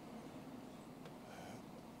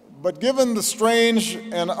 But given the strange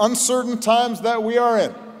and uncertain times that we are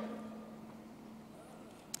in,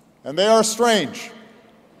 and they are strange,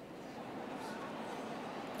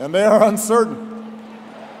 and they are uncertain,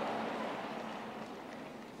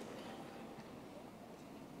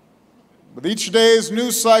 with each day's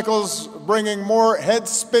news cycles bringing more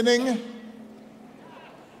head-spinning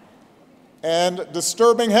and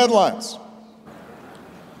disturbing headlines,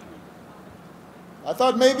 I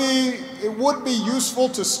thought maybe it would be useful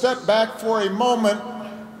to step back for a moment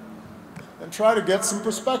and try to get some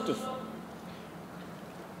perspective.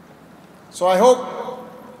 So I hope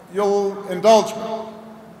you'll indulge me,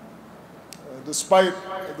 despite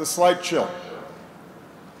the slight chill,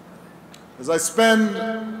 as I spend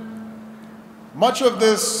much of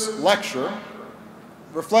this lecture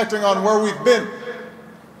reflecting on where we've been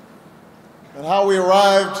and how we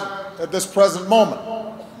arrived at this present moment,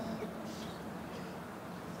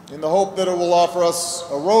 in the hope that it will offer us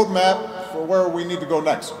a roadmap for where we need to go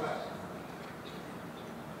next.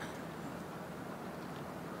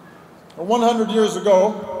 100 years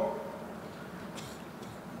ago,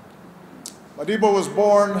 Madiba was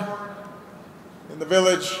born in the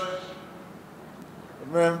village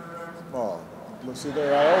of let's see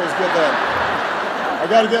there, I always get that. I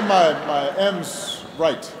got to get my M's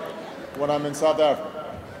right when I'm in South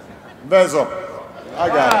Africa. Mvezo. I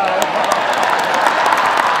got it.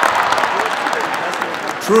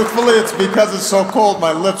 Truthfully, it's because it's so cold,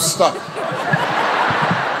 my lips stuck.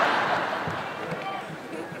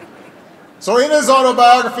 So in his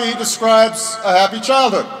autobiography, he describes a happy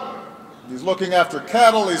childhood. He's looking after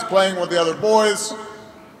cattle, he's playing with the other boys.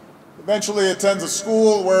 Eventually attends a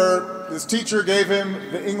school where his teacher gave him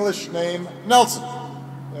the English name Nelson.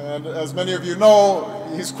 And as many of you know,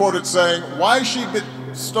 he's quoted saying, "Why she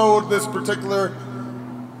bestowed this particular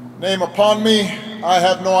name upon me, I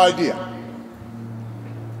have no idea.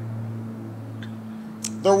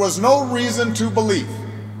 There was no reason to believe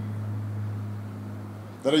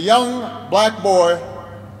that a young black boy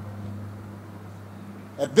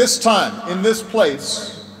at this time, in this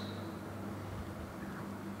place,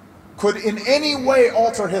 could in any way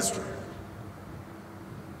alter history."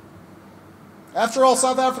 After all,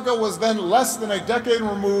 South Africa was then less than a decade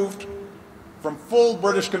removed from full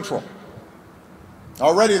British control.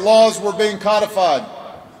 Already laws were being codified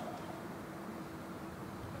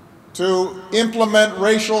to implement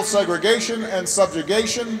racial segregation and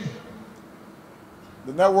subjugation,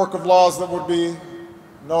 the network of laws that would be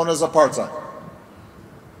known as apartheid.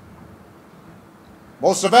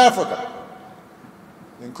 Most of Africa,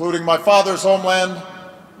 including my father's homeland,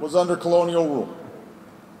 was under colonial rule.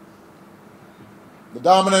 The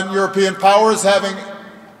dominant European powers, having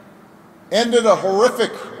ended a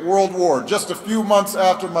horrific world war just a few months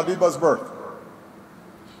after Madiba's birth,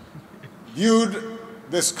 viewed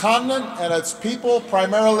this continent and its people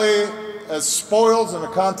primarily as spoils in a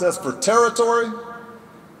contest for territory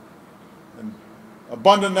and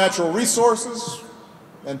abundant natural resources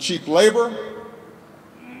and cheap labor,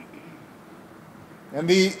 and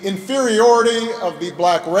the inferiority of the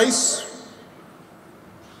black race,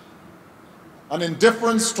 an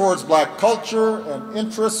indifference towards black culture and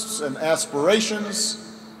interests and aspirations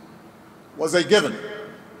was a given.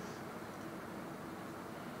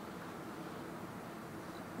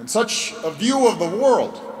 And such a view of the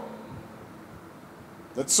world,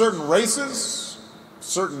 that certain races,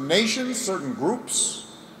 certain nations, certain groups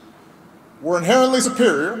were inherently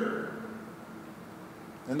superior,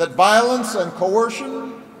 and that violence and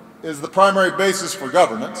coercion is the primary basis for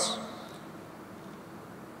governance,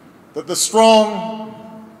 that the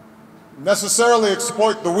strong necessarily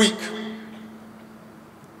exploit the weak,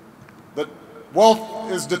 that wealth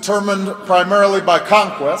is determined primarily by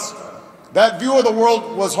conquest. That view of the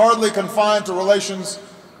world was hardly confined to relations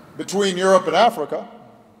between Europe and Africa,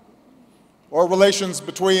 or relations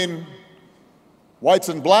between whites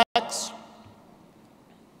and blacks.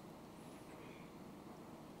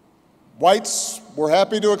 Whites were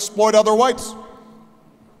happy to exploit other whites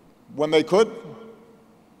when they could.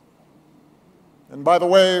 And by the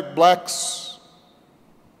way, blacks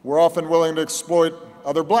were often willing to exploit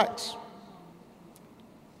other blacks.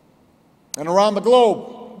 And around the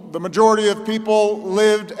globe, the majority of people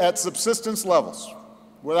lived at subsistence levels,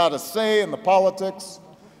 without a say in the politics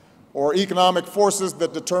or economic forces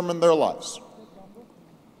that determined their lives.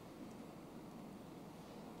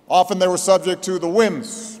 Often they were subject to the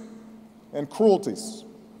whims and cruelties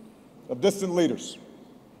of distant leaders.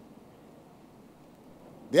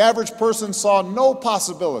 The average person saw no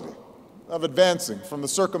possibility of advancing from the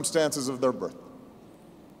circumstances of their birth.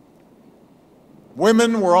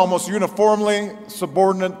 Women were almost uniformly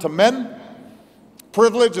subordinate to men.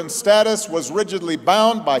 Privilege and status was rigidly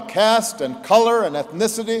bound by caste and color and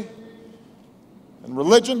ethnicity and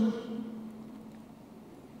religion.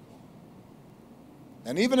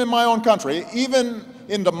 And even in my own country, even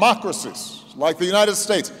in democracies like the United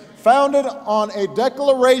States, founded on a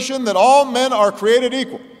declaration that all men are created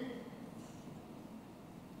equal,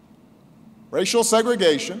 racial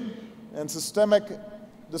segregation and systemic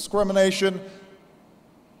discrimination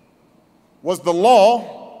was the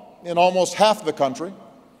law in almost half the country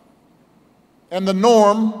and the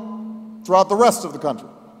norm throughout the rest of the country.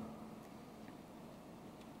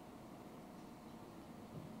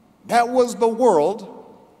 That was the world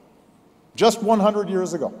just 100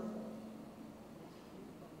 years ago.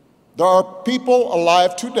 There are people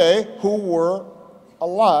alive today who were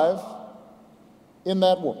alive in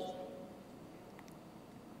that world.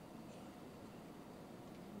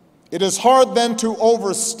 It is hard then to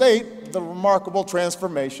overstate the remarkable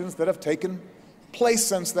transformations that have taken place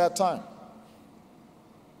since that time.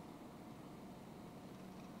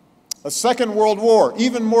 A Second World War,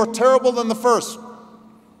 even more terrible than the first,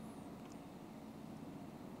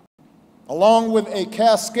 along with a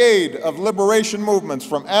cascade of liberation movements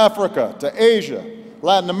from Africa to Asia,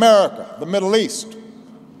 Latin America, the Middle East,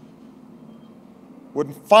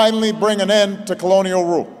 would finally bring an end to colonial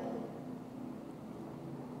rule.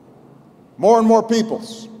 More and more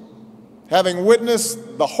peoples, having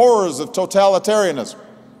witnessed the horrors of totalitarianism,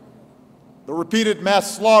 the repeated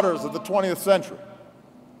mass slaughters of the 20th century,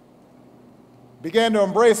 began to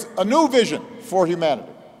embrace a new vision for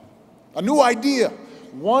humanity, a new idea,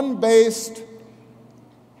 one based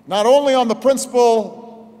not only on the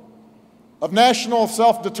principle of national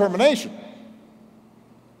self-determination,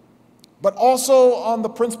 but also on the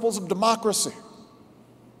principles of democracy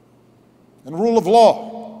and rule of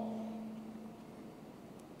law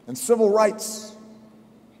and civil rights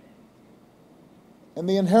and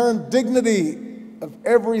the inherent dignity of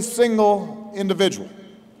every single individual.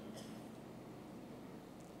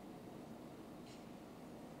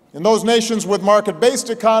 In those nations with market-based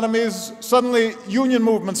economies, suddenly union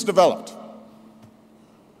movements developed,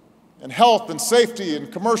 and health and safety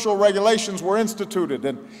and commercial regulations were instituted,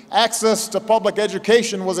 and access to public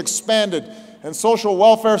education was expanded, and social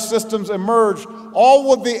welfare systems emerged, all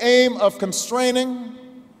with the aim of constraining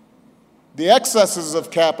the excesses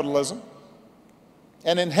of capitalism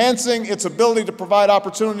and enhancing its ability to provide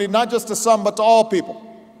opportunity not just to some but to all people.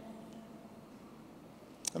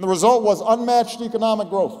 And the result was unmatched economic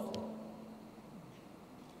growth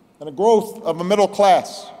and a growth of a middle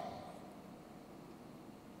class.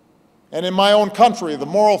 And in my own country, the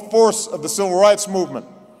moral force of the civil rights movement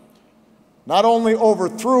not only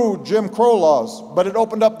overthrew Jim Crow laws, but it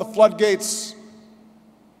opened up the floodgates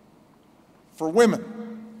for women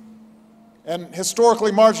and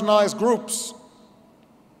historically marginalized groups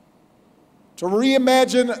to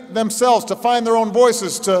reimagine themselves, to find their own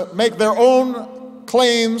voices, to make their own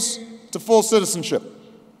claims to full citizenship.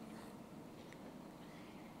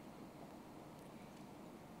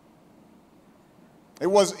 It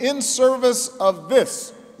was in service of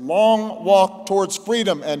this long walk towards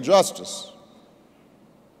freedom and justice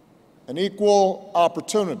and equal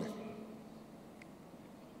opportunity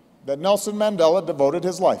that Nelson Mandela devoted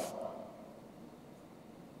his life.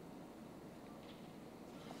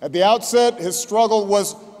 At the outset, his struggle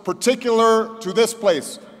was particular to this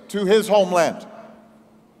place, to his homeland.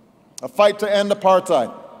 A fight to end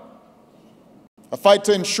apartheid, a fight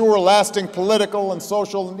to ensure lasting political and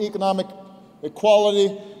social and economic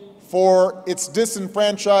equality for its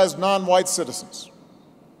disenfranchised non-white citizens.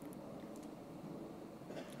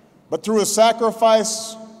 But through his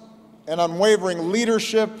sacrifice and unwavering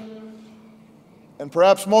leadership, and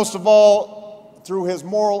perhaps most of all through his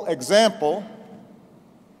moral example,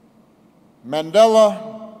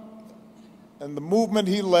 Mandela and the movement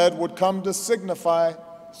he led would come to signify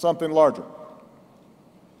something larger.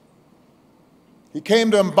 He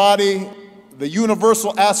came to embody the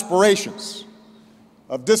universal aspirations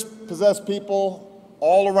of dispossessed people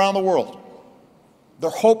all around the world, their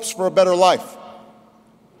hopes for a better life,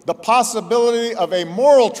 the possibility of a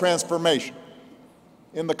moral transformation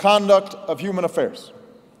in the conduct of human affairs.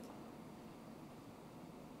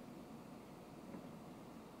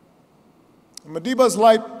 Madiba's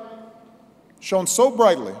light shone so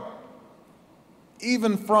brightly,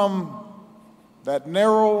 even from that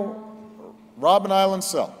narrow Robben Island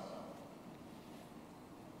cell,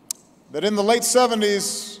 that in the late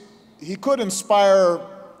 70s, he could inspire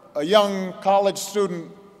a young college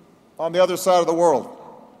student on the other side of the world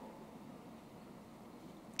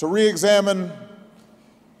to re-examine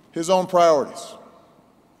his own priorities,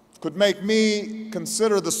 could make me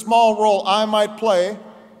consider the small role I might play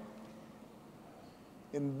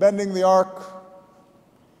in bending the arc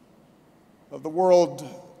of the world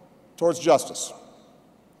towards justice.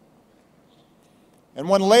 And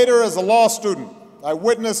when later, as a law student, I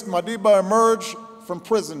witnessed Madiba emerge from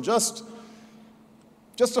prison just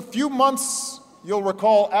a few months, you'll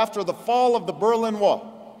recall, after the fall of the Berlin Wall,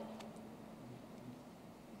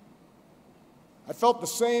 I felt the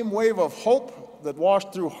same wave of hope that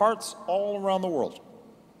washed through hearts all around the world.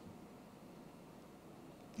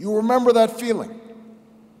 You remember that feeling?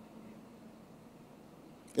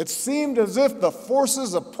 It seemed as if the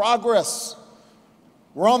forces of progress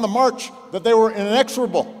were on the march, that they were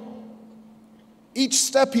inexorable. Each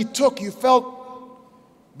step he took, you felt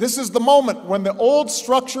this is the moment when the old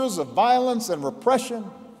structures of violence and repression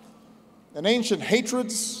and ancient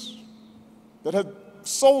hatreds that had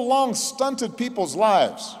so long stunted people's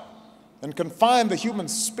lives and confined the human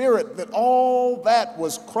spirit, that all that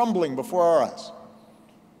was crumbling before our eyes.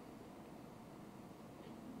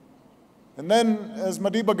 And then, as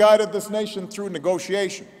Madiba guided this nation through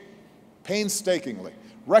negotiation, painstakingly,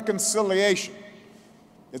 reconciliation,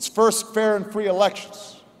 its first fair and free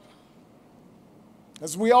elections,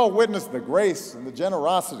 as we all witnessed the grace and the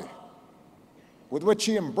generosity with which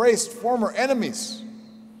he embraced former enemies,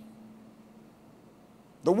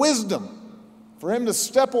 the wisdom for him to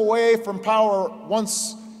step away from power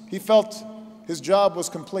once he felt his job was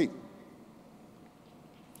complete.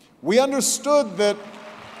 We understood that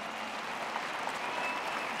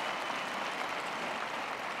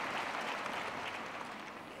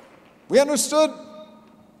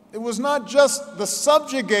it was not just the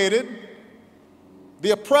subjugated,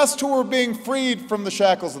 the oppressed who were being freed from the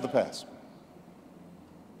shackles of the past.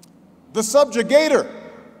 The subjugator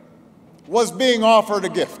was being offered a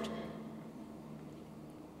gift,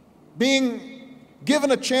 being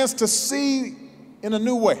given a chance to see in a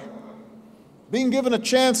new way, being given a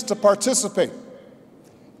chance to participate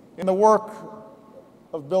in the work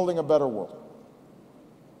of building a better world.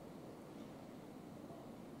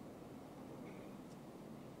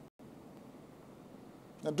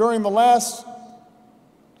 Now, during the last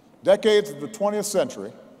decades of the 20th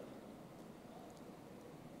century,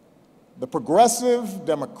 the progressive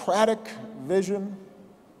democratic vision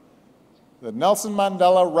that Nelson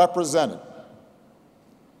Mandela represented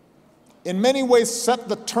in many ways set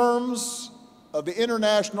the terms of the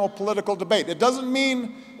international political debate. It doesn't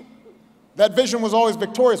mean that vision was always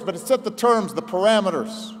victorious, but it set the terms, the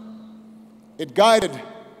parameters. It guided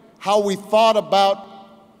how we thought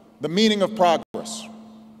about the meaning of progress.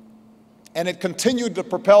 And it continued to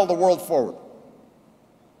propel the world forward.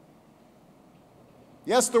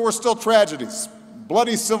 Yes, there were still tragedies,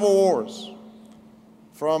 bloody civil wars,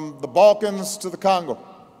 from the Balkans to the Congo.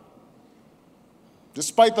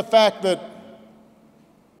 Despite the fact that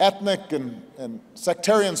ethnic and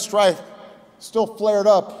sectarian strife still flared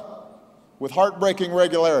up with heartbreaking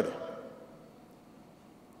regularity.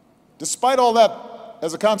 Despite all that,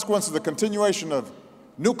 as a consequence of the continuation of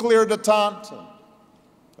nuclear detente,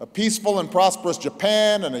 a peaceful and prosperous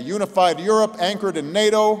Japan and a unified Europe anchored in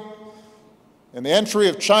NATO, and the entry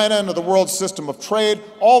of China into the world's system of trade,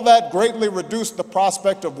 all that greatly reduced the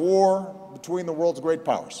prospect of war between the world's great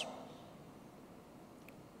powers.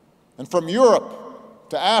 And from Europe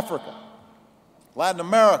to Africa, Latin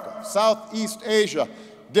America, Southeast Asia,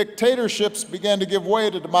 dictatorships began to give way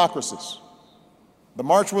to democracies. The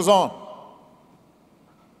march was on.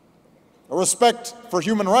 A respect for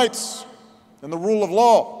human rights and the rule of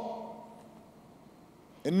law,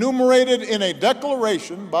 enumerated in a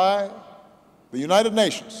declaration by the United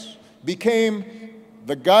Nations, became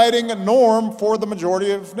the guiding norm for the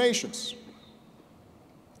majority of nations,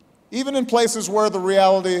 even in places where the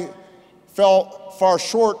reality fell far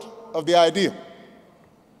short of the ideal.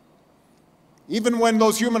 Even when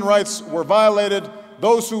those human rights were violated,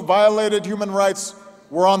 those who violated human rights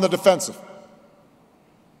were on the defensive.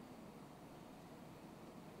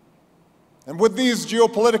 And with these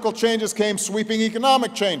geopolitical changes came sweeping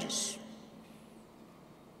economic changes.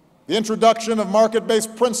 The introduction of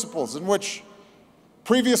market-based principles in which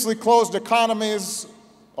previously closed economies,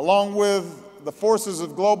 along with the forces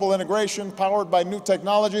of global integration powered by new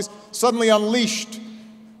technologies, suddenly unleashed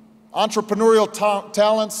entrepreneurial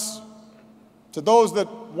talents to those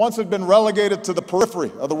that once had been relegated to the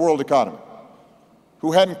periphery of the world economy,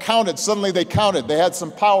 who hadn't counted. Suddenly they counted. They had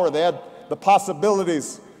some power. They had the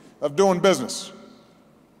possibilities of doing business.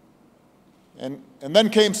 And then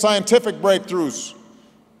came scientific breakthroughs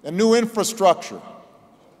and new infrastructure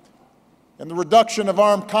and the reduction of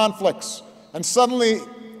armed conflicts. And suddenly,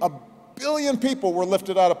 1 billion people were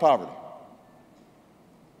lifted out of poverty.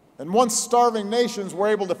 And once starving nations were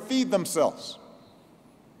able to feed themselves.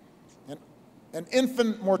 And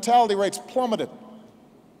infant mortality rates plummeted.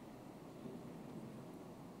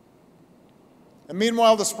 And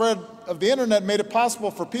meanwhile, the spread of the internet made it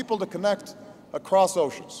possible for people to connect across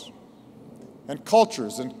oceans. And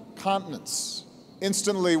cultures and continents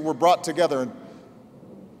instantly were brought together. And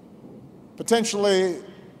potentially,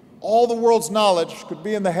 all the world's knowledge could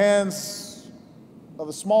be in the hands of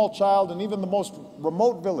a small child in even the most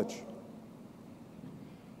remote village.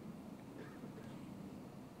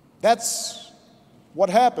 That's what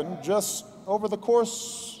happened just over the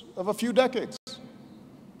course of a few decades.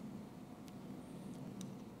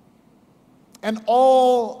 And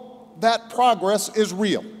all that progress is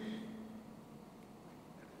real.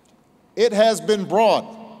 It has been broad,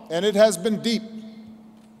 and it has been deep.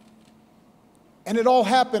 And it all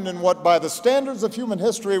happened in what, by the standards of human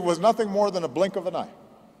history, was nothing more than a blink of an eye.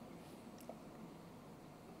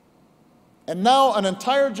 And now an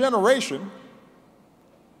entire generation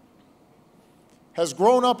has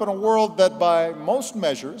grown up in a world that, by most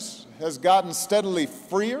measures, has gotten steadily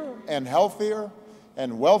freer and healthier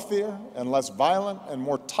and wealthier and less violent and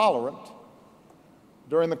more tolerant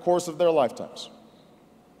during the course of their lifetimes.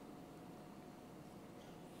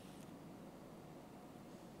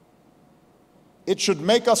 It should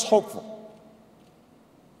make us hopeful.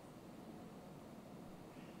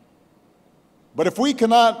 But if we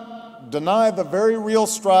cannot deny the very real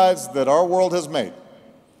strides that our world has made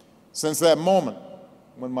since that moment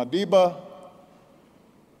when Madiba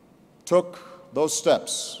took those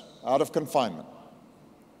steps out of confinement,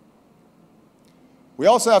 we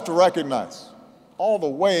also have to recognize all the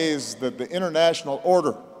ways that the international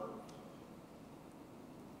order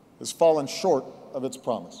has fallen short of its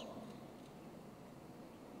promise.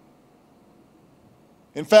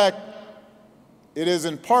 In fact, it is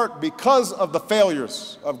in part because of the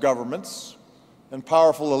failures of governments and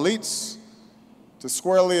powerful elites to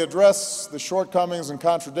squarely address the shortcomings and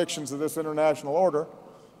contradictions of this international order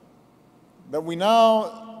that we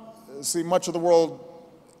now see much of the world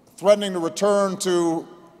threatening to return to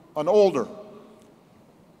an older,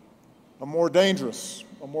 a more dangerous,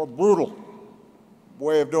 a more brutal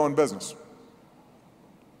way of doing business.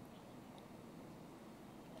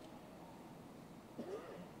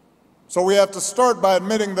 So we have to start by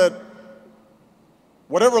admitting that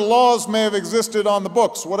whatever laws may have existed on the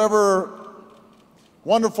books, whatever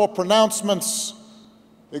wonderful pronouncements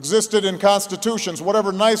existed in constitutions,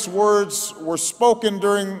 whatever nice words were spoken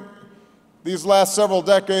during these last several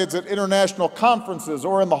decades at international conferences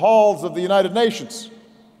or in the halls of the United Nations,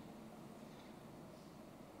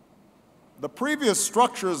 the previous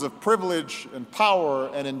structures of privilege and power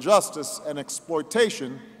and injustice and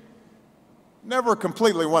exploitation never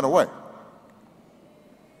completely went away.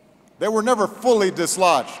 They were never fully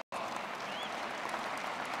dislodged.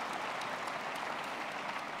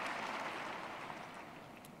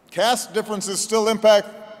 Caste differences still impact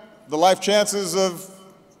the life chances of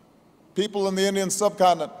people in the Indian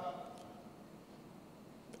subcontinent.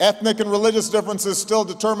 Ethnic and religious differences still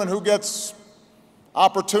determine who gets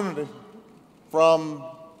opportunity, from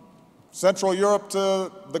Central Europe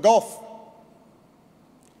to the Gulf.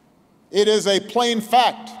 It is a plain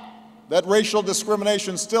fact that racial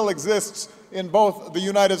discrimination still exists in both the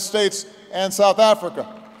United States and South Africa.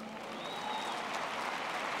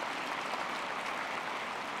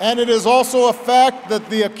 And it is also a fact that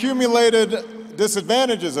the accumulated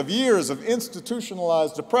disadvantages of years of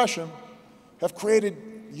institutionalized oppression have created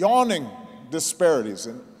yawning disparities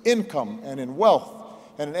in income and in wealth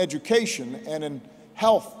and in education and in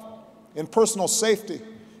health, in personal safety,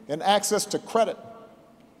 in access to credit.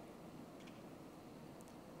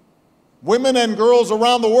 Women and girls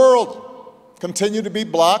around the world continue to be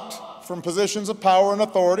blocked from positions of power and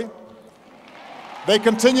authority. They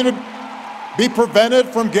continue to be prevented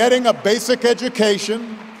from getting a basic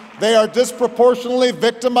education. They are disproportionately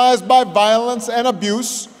victimized by violence and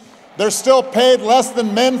abuse. They're still paid less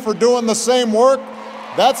than men for doing the same work.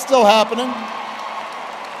 That's still happening.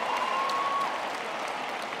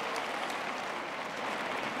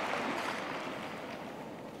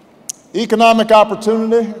 Economic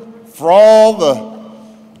opportunity, for all the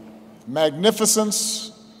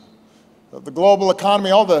magnificence of the global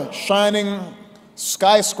economy, all the shining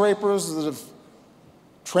skyscrapers that have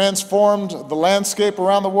transformed the landscape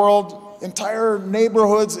around the world. Entire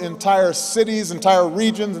neighborhoods, entire cities, entire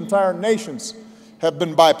regions, entire nations have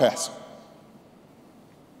been bypassed.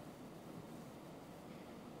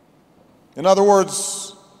 In other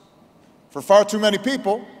words, for far too many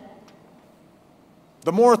people,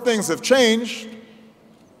 the more things have changed,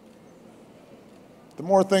 the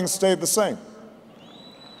more things stayed the same.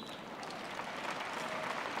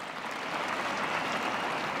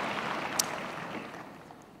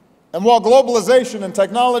 And while globalization and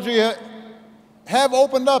technology have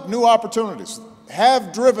opened up new opportunities,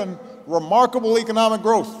 have driven remarkable economic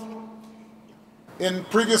growth in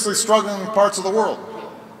previously struggling parts of the world,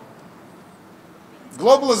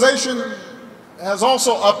 globalization has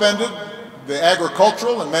also upended the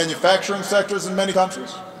agricultural and manufacturing sectors in many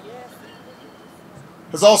countries,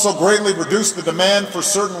 has also greatly reduced the demand for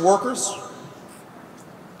certain workers,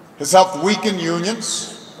 has helped weaken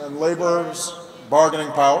unions and laborers'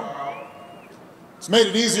 bargaining power. It's made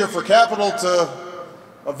it easier for capital to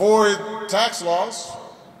avoid tax laws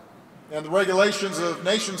and the regulations of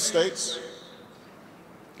nation states.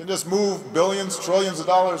 Can just move billions, trillions of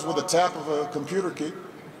dollars with a tap of a computer key.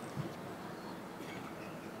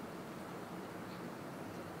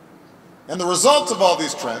 And the result of all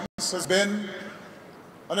these trends has been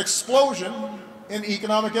an explosion in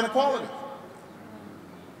economic inequality.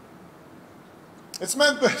 It's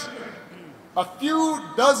meant that a few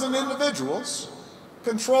dozen individuals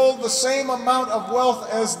control the same amount of wealth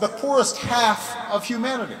as the poorest half of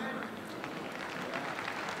humanity.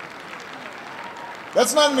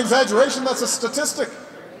 That's not an exaggeration, that's a statistic.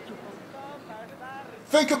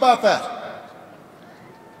 Think about that.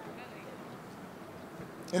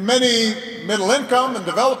 In many middle-income and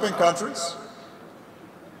developing countries,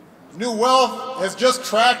 new wealth has just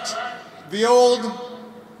tracked the old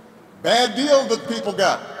bad deal that people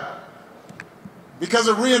got because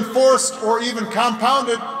it reinforced or even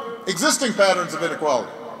compounded existing patterns of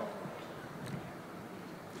inequality.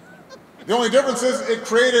 The only difference is it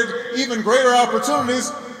created even greater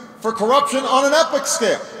opportunities for corruption on an epic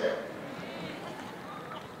scale.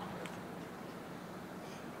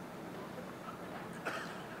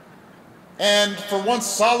 And for once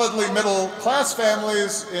solidly middle-class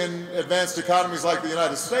families in advanced economies like the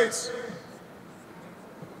United States,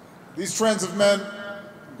 these trends have meant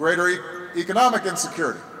greater economic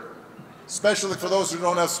insecurity, especially for those who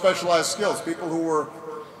don't have specialized skills, people who were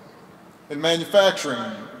in manufacturing,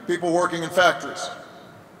 people working in factories,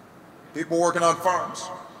 people working on farms.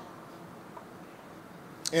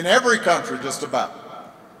 In every country, just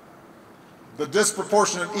about, the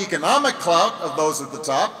disproportionate economic clout of those at the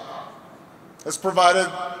top has provided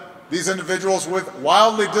these individuals with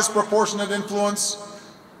wildly disproportionate influence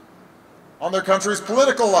on their country's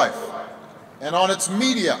political life and on its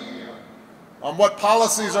media, on what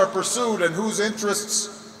policies are pursued and whose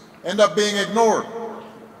interests end up being ignored.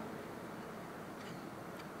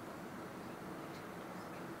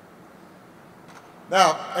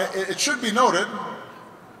 Now, it should be noted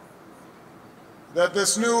that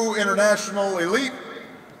this new international elite,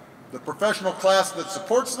 the professional class that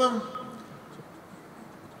supports them,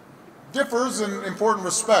 differs in important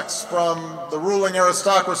respects from the ruling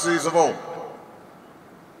aristocracies of old.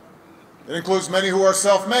 It includes many who are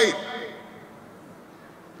self-made.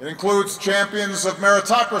 It includes champions of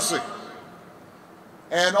meritocracy.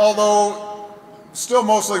 And although still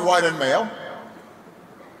mostly white and male,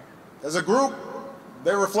 as a group,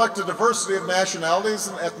 they reflect a diversity of nationalities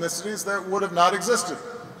and ethnicities that would have not existed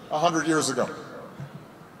 100 years ago.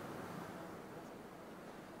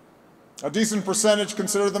 A decent percentage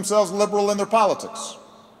consider themselves liberal in their politics,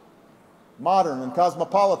 modern and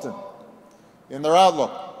cosmopolitan in their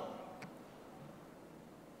outlook,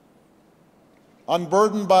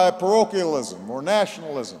 unburdened by parochialism or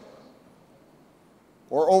nationalism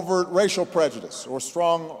or overt racial prejudice or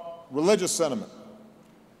strong religious sentiment.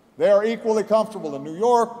 They are equally comfortable in New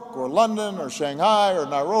York or London or Shanghai or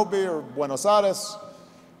Nairobi or Buenos Aires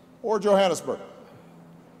or Johannesburg.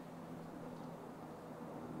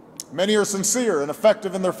 Many are sincere and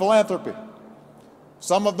effective in their philanthropy.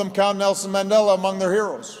 Some of them count Nelson Mandela among their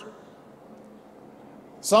heroes.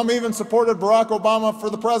 Some even supported Barack Obama for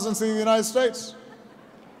the presidency of the United States.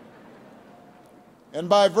 And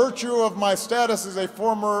by virtue of my status as a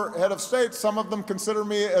former head of state, some of them consider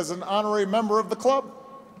me as an honorary member of the club.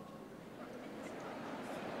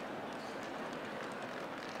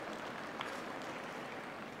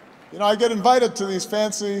 You know, I get invited to these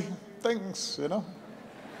fancy things, you know.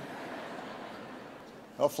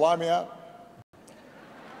 They'll fly me out.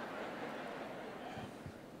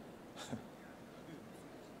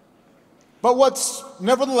 But what's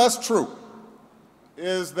nevertheless true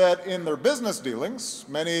is that in their business dealings,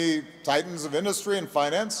 many titans of industry and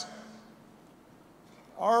finance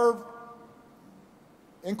are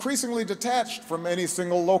increasingly detached from any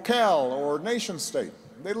single locale or nation state.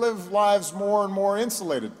 They live lives more and more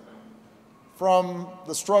insulated from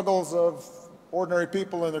the struggles of ordinary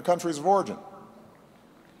people in their countries of origin.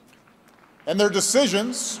 And their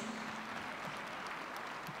decisions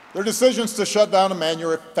to shut down a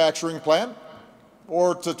manufacturing plant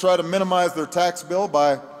or to try to minimize their tax bill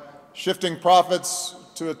by shifting profits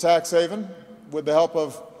to a tax haven with the help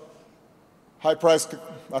of high-priced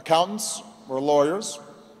accountants or lawyers,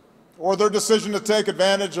 or their decision to take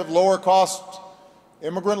advantage of lower-cost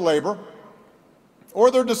immigrant labor, or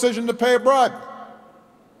their decision to pay a bribe,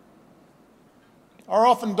 are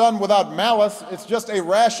often done without malice. It's just a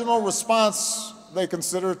rational response they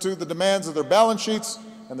consider to the demands of their balance sheets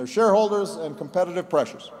and their shareholders and competitive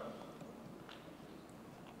pressures.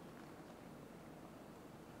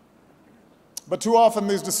 But too often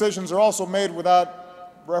these decisions are also made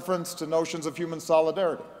without reference to notions of human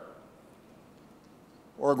solidarity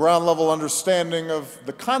or a ground-level understanding of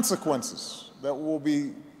the consequences that will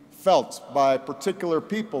be felt by particular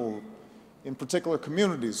people in particular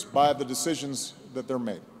communities by the decisions that they're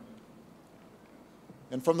made.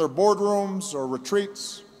 And from their boardrooms or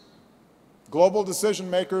retreats, global decision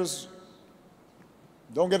makers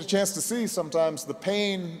don't get a chance to see sometimes the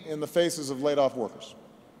pain in the faces of laid-off workers.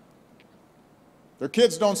 Their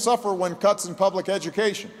kids don't suffer when cuts in public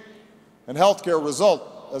education and health care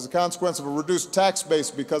result as a consequence of a reduced tax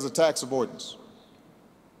base because of tax avoidance.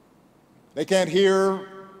 They can't hear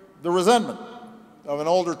the resentment of an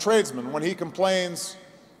older tradesman when he complains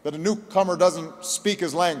that a newcomer doesn't speak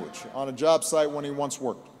his language on a job site when he once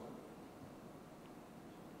worked.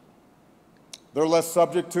 They're less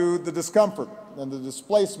subject to the discomfort and the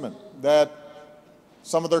displacement that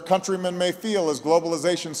some of their countrymen may feel as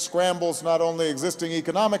globalization scrambles not only existing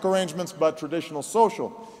economic arrangements, but traditional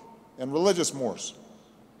social and religious mores.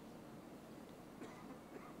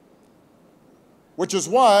 Which is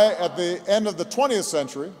why, at the end of the 20th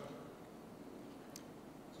century,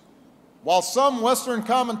 while some Western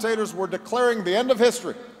commentators were declaring the end of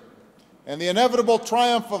history and the inevitable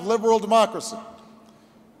triumph of liberal democracy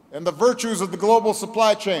and the virtues of the global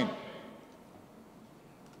supply chain,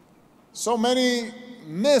 so many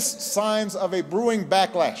missed signs of a brewing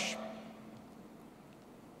backlash.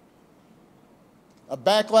 A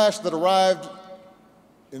backlash that arrived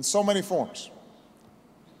in so many forms.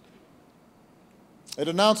 It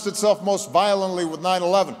announced itself most violently with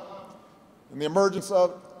 9/11 and the emergence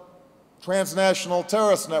of transnational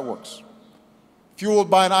terrorist networks, fueled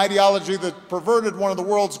by an ideology that perverted one of the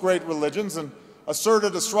world's great religions and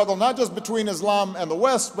asserted a struggle not just between Islam and the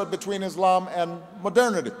West, but between Islam and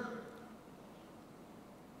modernity.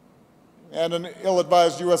 And an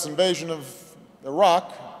ill-advised U.S. invasion of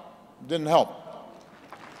Iraq didn't help,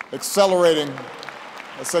 accelerating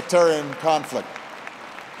a sectarian conflict.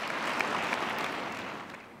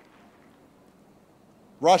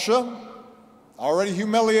 Russia, already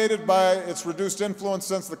humiliated by its reduced influence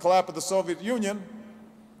since the collapse of the Soviet Union,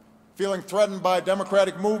 feeling threatened by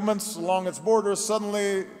democratic movements along its borders,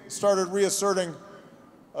 suddenly started reasserting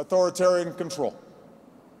authoritarian control,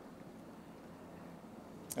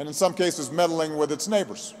 and in some cases meddling with its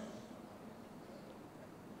neighbors.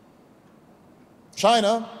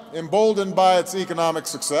 China, emboldened by its economic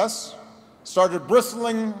success, started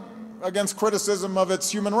bristling against criticism of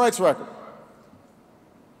its human rights record.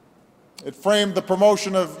 It framed the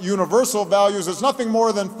promotion of universal values as nothing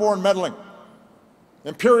more than foreign meddling,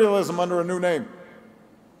 imperialism under a new name.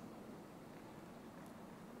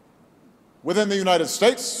 Within the United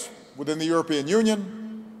States, within the European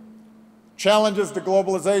Union, challenges to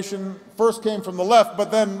globalization first came from the left,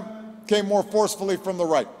 but then came more forcefully from the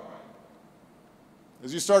right.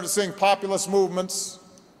 As you started seeing populist movements,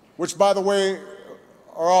 which, by the way,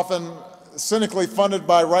 are often cynically funded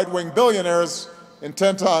by right-wing billionaires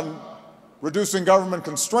intent on reducing government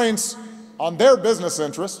constraints on their business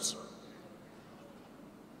interests.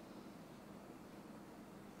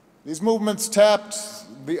 These movements tapped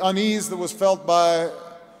the unease that was felt by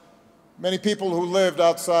many people who lived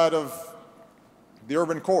outside of the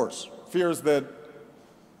urban cores, fears that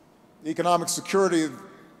economic security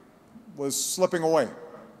was slipping away,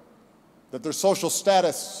 that their social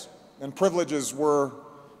status and privileges were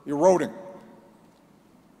eroding,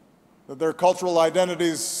 that their cultural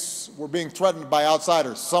identities were being threatened by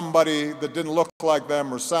outsiders, somebody that didn't look like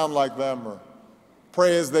them or sound like them or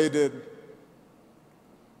pray as they did.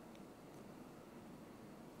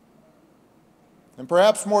 And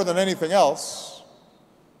perhaps more than anything else,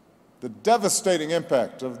 the devastating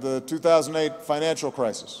impact of the 2008 financial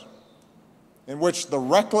crisis, in which the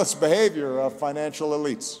reckless behavior of financial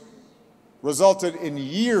elites resulted in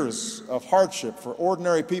years of hardship for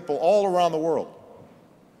ordinary people all around the world,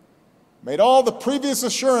 made all the previous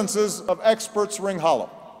assurances of experts ring hollow.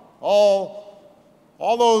 All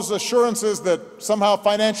those assurances that somehow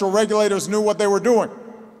financial regulators knew what they were doing,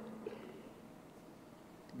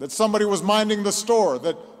 that somebody was minding the store,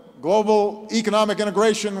 that global economic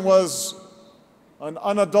integration was an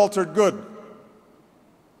unadulterated good.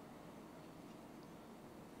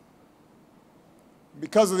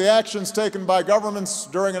 Because of the actions taken by governments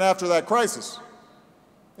during and after that crisis,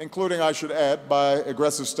 including, I should add, by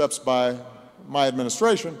aggressive steps by my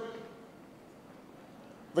administration,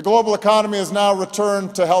 the global economy has now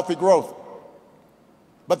returned to healthy growth.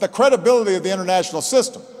 But the credibility of the international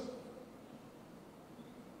system,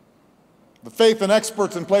 the faith in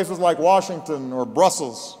experts in places like Washington or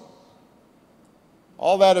Brussels,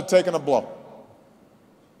 all that had taken a blow.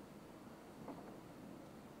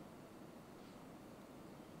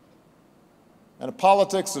 And a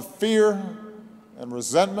politics of fear and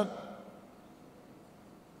resentment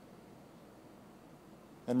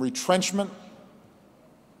and retrenchment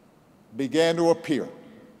began to appear.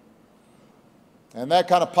 And that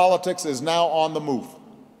kind of politics is now on the move.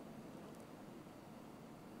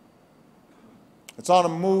 It's on a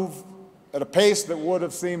move at a pace that would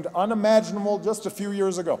have seemed unimaginable just a few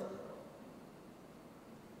years ago.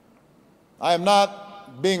 I am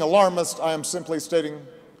not being alarmist, I am simply stating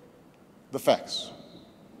the facts.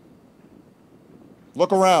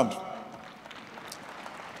 Look around.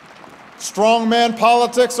 Strongman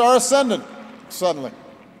politics are ascendant, suddenly,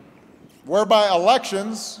 whereby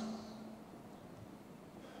elections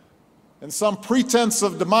and some pretense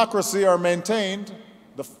of democracy are maintained,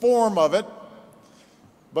 the form of it,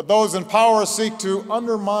 but those in power seek to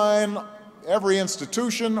undermine every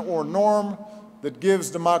institution or norm that gives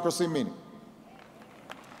democracy meaning.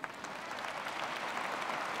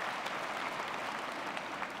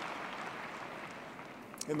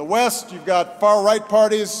 In the West, you've got far-right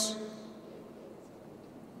parties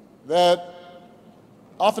that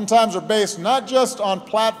oftentimes are based not just on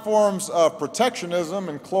platforms of protectionism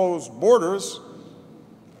and closed borders,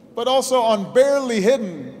 but also on barely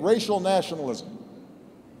hidden racial nationalism.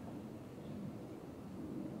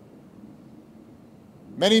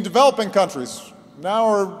 Many developing countries now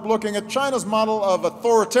are looking at China's model of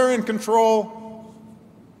authoritarian control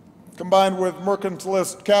combined with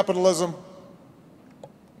mercantilist capitalism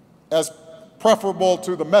as preferable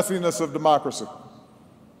to the messiness of democracy.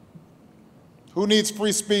 Who needs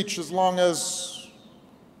free speech as long as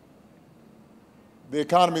the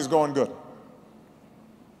economy is going good?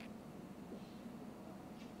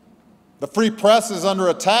 The free press is under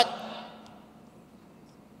attack.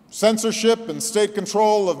 Censorship and state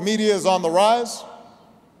control of media is on the rise.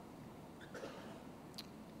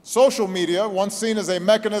 Social media, once seen as a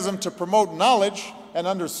mechanism to promote knowledge and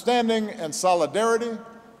understanding and solidarity,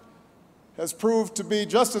 has proved to be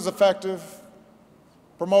just as effective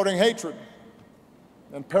promoting hatred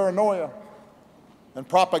and paranoia and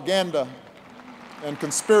propaganda and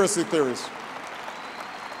conspiracy theories.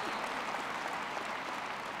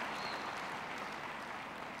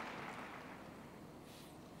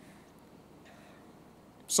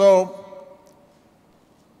 So,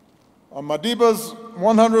 on Madiba's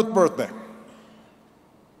 100th birthday,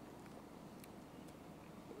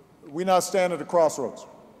 we now stand at a crossroads.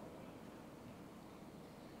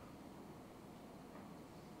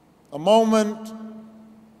 A moment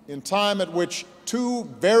in time at which two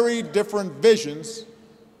very different visions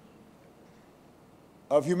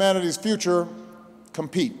of humanity's future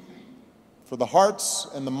compete for the hearts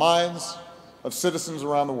and the minds of citizens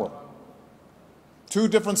around the world. Two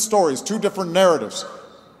different stories, two different narratives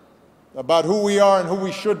about who we are and who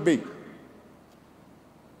we should be.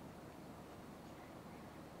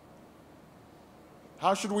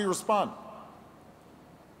 How should we respond?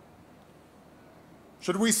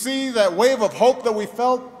 Should we see that wave of hope that we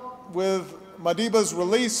felt with Madiba's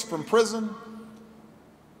release from prison,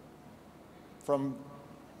 from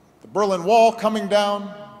the Berlin Wall coming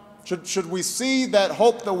down? Should we see that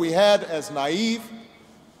hope that we had as naive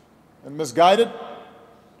and misguided?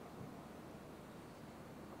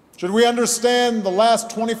 Should we understand the last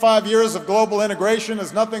 25 years of global integration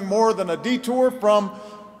as nothing more than a detour from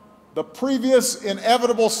the previous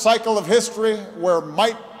inevitable cycle of history where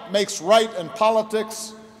might makes right and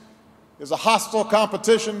politics is a hostile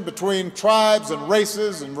competition between tribes and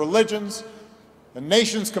races and religions, and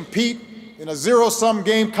nations compete in a zero-sum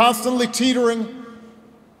game, constantly teetering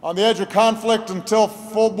on the edge of conflict until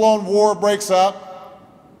full-blown war breaks out?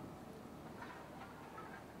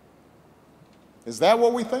 Is that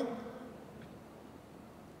what we think?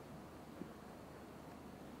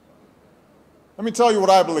 Let me tell you what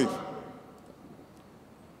I believe.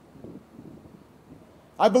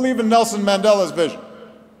 I believe in Nelson Mandela's vision.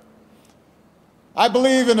 I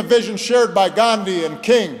believe in a vision shared by Gandhi and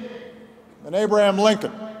King and Abraham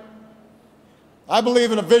Lincoln. I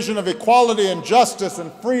believe in a vision of equality and justice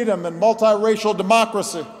and freedom and multiracial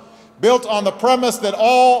democracy built on the premise that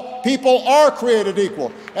all people are created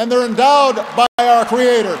equal and they're endowed by our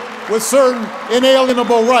Creator with certain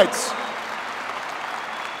inalienable rights.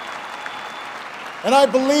 And I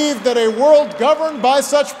believe that a world governed by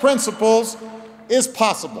such principles is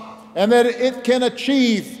possible and that it can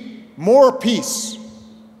achieve more peace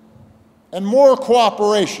and more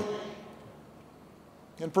cooperation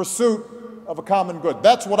in pursuit of a common good.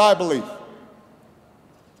 That's what I believe.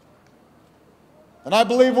 And I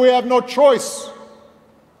believe we have no choice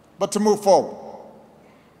but to move forward.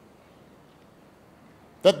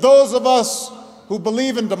 That those of us who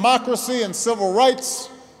believe in democracy and civil rights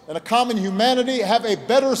and a common humanity have a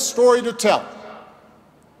better story to tell.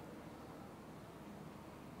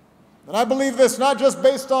 And I believe this not just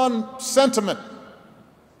based on sentiment.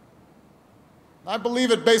 I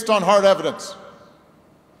believe it based on hard evidence.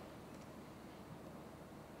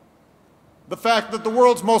 The fact that the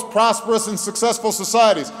world's most prosperous and successful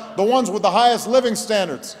societies, the ones with the highest living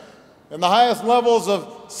standards and the highest levels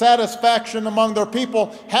of satisfaction among their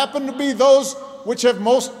people, happen to be those which have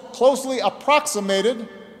most closely approximated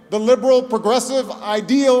the liberal progressive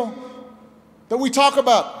ideal that we talk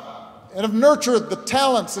about and have nurtured the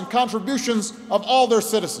talents and contributions of all their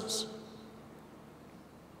citizens.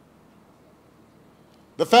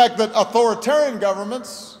 The fact that authoritarian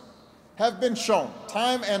governments have been shown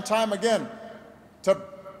time and time again to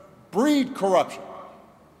breed corruption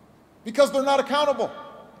because they're not accountable,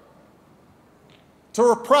 to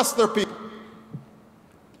repress their people,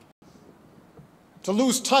 to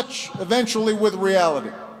lose touch eventually with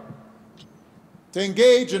reality, to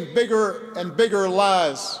engage in bigger and bigger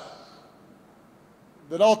lies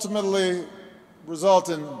that ultimately result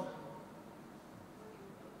in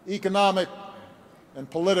economic and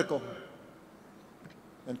political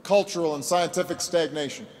and cultural and scientific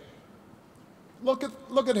stagnation. Look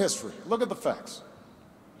at history. Look at the facts.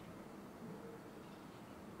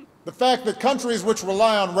 The fact that countries which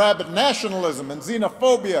rely on rabid nationalism and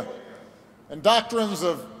xenophobia and doctrines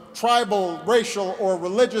of tribal, racial, or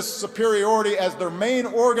religious superiority as their main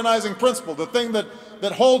organizing principle, the thing that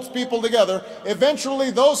holds people together, eventually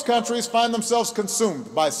those countries find themselves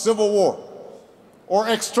consumed by civil war or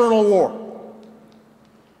external war.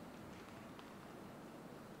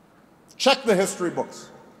 Check the history books.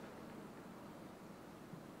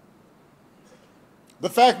 The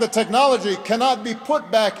fact that technology cannot be put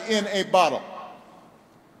back in a bottle.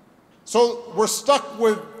 So we're stuck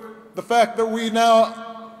with the fact that we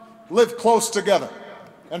now live close together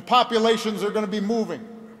and populations are going to be moving.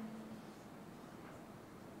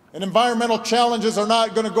 And environmental challenges are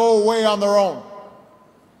not going to go away on their own.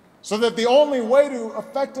 So that the only way to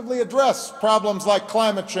effectively address problems like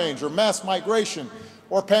climate change or mass migration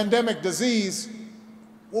or pandemic disease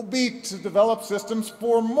will be to develop systems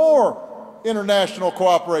for more international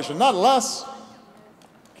cooperation, not less.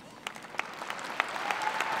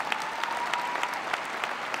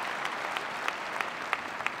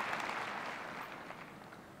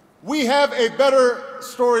 We have a better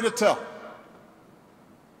story to tell.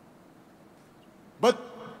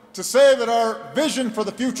 But to say that our vision for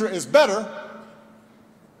the future is better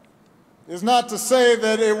is not to say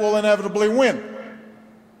that it will inevitably win.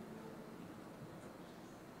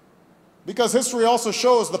 Because history also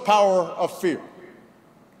shows the power of fear.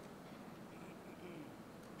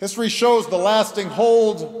 History shows the lasting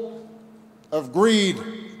hold of greed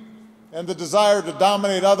and the desire to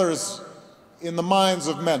dominate others in the minds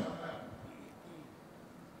of men,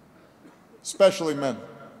 especially men.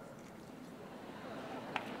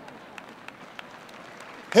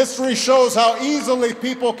 History shows how easily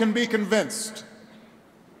people can be convinced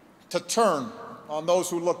to turn on those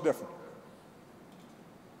who look different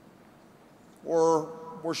or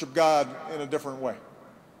worship God in a different way.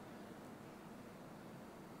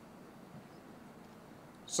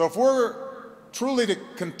 So if we're truly to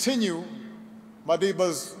continue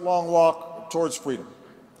Madiba's long walk towards freedom,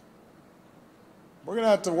 we're going to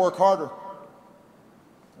have to work harder,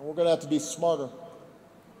 and we're going to have to be smarter.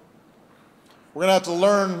 We're going to have to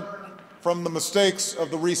learn from the mistakes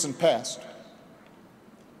of the recent past.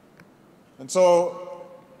 And so,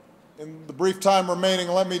 in the brief time remaining,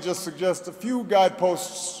 let me just suggest a few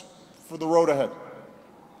guideposts for the road ahead.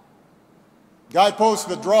 Guideposts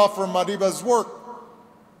that draw from Madiba's work,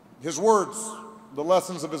 his words, the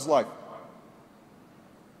lessons of his life.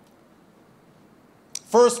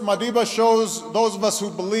 First, Madiba shows those of us who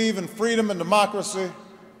believe in freedom and democracy,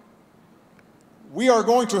 we are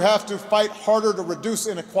going to have to fight harder to reduce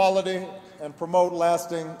inequality and promote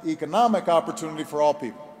lasting economic opportunity for all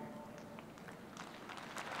people.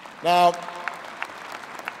 Now,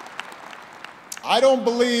 I don't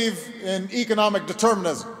believe in economic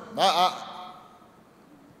determinism.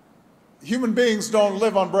 Human beings don't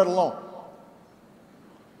live on bread alone.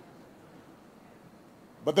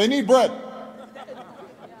 But they need bread.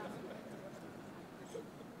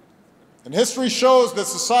 And history shows that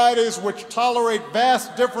societies which tolerate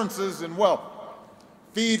vast differences in wealth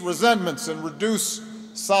feed resentments and reduce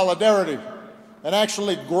solidarity and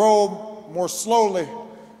actually grow more slowly.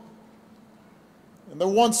 And that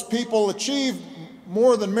once people achieve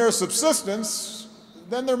more than mere subsistence,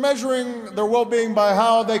 then they're measuring their well-being by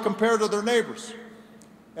how they compare to their neighbors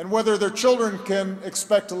and whether their children can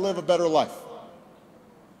expect to live a better life.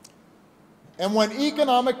 And when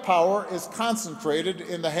economic power is concentrated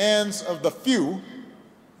in the hands of the few,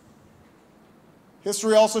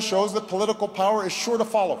 history also shows that political power is sure to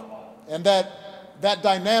follow, and that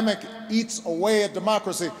dynamic eats away at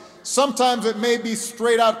democracy. Sometimes it may be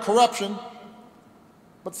straight-out corruption,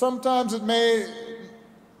 but sometimes it may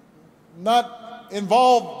not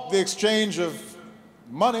involve the exchange of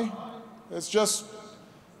money. It's just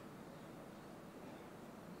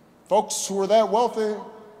folks who are that wealthy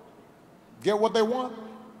get what they want,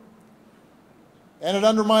 and it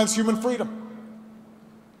undermines human freedom.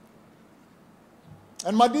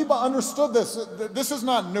 And Madiba understood this. This is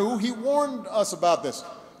not new. He warned us about this.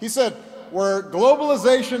 He said, where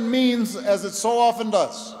globalization means, as it so often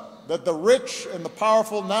does, that the rich and the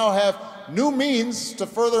powerful now have new means to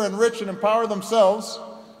further enrich and empower themselves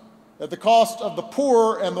at the cost of the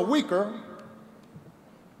poor and the weaker,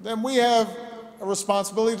 then we have a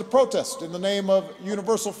responsibility to protest in the name of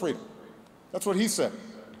universal freedom. That's what he said.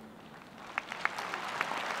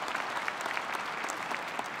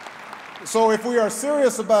 So if we are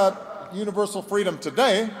serious about universal freedom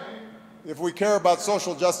today, if we care about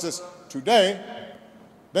social justice today,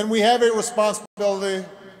 then we have a responsibility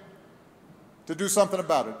to do something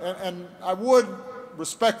about it. And I would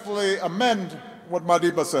respectfully amend what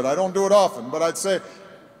Madiba said. I don't do it often, but I'd say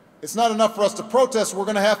it's not enough for us to protest. We're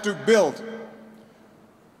going to have to build.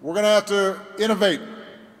 We're going to have to innovate.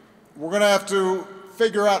 We're going to have to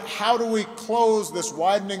figure out how do we close this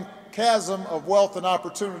widening chasm of wealth and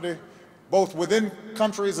opportunity, both within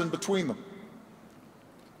countries and between them.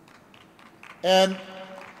 And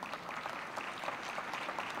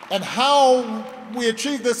how we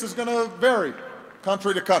achieve this is going to vary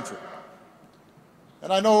country to country.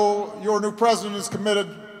 And I know your new president is committed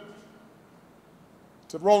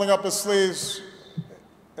to rolling up his sleeves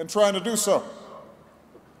and trying to do so.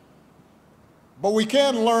 But we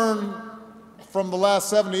can learn from the last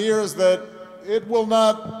 70 years that it will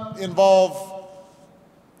not involve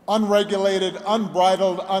unregulated,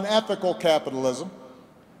 unbridled, unethical capitalism.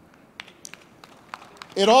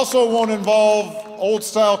 It also won't involve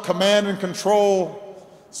old-style command and control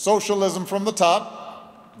socialism from the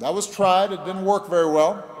top. That was tried. It didn't work very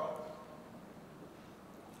well.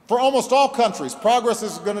 For almost all countries, progress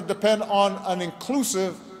is going to depend on an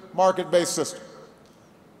inclusive market-based system.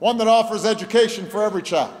 One that offers education for every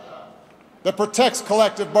child, that protects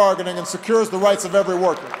collective bargaining and secures the rights of every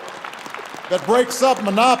worker, that breaks up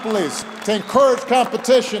monopolies to encourage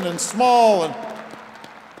competition in small and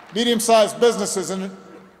medium-sized businesses,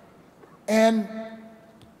 and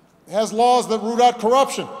has laws that root out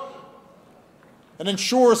corruption and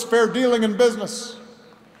ensures fair dealing in business,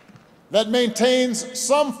 that maintains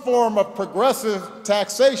some form of progressive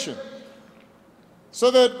taxation so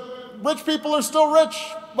that rich people are still rich,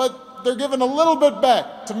 but they're given a little bit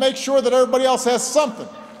back to make sure that everybody else has something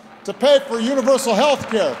to pay for universal health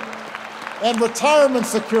care and retirement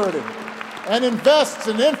security, and invests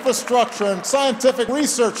in infrastructure and scientific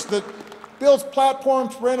research that builds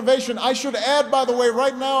platforms for innovation. I should add, by the way,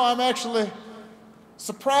 right now I'm actually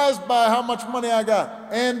surprised by how much money I got.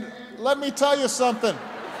 And let me tell you something.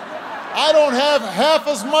 I don't have half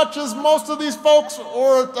as much as most of these folks,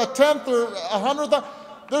 or a tenth or 100th.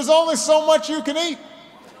 There's only so much you can eat.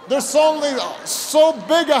 There's only so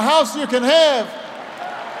big a house you can have.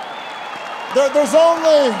 There's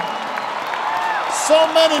only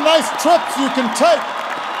so many nice trips you can take.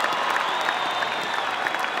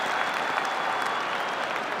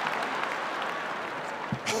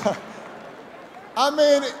 I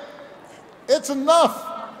mean, it's enough.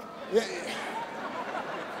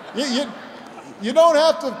 You don't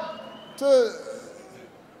have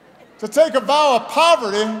to take a vow of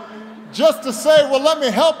poverty, just to say, well, let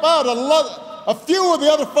me help out a few of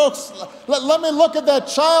the other folks. Let me look at that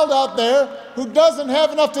child out there who doesn't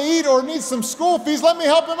have enough to eat or needs some school fees. Let me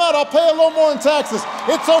help him out. I'll pay a little more in taxes.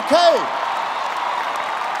 It's okay.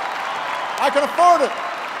 I can afford it.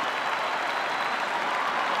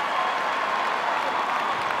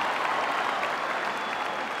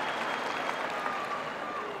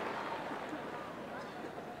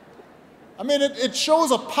 I mean, it shows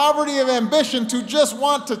a poverty of ambition to just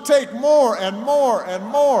want to take more and more and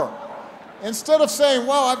more. Instead of saying,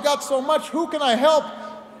 well, I've got so much, who can I help?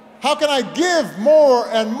 How can I give more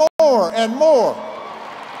and more and more?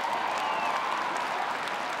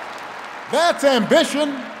 That's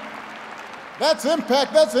ambition. That's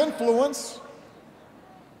impact. That's influence.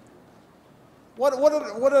 What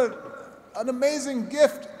an amazing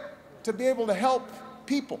gift to be able to help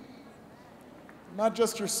people, not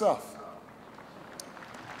just yourself.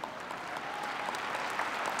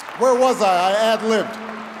 Where was I? I ad-libbed.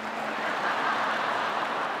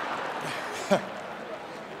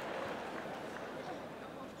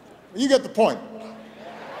 You get the point.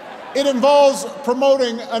 It involves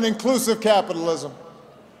promoting an inclusive capitalism,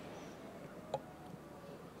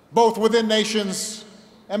 both within nations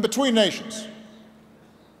and between nations.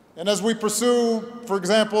 And as we pursue, for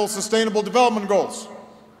example, sustainable development goals,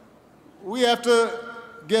 we have to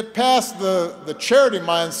get past the charity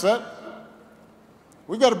mindset.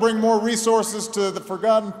 We've got to bring more resources to the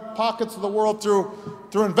forgotten pockets of the world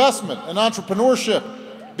through investment and entrepreneurship,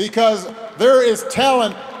 because there is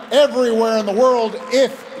talent everywhere in the world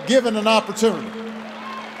if given an opportunity.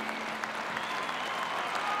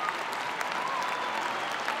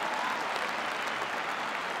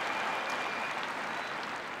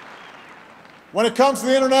 When it comes to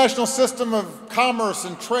the international system of commerce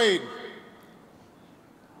and trade,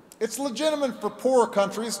 it's legitimate for poorer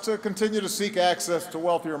countries to continue to seek access to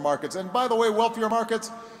wealthier markets. And by the way, wealthier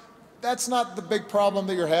markets, that's not the big problem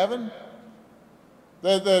that you're having.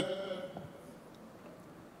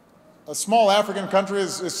 A small African country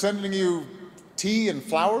is sending you tea and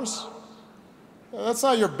flowers. That's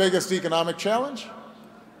not your biggest economic challenge.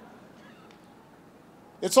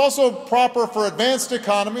 It's also proper for advanced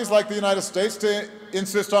economies like the United States to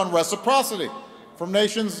insist on reciprocity from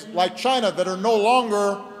nations like China that are no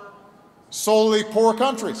longer solely poor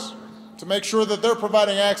countries, to make sure that they're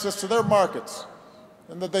providing access to their markets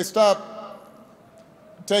and that they stop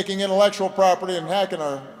taking intellectual property and hacking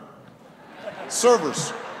our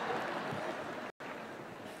servers.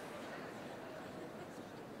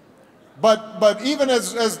 But even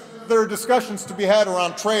as there are discussions to be had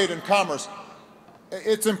around trade and commerce,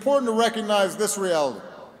 it's important to recognize this reality.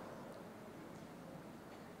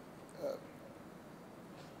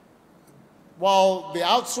 While the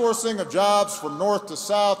outsourcing of jobs from north to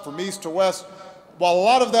south, from east to west, while a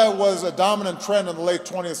lot of that was a dominant trend in the late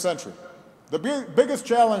 20th century, the biggest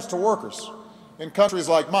challenge to workers in countries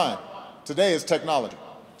like mine today is technology.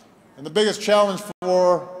 And the biggest challenge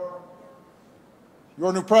for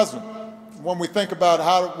your new president, when we think about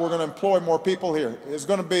how we're going to employ more people here, is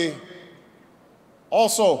going to be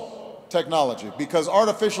also technology, because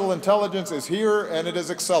artificial intelligence is here and it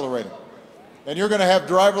is accelerating. And you're going to have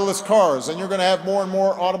driverless cars, and you're going to have more and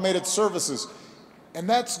more automated services. And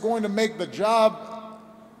that's going to make the job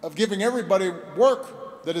of giving everybody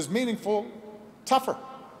work that is meaningful tougher.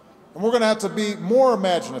 And we're going to have to be more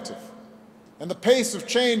imaginative. And the pace of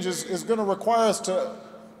change is going to require us to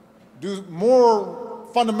do more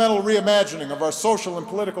fundamental reimagining of our social and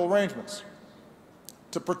political arrangements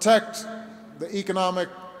to protect the economic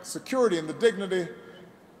security and the dignity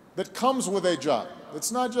that comes with a job.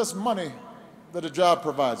 It's not just money that a job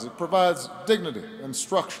provides. It provides dignity and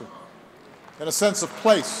structure and a sense of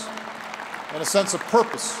place and a sense of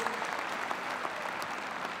purpose.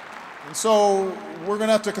 And so we're going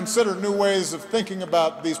to have to consider new ways of thinking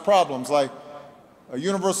about these problems, like a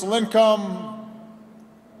universal income,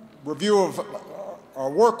 review of our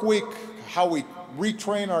work week, how we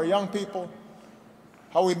retrain our young people,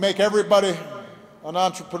 how we make everybody an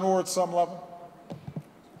entrepreneur at some level.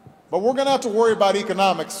 But we're going to have to worry about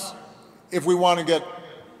economics if we want to get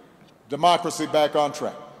democracy back on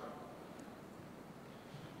track.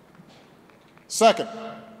 Second,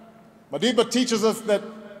 Madiba teaches us that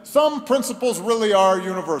some principles really are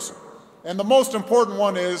universal. And the most important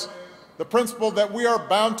one is the principle that we are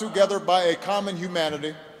bound together by a common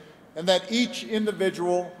humanity and that each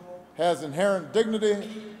individual has inherent dignity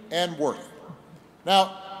and worth.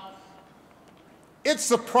 Now, it's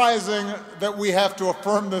surprising that we have to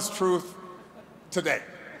affirm this truth today.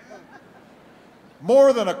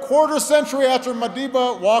 More than a quarter century after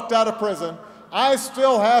Madiba walked out of prison, I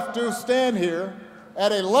still have to stand here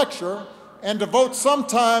at a lecture and devote some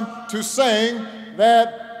time to saying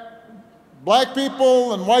that black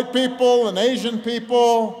people and white people and Asian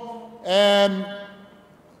people and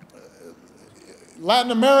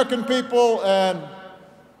Latin American people and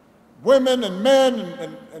women and men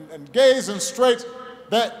and gays and straights,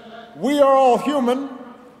 that we are all human,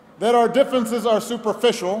 that our differences are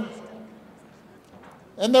superficial,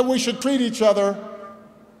 and that we should treat each other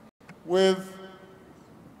with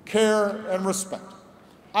care and respect.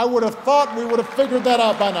 I would have thought we would have figured that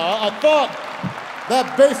out by now. I thought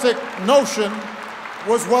that basic notion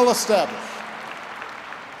was well established.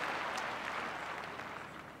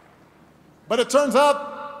 But it turns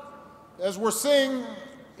out, as we're seeing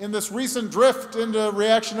in this recent drift into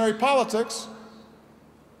reactionary politics,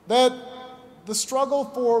 that the struggle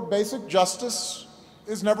for basic justice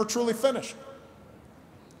is never truly finished.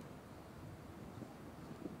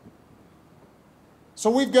 So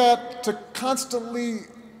we've got to constantly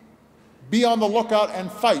be on the lookout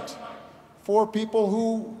and fight for people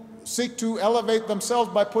who seek to elevate themselves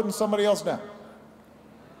by putting somebody else down.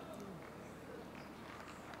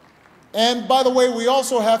 And by the way, we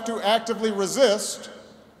also have to actively resist.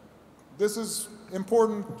 This is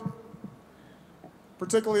important,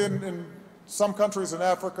 particularly in some countries in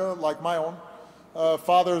Africa, like my own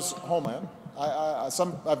father's homeland.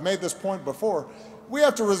 I've made this point before. We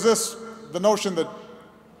have to resist the notion that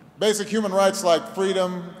basic human rights like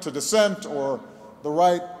freedom to dissent or the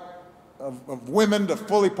right of women to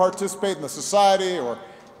fully participate in the society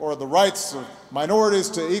or the rights of minorities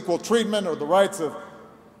to equal treatment or the rights of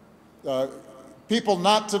people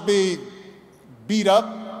not to be beat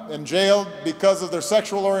up and jailed because of their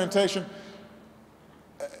sexual orientation.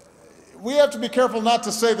 We have to be careful not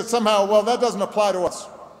to say that somehow, well, that doesn't apply to us,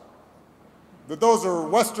 that those are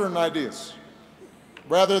Western ideas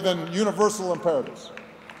rather than universal imperatives.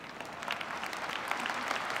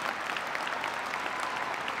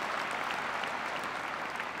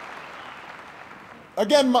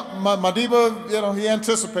 Again, Madiba, he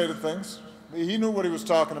anticipated things. He knew what he was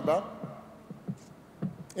talking about.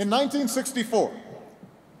 In 1964,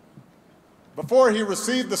 before he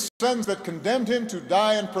received the sentence that condemned him to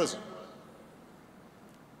die in prison,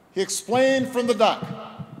 he explained from the dock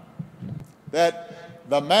that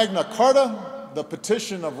the Magna Carta, the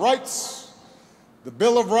Petition of Rights, the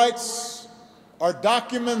Bill of Rights are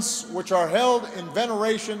documents which are held in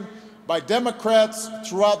veneration by Democrats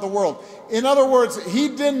throughout the world. In other words, he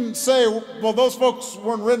didn't say, well, those folks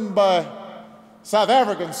weren't written by South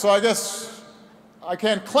Africans, so I guess I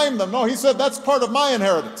can't claim them. No, he said that's part of my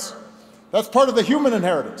inheritance. That's part of the human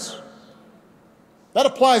inheritance. That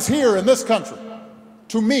applies here in this country,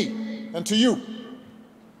 to me and to you.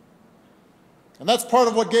 And that's part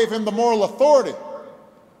of what gave him the moral authority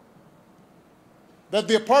that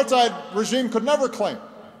the apartheid regime could never claim,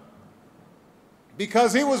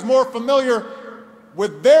 because he was more familiar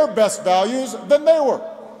with their best values than they were.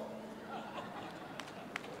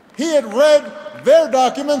 He had read their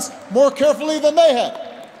documents more carefully than they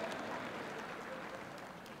had.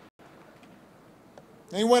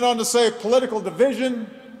 And he went on to say political division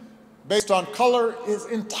based on color is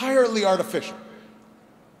entirely artificial.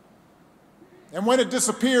 And when it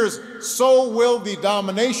disappears, so will the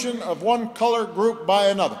domination of one color group by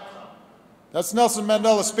another. That's Nelson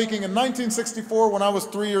Mandela speaking in 1964 when I was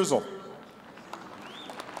 3 years old.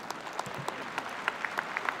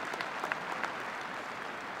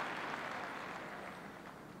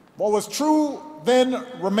 What was true then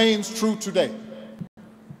remains true today.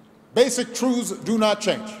 Basic truths do not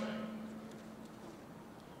change.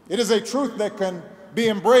 It is a truth that can be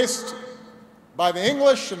embraced by the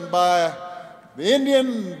English and by the Indian,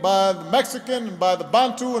 and by the Mexican, and by the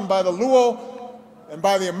Bantu, and by the Luo, and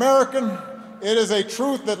by the American. It is a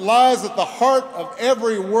truth that lies at the heart of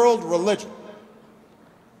every world religion,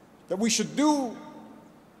 that we should do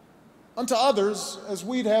unto others as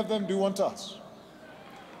we'd have them do unto us.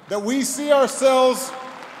 That we see ourselves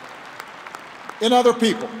in other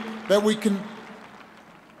people, that we can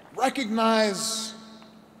recognize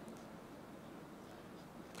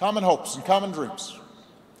common hopes and common dreams.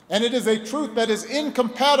 And it is a truth that is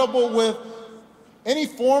incompatible with any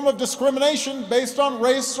form of discrimination based on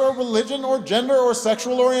race or religion or gender or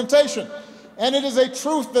sexual orientation. And it is a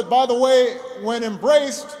truth that, by the way, when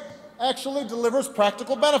embraced, actually delivers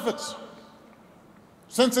practical benefits,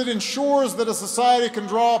 since it ensures that a society can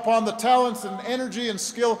draw upon the talents and energy and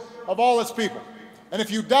skill of all its people. And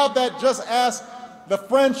if you doubt that, just ask the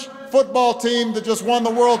French football team that just won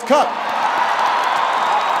the World Cup.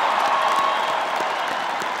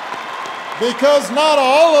 Because not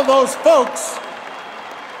all of those folks,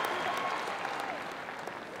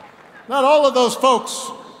 Not all of those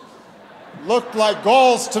folks look like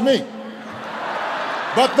Gauls to me,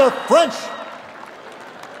 but they're French.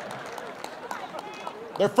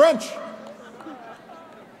 They're French.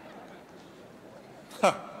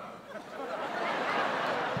 Huh.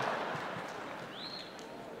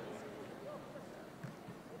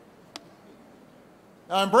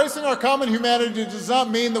 Now, embracing our common humanity does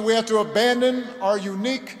not mean that we have to abandon our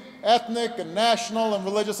unique ethnic and national and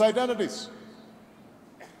religious identities.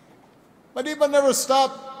 Madiba never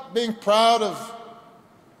stopped being proud of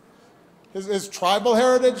his tribal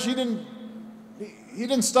heritage. He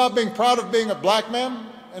didn't stop being proud of being a black man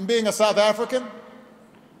and being a South African.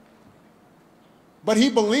 But he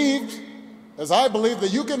believed, as I believe,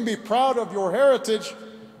 that you can be proud of your heritage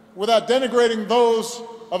without denigrating those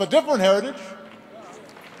of a different heritage.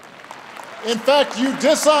 In fact, you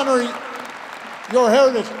dishonor your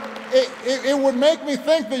heritage. It would make me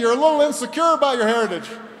think that you're a little insecure about your heritage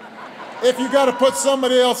if you got to put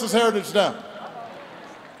somebody else's heritage down.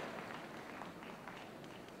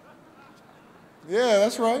 Yeah,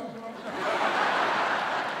 that's right.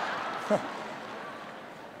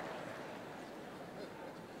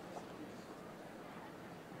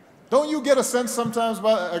 Don't you get a sense sometimes,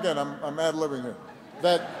 again, I'm ad-libbing here,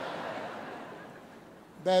 that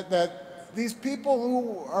these people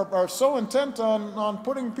who are so intent on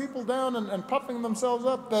putting people down and puffing themselves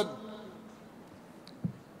up that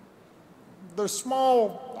they're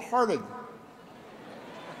small-hearted.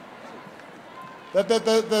 That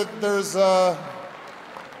there's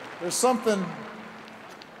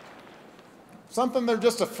something they're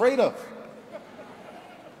just afraid of.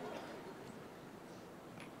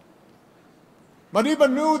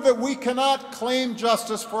 Madiba knew that we cannot claim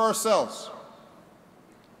justice for ourselves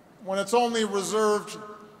when it's only reserved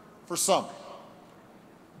for some.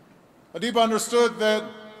 Madiba understood that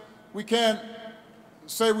we can't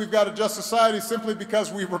say we've got a just society simply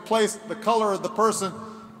because we replaced the color of the person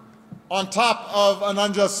on top of an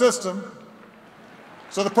unjust system.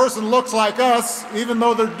 So the person looks like us, even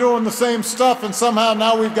though they're doing the same stuff, and somehow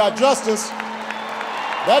now we've got justice.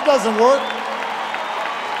 That doesn't work.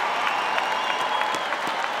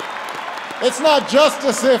 It's not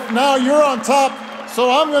justice if now you're on top, so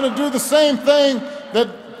I'm going to do the same thing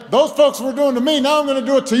that those folks were doing to me, now I'm going to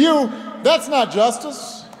do it to you. That's not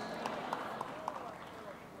justice.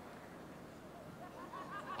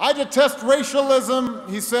 I detest racialism,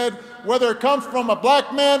 he said, whether it comes from a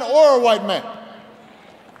black man or a white man.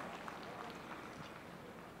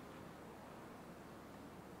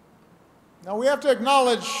 Now we have to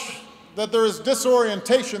acknowledge that there is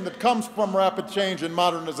disorientation that comes from rapid change and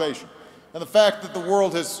modernization, and the fact that the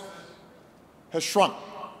world has shrunk.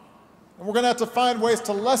 And we're going to have to find ways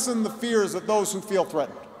to lessen the fears of those who feel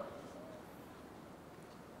threatened.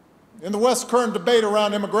 In the West's current debate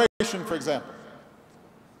around immigration, for example,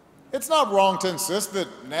 it's not wrong to insist that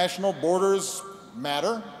national borders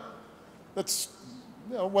matter. That's,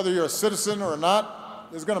 whether you're a citizen or not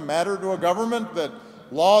is going to matter to a government, that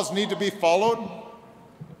laws need to be followed,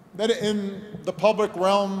 that in the public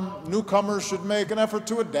realm, newcomers should make an effort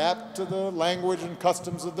to adapt to the language and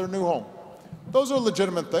customs of their new home. Those are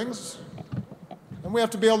legitimate things, and we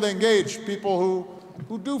have to be able to engage people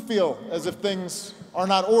who do feel as if things are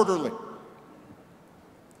not orderly.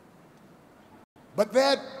 But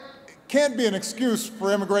that can't be an excuse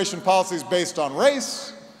for immigration policies based on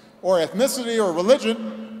race or ethnicity or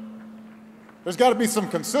religion. There's got to be some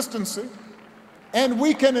consistency. And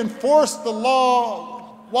we can enforce the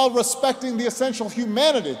law while respecting the essential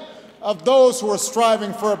humanity of those who are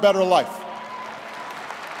striving for a better life.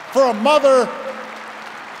 For a mother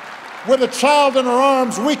with a child in her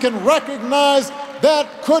arms, we can recognize that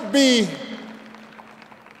could be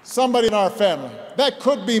somebody in our family. That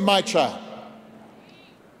could be my child.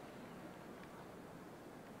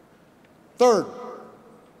 Third,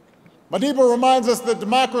 Madiba reminds us that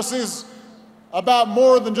democracy is about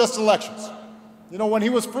more than just elections. You know, when he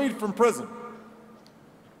was freed from prison,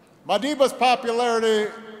 Madiba's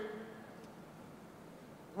popularity,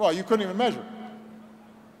 well, you couldn't even measure.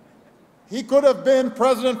 He could have been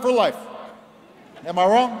president for life. Am I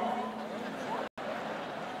wrong?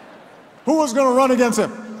 Who was going to run against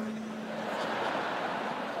him?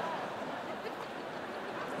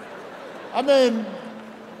 I mean,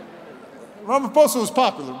 Ramaphosa was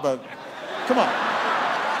popular, but come on.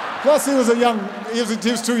 Plus, he was he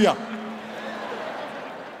was too young.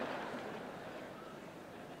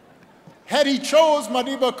 Had he chose,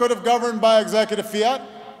 Madiba could have governed by executive fiat,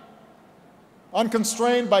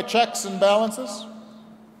 unconstrained by checks and balances.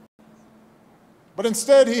 But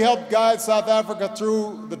instead, he helped guide South Africa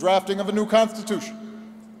through the drafting of a new constitution,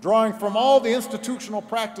 drawing from all the institutional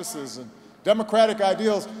practices and democratic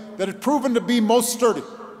ideals that had proven to be most sturdy,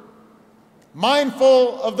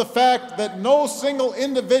 mindful of the fact that no single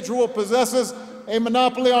individual possesses a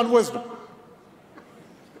monopoly on wisdom.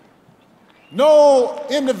 No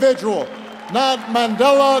individual, not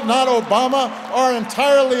Mandela, not Obama, are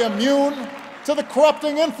entirely immune to the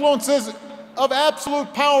corrupting influences of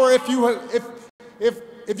absolute power if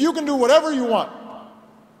you can do whatever you want.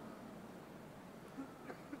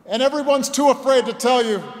 And everyone's too afraid to tell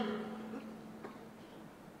you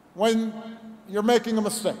when you're making a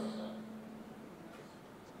mistake.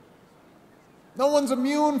 No one's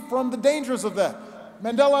immune from the dangers of that.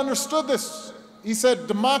 Mandela understood this. He said,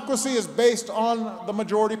 democracy is based on the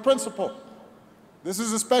majority principle. This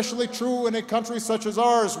is especially true in a country such as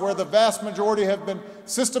ours, where the vast majority have been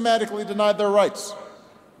systematically denied their rights.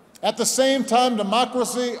 At the same time,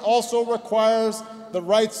 democracy also requires the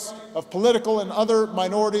rights of political and other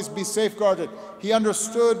minorities be safeguarded. He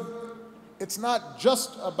understood it's not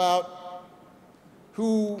just about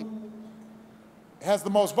who has the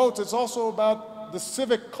most votes, it's also about the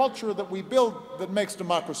civic culture that we build that makes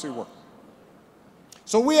democracy work.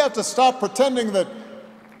 So we have to stop pretending that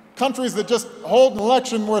countries that just hold an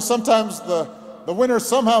election where sometimes the winner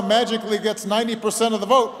somehow magically gets 90% of the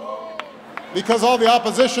vote because all the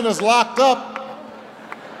opposition is locked up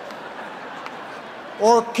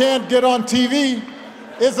or can't get on TV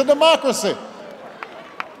is a democracy.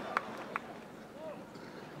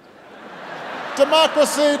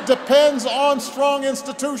 Democracy depends on strong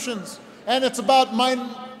institutions, and it's about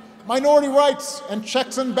minority rights and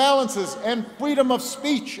checks and balances and freedom of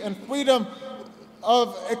speech and freedom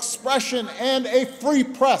of expression and a free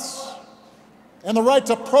press and the right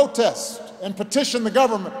to protest and petition the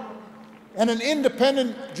government and an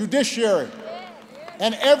independent judiciary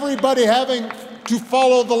and everybody having to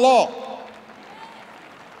follow the law.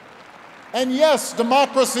 And yes,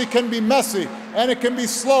 democracy can be messy and it can be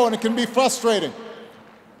slow and it can be frustrating.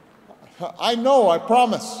 I know, I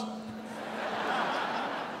promise.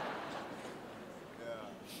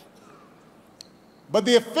 But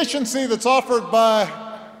the efficiency that's offered by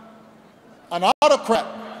an autocrat,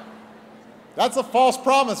 that's a false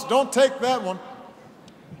promise. Don't take that one,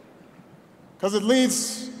 because it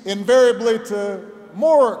leads invariably to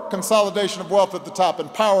more consolidation of wealth at the top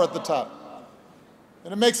and power at the top.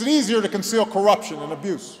 And it makes it easier to conceal corruption and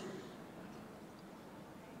abuse.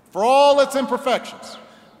 For all its imperfections,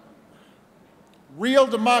 real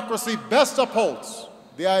democracy best upholds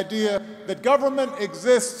the idea that government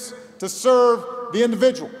exists to serve the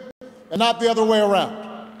individual and not the other way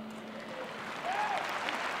around.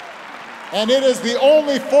 And it is the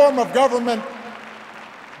only form of government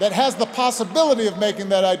that has the possibility of making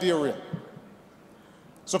that idea real.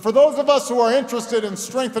 So for those of us who are interested in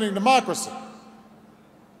strengthening democracy,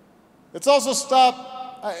 it's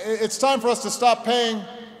time for us to stop paying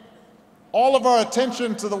all of our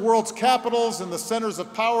attention to the world's capitals and the centers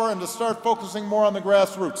of power and to start focusing more on the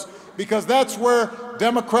grassroots, because that's where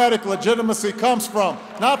democratic legitimacy comes from,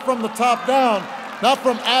 not from the top down, not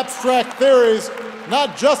from abstract theories,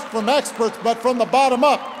 not just from experts, but from the bottom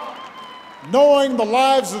up, knowing the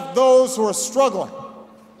lives of those who are struggling.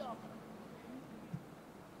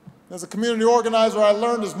 As a community organizer, I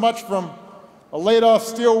learned as much from a laid-off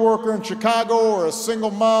steelworker in Chicago or a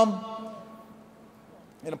single mom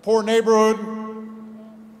in a poor neighborhood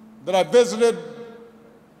that I visited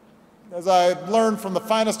as I learned from the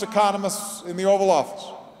finest economists in the Oval Office.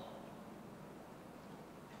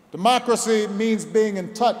 Democracy means being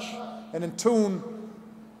in touch and in tune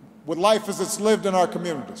with life as it's lived in our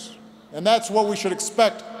communities. And that's what we should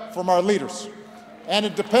expect from our leaders. And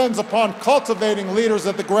it depends upon cultivating leaders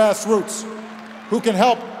at the grassroots who can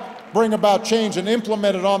help bring about change and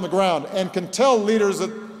implement it on the ground and can tell leaders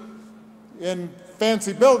that in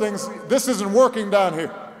fancy buildings, this isn't working down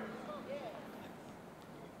here.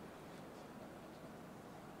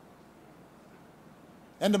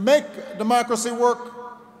 And to make democracy work,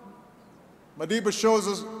 Madiba shows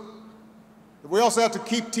us that we also have to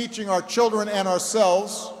keep teaching our children and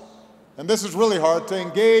ourselves, and this is really hard, to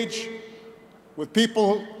engage with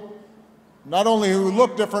people not only who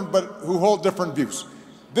look different, but who hold different views.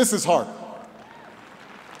 This is hard.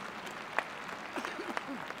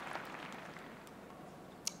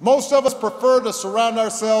 Most of us prefer to surround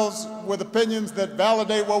ourselves with opinions that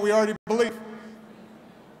validate what we already believe.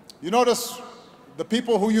 You notice the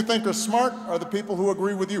people who you think are smart are the people who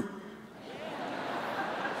agree with you.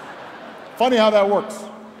 Funny how that works.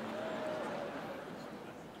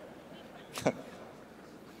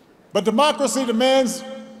 But democracy demands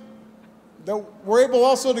that we're able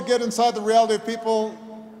also to get inside the reality of people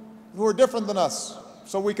who are different than us,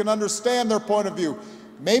 so we can understand their point of view.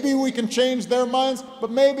 Maybe we can change their minds,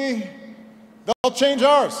 but maybe they'll change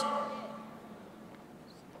ours.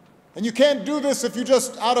 And you can't do this if you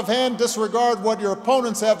just out of hand disregard what your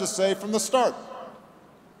opponents have to say from the start.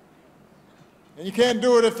 And you can't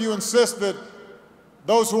do it if you insist that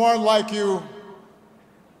those who aren't like you,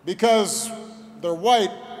 because they're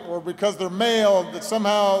white or because they're male, that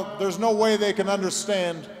somehow there's no way they can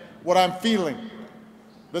understand what I'm feeling,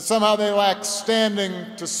 that somehow they lack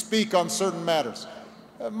standing to speak on certain matters.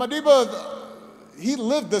 Madiba, he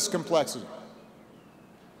lived this complexity.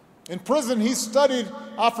 In prison, he studied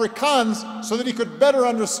Afrikaans so that he could better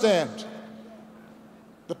understand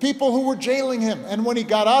the people who were jailing him. And when he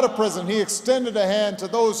got out of prison, he extended a hand to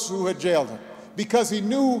those who had jailed him, because he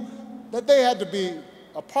knew that they had to be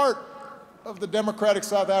a part of the democratic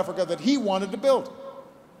South Africa that he wanted to build.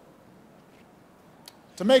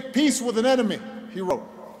 To make peace with an enemy, he wrote,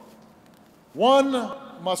 one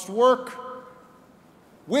must work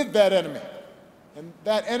with that enemy, and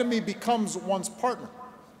that enemy becomes one's partner.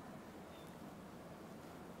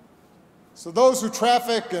 So those who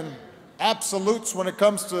traffic in absolutes when it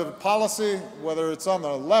comes to policy, whether it's on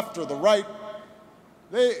the left or the right,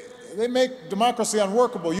 they make democracy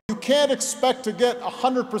unworkable. You can't expect to get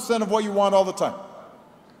 100% of what you want all the time.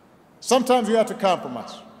 Sometimes you have to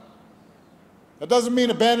compromise. That doesn't mean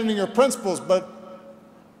abandoning your principles, but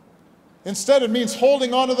instead it means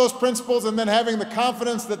holding on to those principles and then having the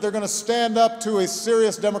confidence that they're going to stand up to a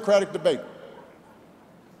serious democratic debate.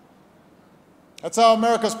 That's how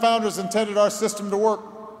America's founders intended our system to work.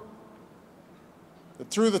 That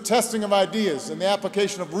through the testing of ideas and the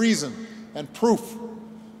application of reason and proof,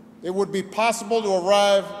 it would be possible to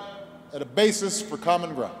arrive at a basis for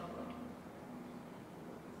common ground.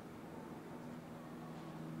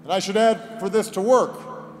 And I should add, for this to work,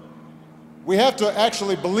 we have to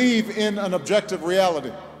actually believe in an objective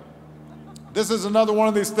reality. This is another one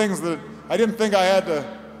of these things that I didn't think I had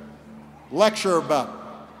to lecture about.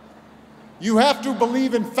 You have to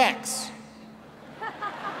believe in facts.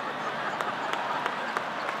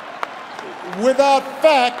 Without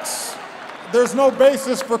facts, there's no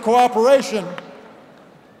basis for cooperation.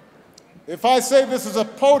 If I say this is a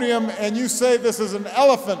podium and you say this is an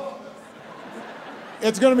elephant,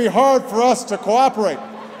 it's going to be hard for us to cooperate.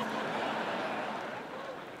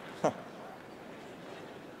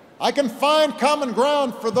 I can find common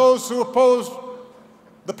ground for those who oppose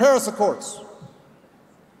the Paris Accords.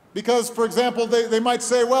 Because, for example, they might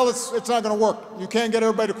say, well, it's not going to work. You can't get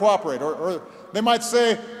everybody to cooperate. Or they might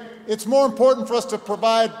say, it's more important for us to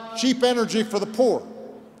provide cheap energy for the poor,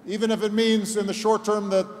 even if it means in the short term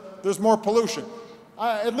that there's more pollution.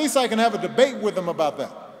 At least I can have a debate with them about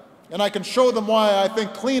that. And I can show them why I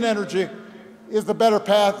think clean energy is the better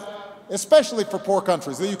path, especially for poor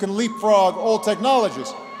countries, that you can leapfrog old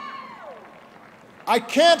technologies. I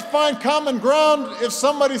can't find common ground if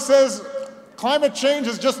somebody says climate change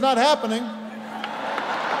is just not happening,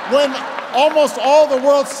 when almost all the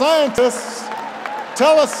world's scientists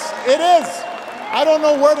tell us it is. I don't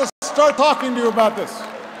know where to start talking to you about this.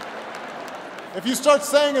 If you start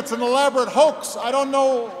saying it's an elaborate hoax, I don't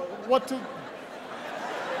know what to...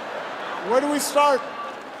 Where do we start?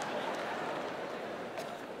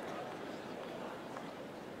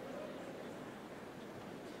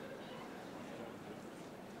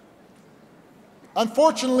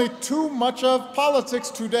 Unfortunately, too much of politics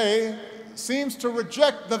today seems to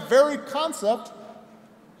reject the very concept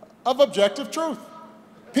of objective truth.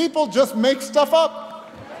 People just make stuff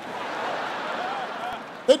up.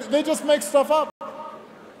 They just make stuff up.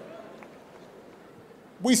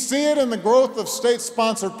 We see it in the growth of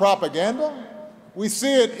state-sponsored propaganda. We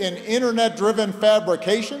see it in internet-driven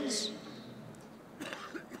fabrications.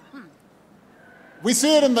 We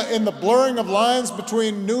see it in the blurring of lines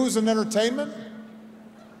between news and entertainment.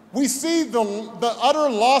 We see the utter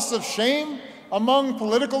loss of shame among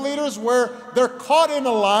political leaders where they're caught in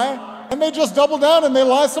a lie and they just double down and they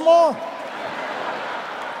lie some more.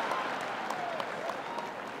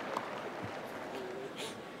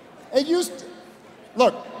 It used to,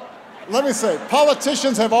 look, let me say,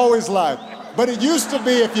 politicians have always lied, but it used to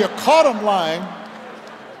be if you caught them lying,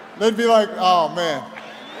 they'd be like, oh man.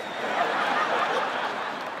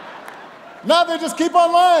 Now they just keep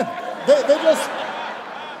on lying. They just...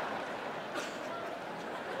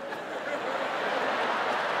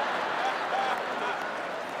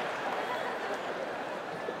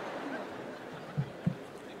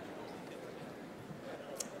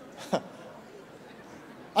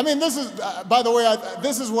 I mean, this is, by the way,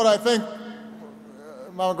 this is what I think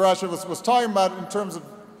Mama Gracia was talking about in terms of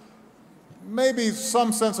maybe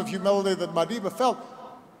some sense of humility that Madiba felt.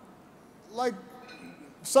 Like,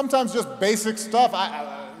 sometimes just basic stuff.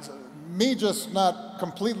 Me just not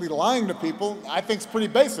completely lying to people, I think it's pretty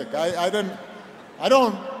basic. I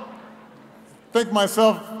don't think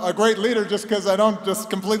myself a great leader just because I don't just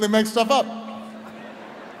completely make stuff up.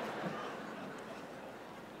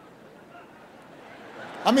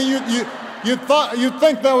 I mean, you'd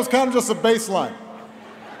think that was kind of just a baseline.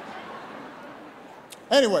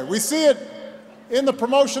 Anyway, we see it in the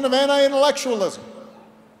promotion of anti-intellectualism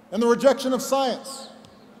and the rejection of science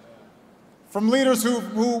from leaders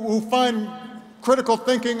who find critical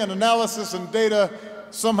thinking and analysis and data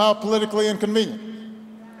somehow politically inconvenient.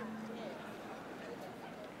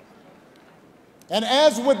 And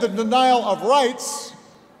as with the denial of rights,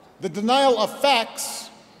 the denial of facts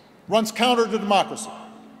runs counter to democracy.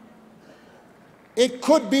 It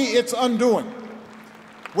could be its undoing,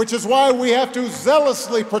 which is why we have to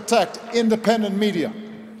zealously protect independent media.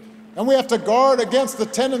 And we have to guard against the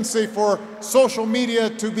tendency for social media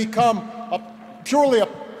to become purely a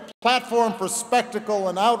platform for spectacle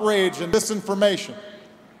and outrage and disinformation.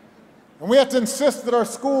 And we have to insist that our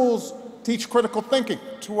schools teach critical thinking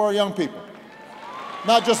to our young people,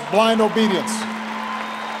 not just blind obedience.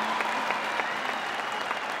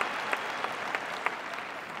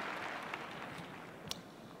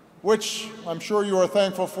 Which I'm sure you are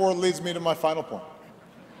thankful for leads me to my final point.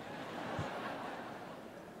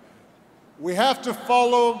 We have to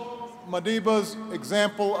follow Madiba's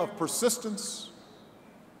example of persistence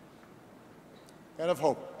and of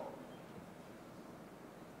hope.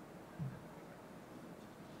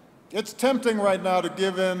 It's tempting right now to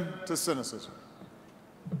give in to cynicism,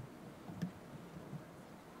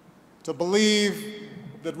 to believe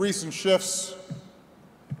that recent shifts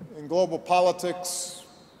in global politics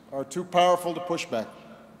are too powerful to push back,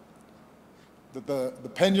 that the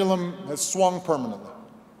pendulum has swung permanently.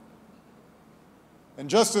 And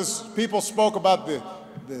just as people spoke about the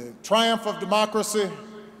triumph of democracy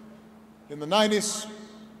in the 90s,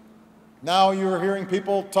 now you're hearing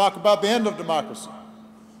people talk about the end of democracy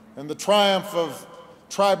and the triumph of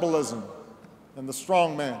tribalism and the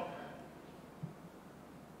strong man.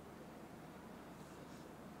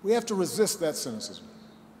 We have to resist that cynicism.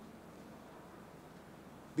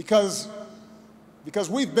 Because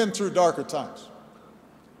we've been through darker times.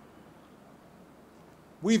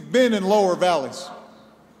 We've been in lower valleys.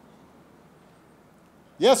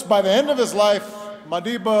 Yes, by the end of his life,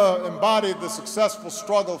 Madiba embodied the successful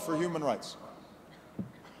struggle for human rights.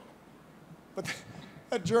 But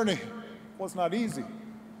that journey was not easy.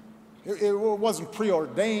 It wasn't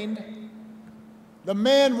preordained. The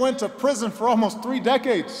man went to prison for almost 3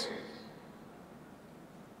 decades.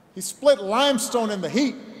 He split limestone in the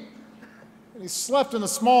heat, and he slept in a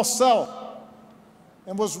small cell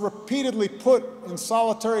and was repeatedly put in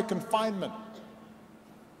solitary confinement.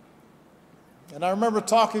 And I remember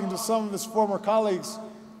talking to some of his former colleagues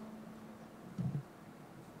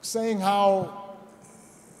saying how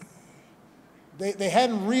they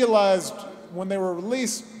hadn't realized when they were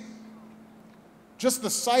released just the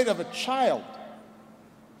sight of a child,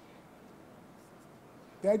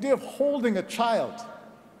 the idea of holding a child,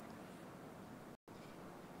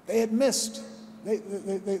 they had missed.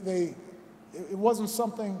 It wasn't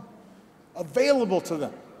something available to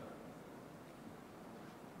them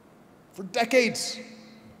for decades.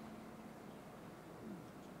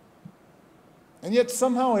 And yet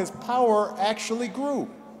somehow his power actually grew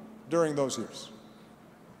during those years.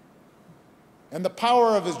 And the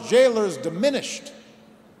power of his jailers diminished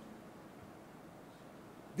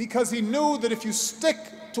because he knew that if you stick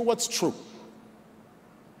to what's true,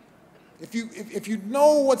 if you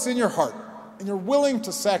know what's in your heart and you're willing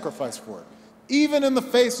to sacrifice for it, even in the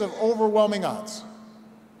face of overwhelming odds,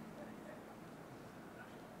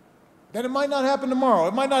 then it might not happen tomorrow.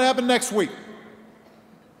 It might not happen next week.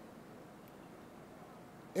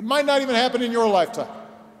 It might not even happen in your lifetime.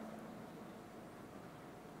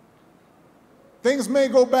 Things may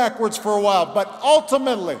go backwards for a while, but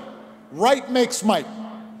ultimately, right makes might.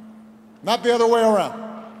 Not the other way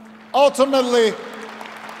around. Ultimately,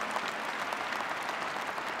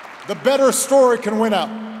 the better story can win out.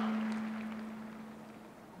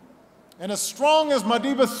 And as strong as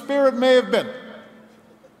Madiba's spirit may have been,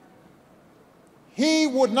 he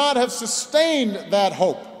would not have sustained that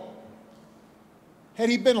hope had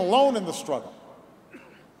he been alone in the struggle.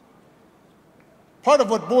 Part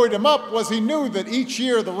of what buoyed him up was he knew that each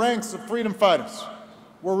year the ranks of freedom fighters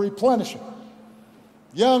were replenishing.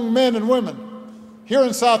 Young men and women here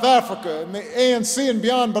in South Africa, in the ANC and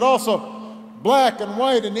beyond, but also black and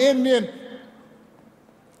white and Indian,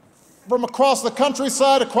 from across the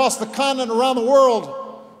countryside, across the continent, around the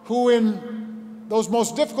world, who in those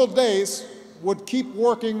most difficult days would keep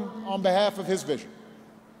working on behalf of his vision.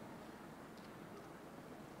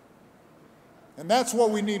 And that's what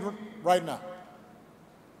we need right now.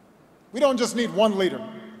 We don't just need one leader.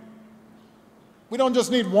 We don't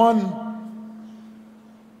just need one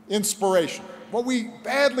inspiration. What we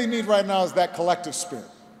badly need right now is that collective spirit.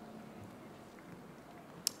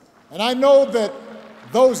 And I know that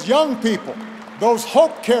those young people, those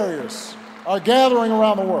hope carriers, are gathering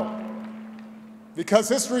around the world. Because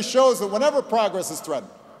history shows that whenever progress is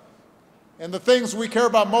threatened and the things we care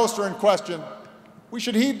about most are in question, we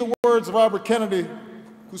should heed the words of Robert Kennedy,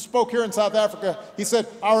 who spoke here in South Africa. He said,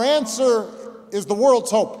 "Our answer is the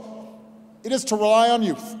world's hope. It is to rely on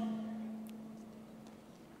youth.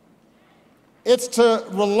 It's to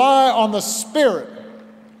rely on the spirit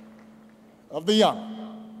of the young."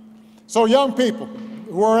 So young people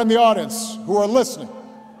who are in the audience, who are listening,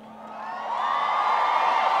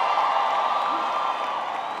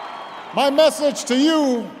 my message to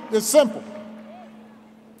you is simple.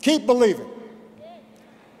 Keep believing.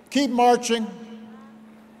 Keep marching.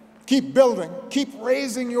 Keep building. Keep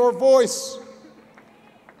raising your voice.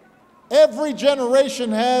 Every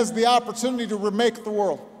generation has the opportunity to remake the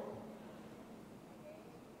world.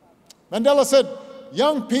 Mandela said,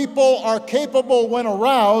 "Young people are capable, when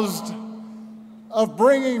aroused, of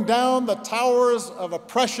bringing down the towers of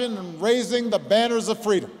oppression and raising the banners of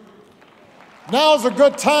freedom." Now's a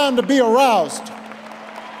good time to be aroused.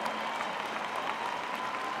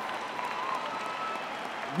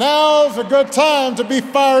 Now's a good time to be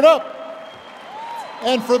fired up.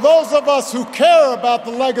 And for those of us who care about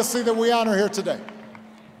the legacy that we honor here today,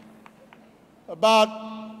 about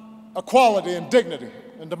equality and dignity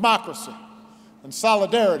and democracy and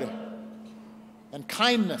solidarity and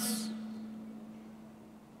kindness,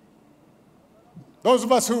 those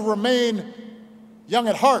of us who remain young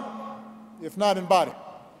at heart, if not in body,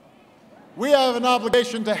 we have an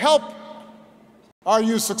obligation to help our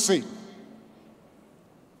youth succeed.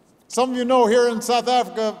 Some of you know here in South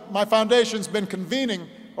Africa, my foundation's been convening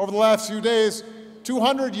over the last few days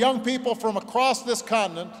 200 young people from across this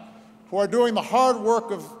continent who are doing the hard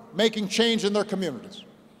work of making change in their communities,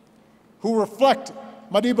 who reflect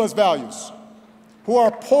Madiba's values, who are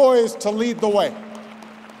poised to lead the way.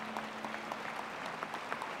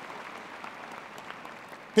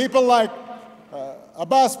 People like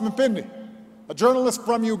Abbas Mpindi, a journalist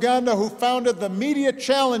from Uganda who founded the Media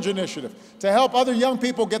Challenge Initiative to help other young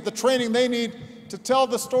people get the training they need to tell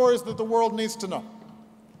the stories that the world needs to know.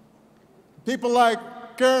 People like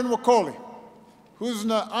Karen Wakoli, who's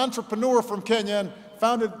an entrepreneur from Kenya and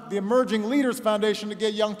founded the Emerging Leaders Foundation to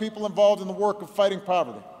get young people involved in the work of fighting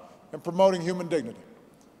poverty and promoting human dignity.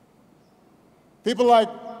 People like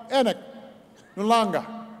Enoch Nulanga,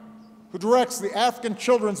 who directs the African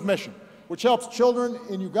Children's Mission, which helps children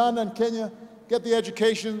in Uganda and Kenya get the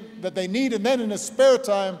education that they need, and then in his spare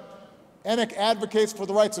time, Enoch advocates for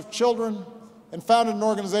the rights of children and founded an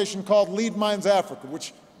organization called Lead Minds Africa,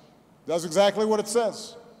 which does exactly what it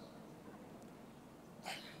says.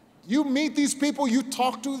 You meet these people, you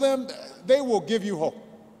talk to them, they will give you hope.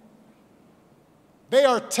 They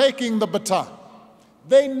are taking the baton.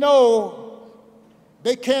 They know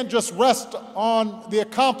they can't just rest on the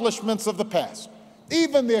accomplishments of the past,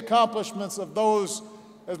 even the accomplishments of those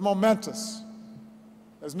as momentous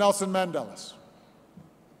as Nelson Mandela's.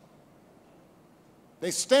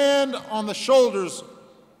 They stand on the shoulders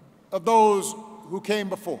of those who came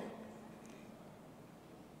before,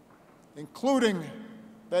 including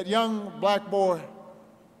that young black boy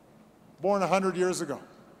born 100 years ago.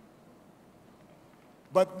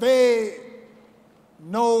 But they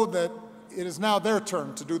know that it is now their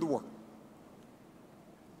turn to do the work.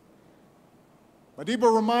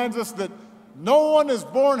 Madiba reminds us that no one is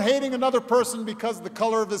born hating another person because of the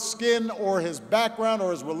color of his skin or his background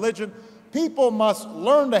or his religion. People must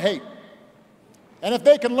learn to hate. And if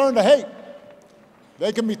they can learn to hate,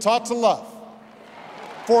 they can be taught to love.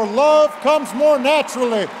 For love comes more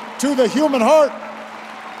naturally to the human heart.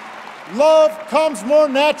 Love comes more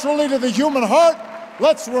naturally to the human heart.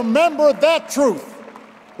 Let's remember that truth.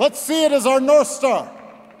 Let's see it as our North Star.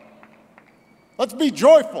 Let's be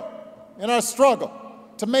joyful in our struggle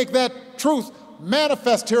to make that truth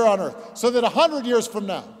manifest here on earth, so that 100 years from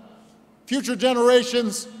now, future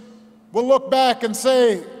generations will look back and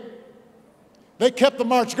say, they kept the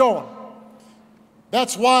march going.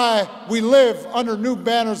 That's why we live under new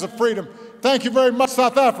banners of freedom. Thank you very much,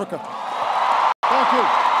 South Africa. Thank you.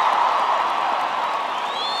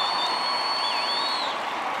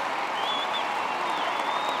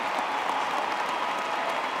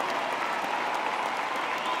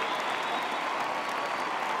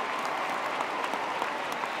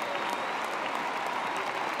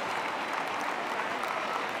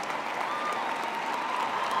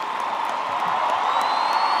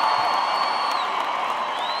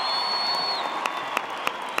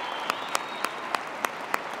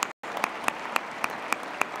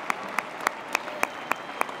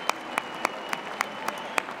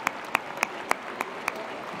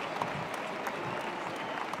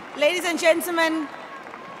 Ladies and gentlemen,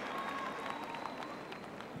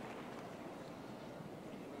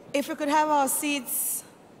 if we could have our seats.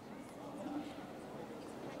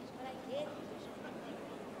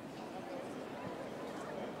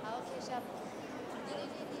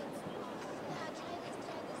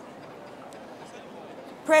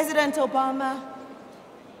 President Obama,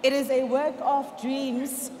 it is a work of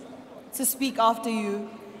dreams to speak after you.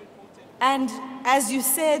 And as you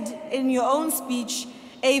said in your own speech,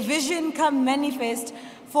 a vision come manifest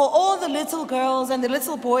for all the little girls and the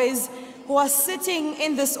little boys who are sitting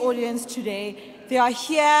in this audience today. They are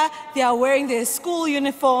here, they are wearing their school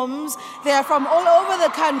uniforms, they are from all over the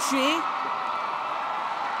country,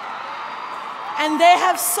 and they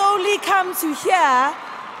have solely come to hear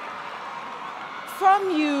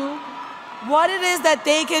from you what it is that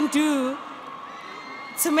they can do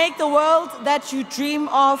to make the world that you dream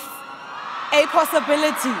of a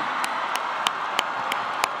possibility.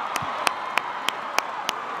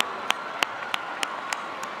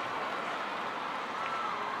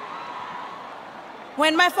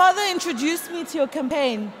 When my father introduced me to your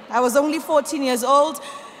campaign, I was only 14 years old,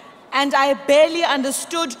 and I barely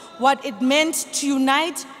understood what it meant to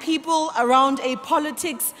unite people around a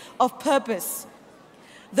politics of purpose.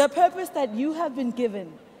 The purpose that you have been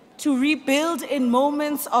given to rebuild in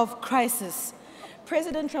moments of crisis.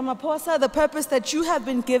 President Ramaphosa, the purpose that you have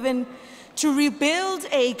been given to rebuild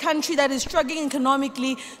a country that is struggling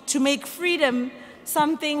economically, to make freedom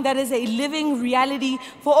something that is a living reality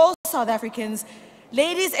for all South Africans.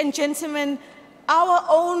 Ladies and gentlemen, our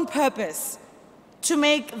own purpose to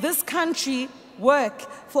make this country work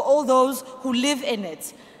for all those who live in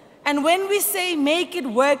it. And when we say make it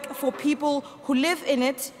work for people who live in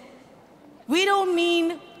it, we don't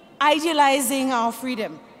mean idealizing our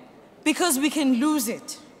freedom, because we can lose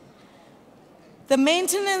it. The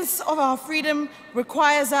maintenance of our freedom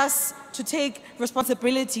requires us to take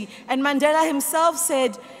responsibility. And Mandela himself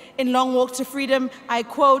said in Long Walk to Freedom, I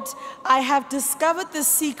quote, "I have discovered the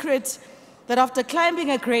secret that after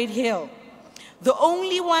climbing a great hill, one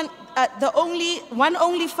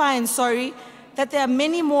only finds, that there are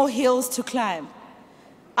many more hills to climb.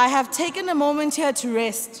 I have taken a moment here to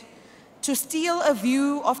rest, to steal a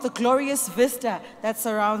view of the glorious vista that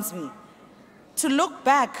surrounds me, to look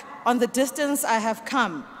back on the distance I have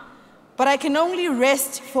come, but I can only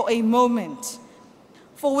rest for a moment.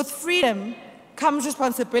 For with freedom comes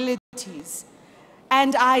responsibilities,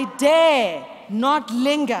 and I dare not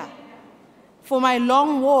linger, for my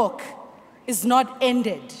long walk is not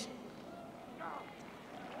ended."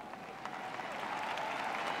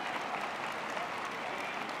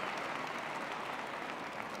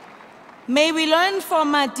 May we learn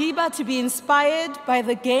from Madiba to be inspired by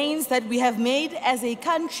the gains that we have made as a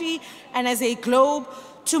country and as a globe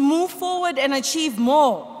to move forward and achieve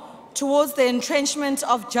more towards the entrenchment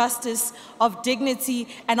of justice, of dignity,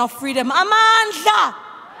 and of freedom. Amandla!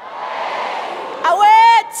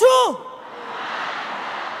 Awethu!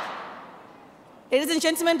 Ladies and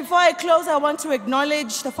gentlemen, before I close, I want to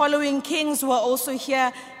acknowledge the following kings who are also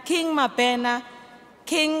here: King Mabena,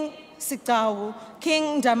 King Sitawu,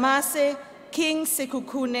 King Damase, King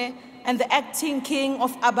Sekukune, and the acting King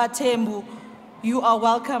of Abatembu. You are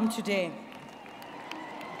welcome today.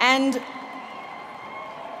 And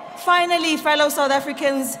finally, fellow South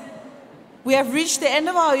Africans, we have reached the end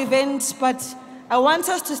of our event, but I want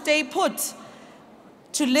us to stay put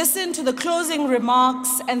to listen to the closing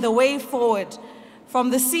remarks and the way forward from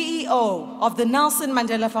the CEO of the Nelson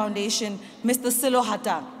Mandela Foundation, Mr. Silo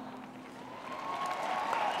Hatang.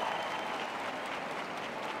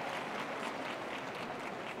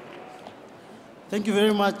 Thank you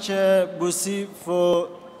very much, Busi, for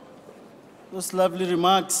those lovely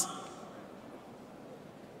remarks.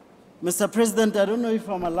 Mr. President, I don't know if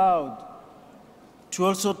I'm allowed to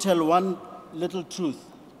also tell one little truth.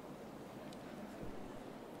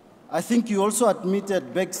 I think you also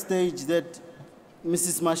admitted backstage that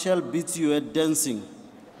Mrs. Marshall beats you at dancing.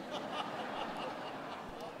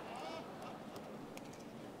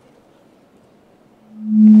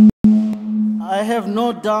 I have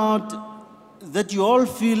no doubt that you all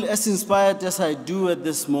feel as inspired as I do at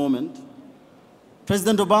this moment.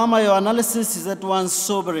 President Obama, your analysis is at once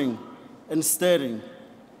sobering and stirring.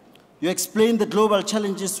 You explain the global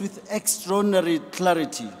challenges with extraordinary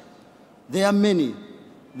clarity. There are many,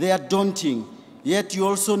 they are daunting, yet you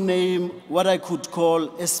also name what I could call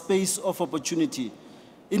a space of opportunity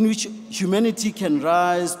in which humanity can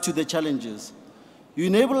rise to the challenges. You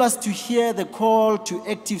enable us to hear the call to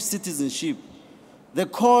active citizenship, the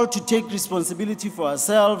call to take responsibility for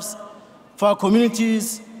ourselves, for our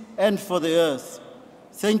communities, and for the earth.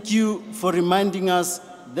 Thank you for reminding us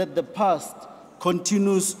that the past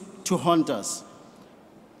continues to haunt us.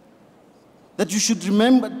 That we should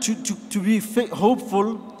remember to be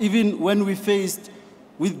hopeful even when we're faced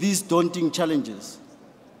with these daunting challenges.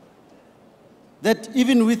 That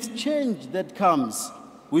even with change that comes,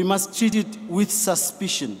 we must treat it with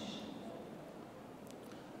suspicion.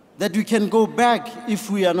 That we can go back, if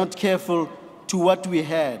we are not careful, to what we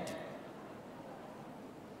had.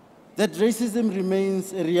 That racism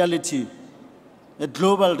remains a reality, a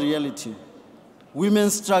global reality.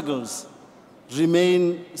 Women's struggles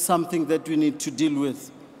remain something that we need to deal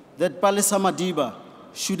with. That Palesa Madiba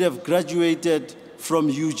should have graduated from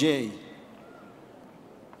UJ.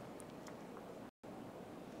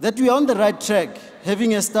 That we are on the right track,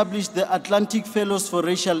 having established the Atlantic Fellows for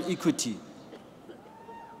Racial Equity.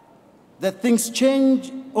 That things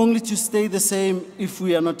change only to stay the same if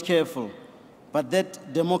we are not careful, but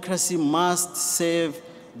that democracy must save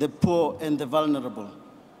the poor and the vulnerable.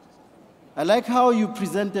 I like how you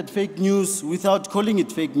presented fake news without calling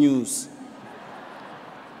it fake news.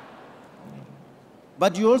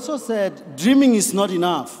 But you also said dreaming is not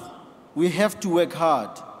enough. We have to work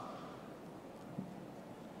hard.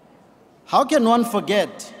 How can one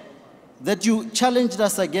forget that you challenged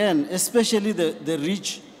us again, especially the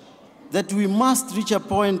rich, that we must reach a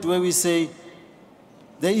point where we say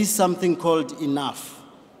there is something called enough.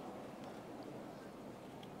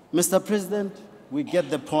 Mr. President, we get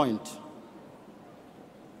the point.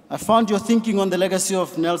 I found your thinking on the legacy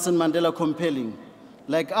of Nelson Mandela compelling.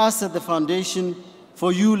 Like us at the foundation,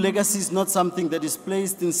 for you, legacy is not something that is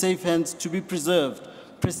placed in safe hands to be preserved,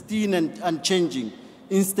 pristine and unchanging.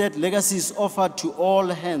 Instead, legacy is offered to all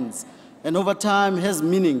hands, and over time has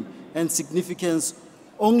meaning and significance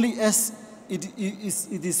only as it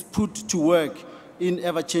is put to work in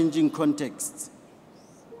ever-changing contexts.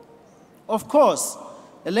 Of course,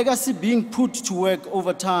 a legacy being put to work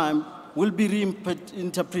over time will be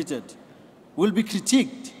reinterpreted, will be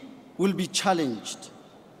critiqued, will be challenged.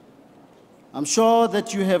 I'm sure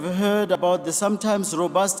that you have heard about the sometimes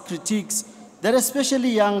robust critiques that especially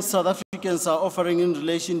young South Africans are offering in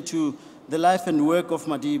relation to the life and work of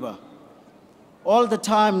Madiba. All the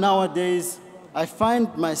time nowadays, I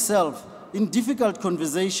find myself in difficult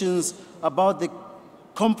conversations about the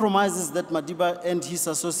compromises that Madiba and his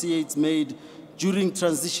associates made during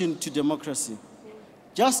transition to democracy.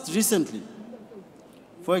 Just recently,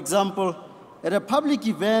 for example, at a public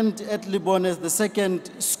event at Libones, the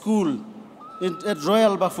second school at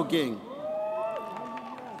Royal Bafokeng,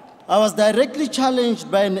 I was directly challenged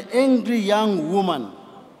by an angry young woman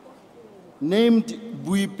named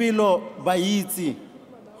Buipelo Bayitsi,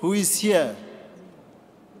 who is here.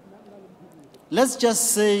 Let's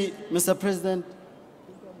just say, Mr. President,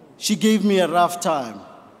 she gave me a rough time.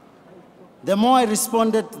 The more I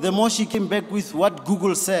responded, the more she came back with what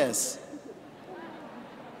Google says.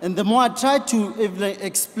 And the more I tried to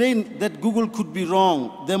explain that Google could be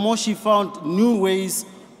wrong, the more she found new ways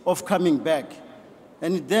of coming back.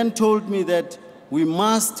 And it then told me that we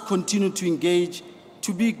must continue to engage,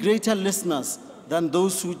 to be greater listeners than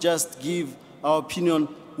those who just give our opinion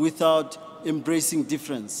without embracing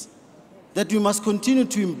difference. That we must continue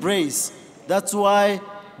to embrace. That's why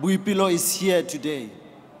Buipilo is here today.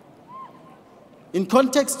 In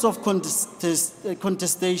context of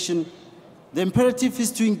contestation, the imperative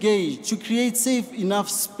is to engage, to create safe enough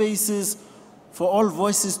spaces for all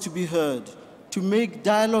voices to be heard, to make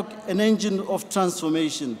dialogue an engine of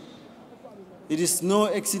transformation. It is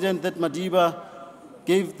no accident that Madiba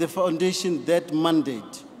gave the foundation that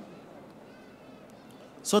mandate.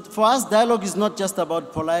 So for us, dialogue is not just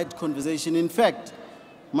about polite conversation. In fact,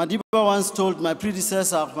 Madiba once told my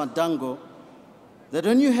predecessor, Ahmad Dango, that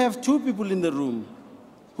when you have two people in the room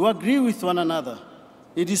who agree with one another,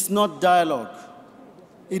 it is not dialogue,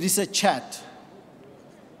 it is a chat.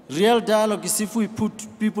 Real dialogue is if we put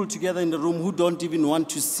people together in the room who don't even want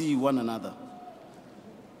to see one another.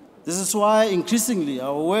 This is why increasingly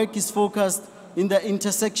our work is focused in the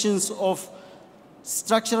intersections of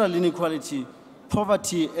structural inequality,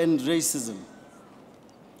 poverty, and racism.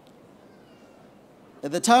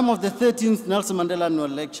 At the time of the 13th Nelson Mandela Annual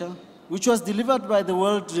Lecture, which was delivered by the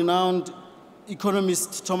world-renowned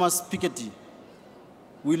economist Thomas Piketty,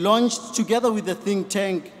 we launched, together with the think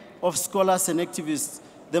tank of scholars and activists,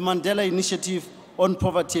 the Mandela Initiative on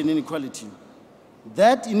Poverty and Inequality.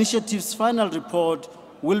 That initiative's final report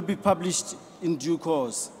will be published in due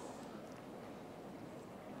course.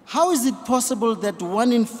 How is it possible that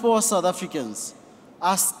 1 in 4 South Africans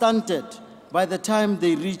are stunted by the time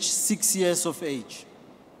they reach 6 years of age?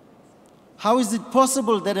 How is it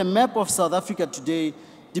possible that a map of South Africa today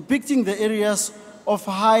depicting the areas of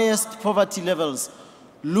highest poverty levels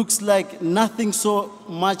looks like nothing so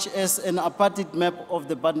much as an apartheid map of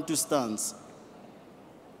the Bantustans.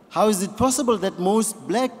 How is it possible that most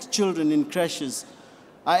black children in crashes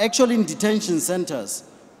are actually in detention centers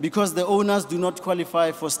because the owners do not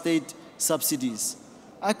qualify for state subsidies?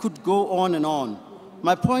 I could go on and on.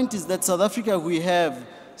 My point is that South Africa, we have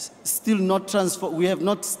not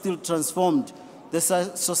still transformed the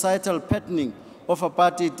societal patterning of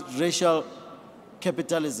apartheid racial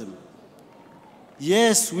capitalism.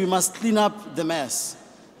 Yes, we must clean up the mess.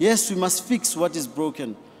 Yes, we must fix what is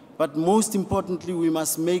broken. But most importantly, we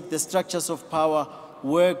must make the structures of power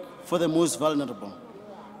work for the most vulnerable.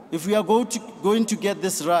 If we are going to get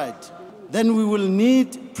this right, then we will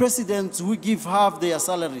need presidents who give half their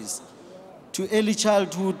salaries to early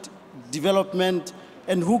childhood development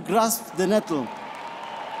and who grasp the nettle.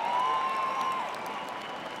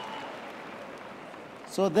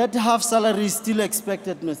 So that half salary is still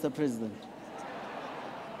expected, Mr. President.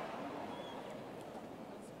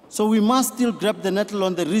 So we must still grab the nettle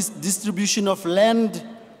on the distribution of land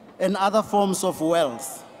and other forms of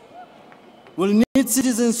wealth. We'll need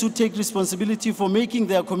citizens who take responsibility for making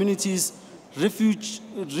their communities refuges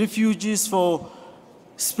for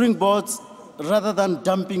springboards rather than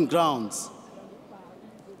dumping grounds.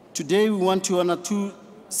 Today we want to honor two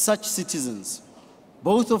such citizens,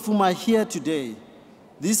 both of whom are here today.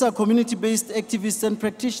 These are community-based activists and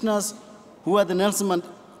practitioners who the Nelson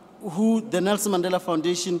Mandela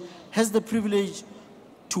Foundation has the privilege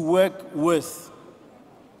to work with.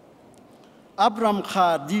 Abram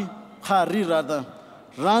Khari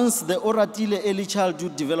runs the Oratile Early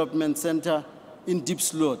Childhood Development Center in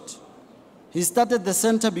Diepsloot. He started the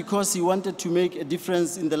center because he wanted to make a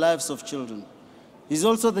difference in the lives of children. He's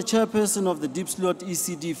also the chairperson of the Diepsloot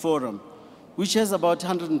ECD Forum, which has about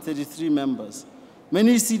 133 members.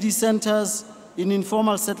 Many ECD centers in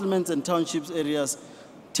informal settlements and townships areas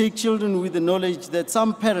take children with the knowledge that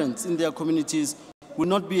some parents in their communities will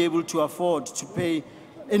not be able to afford to pay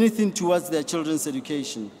anything towards their children's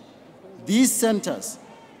education. These centers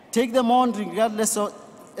take them on regardless of,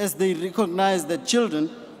 as they recognize that children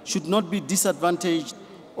should not be disadvantaged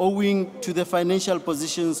owing to the financial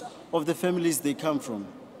positions of the families they come from.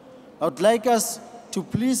 I would like us to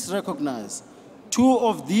please recognize two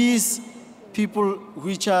of these people,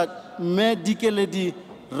 which are Medikeledi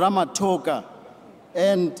Ramatoka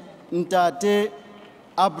and Ntate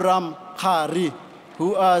Abram Khari,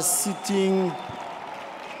 who are sitting.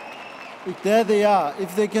 There they are.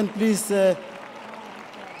 If they can please.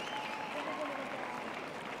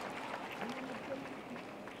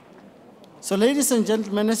 So ladies and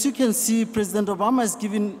gentlemen, as you can see, President Obama has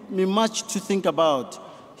given me much to think about.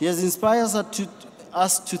 He has inspired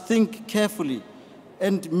us to think carefully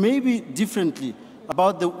and maybe differently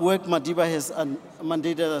about the work Madiba has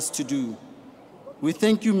mandated us to do. We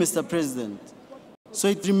thank you, Mr. President. So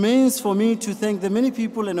it remains for me to thank the many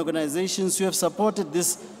people and organizations who have supported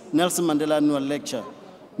this Nelson Mandela Annual Lecture,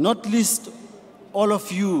 not least all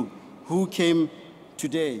of you who came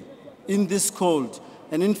today in this cold.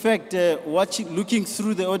 And in fact, looking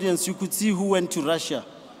through the audience, you could see who went to Russia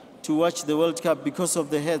to watch the World Cup because of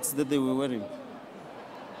the hats that they were wearing.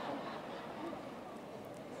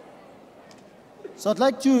 So I'd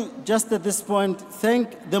like to, just at this point,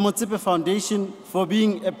 thank the Motsepe Foundation for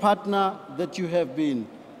being a partner that you have been.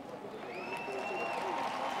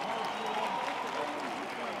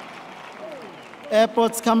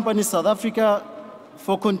 Airports Company South Africa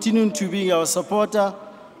for continuing to be our supporter.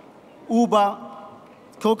 Uber,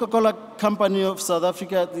 Coca-Cola Company of South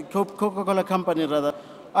Africa, the Coca-Cola Company rather,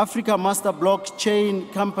 Africa Master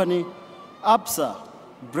Blockchain Company, ABSA,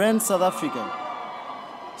 Brand South Africa,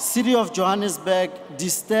 City of Johannesburg,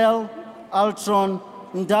 Distel, Altron,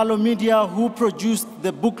 Ndalo Media, who produced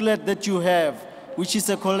the booklet that you have, which is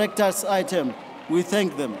a collector's item. We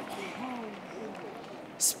thank them.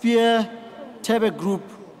 Spear Tebe Group,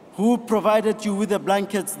 who provided you with the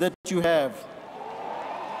blankets that you have.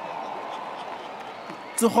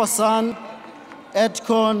 Tsuhosan,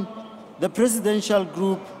 Edcon, the Presidential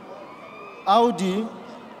Group, Audi,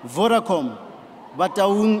 Vodacom,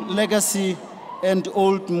 Bataung Legacy, and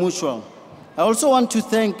Old Mutual. I also want to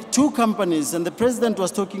thank two companies, and the President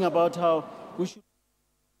was talking about how we should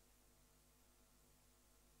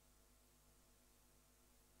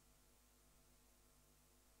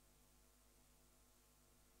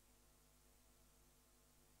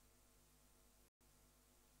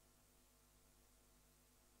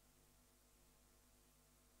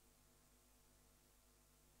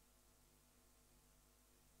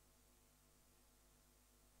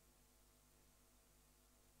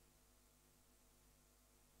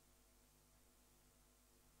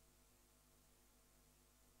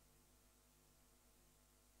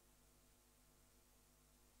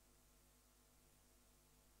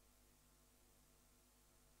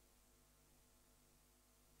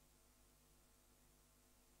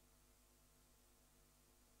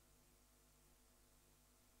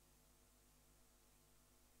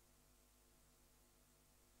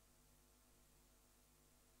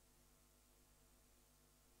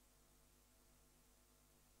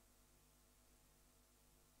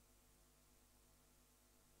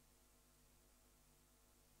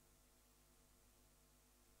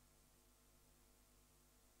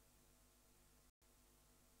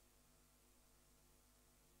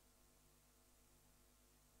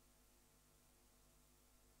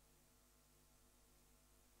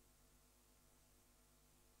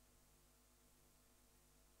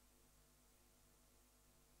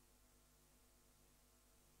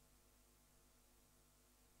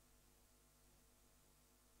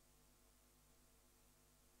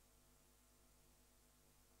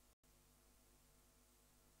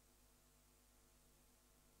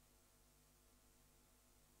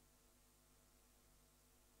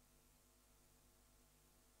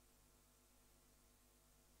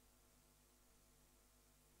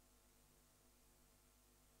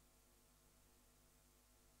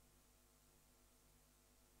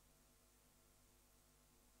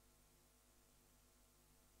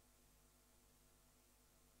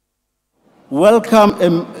welcome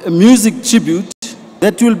a music tribute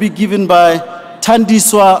that will be given by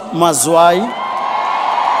Thandiswa Mazwai,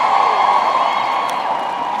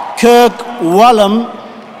 Kirk Wallam,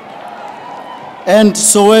 and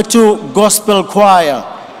Soweto Gospel Choir.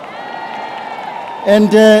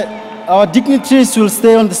 And our dignitaries will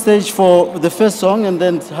stay on the stage for the first song and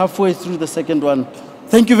then halfway through the second one.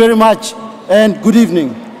 Thank you very much and good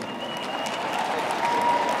evening.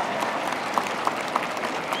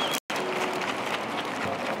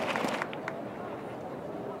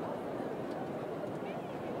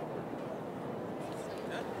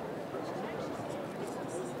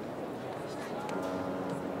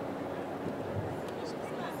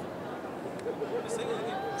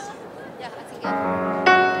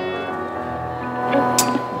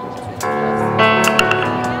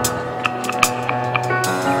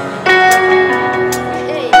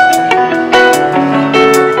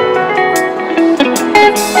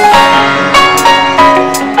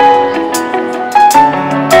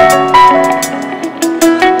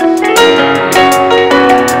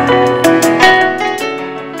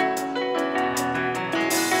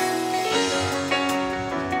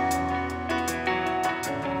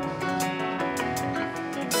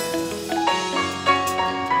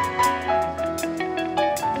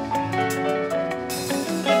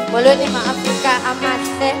 Molweni ma-Afrika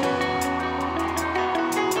amahle.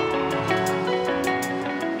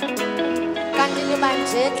 Kanti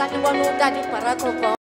nibanje xa nibona uTata uBarack Obama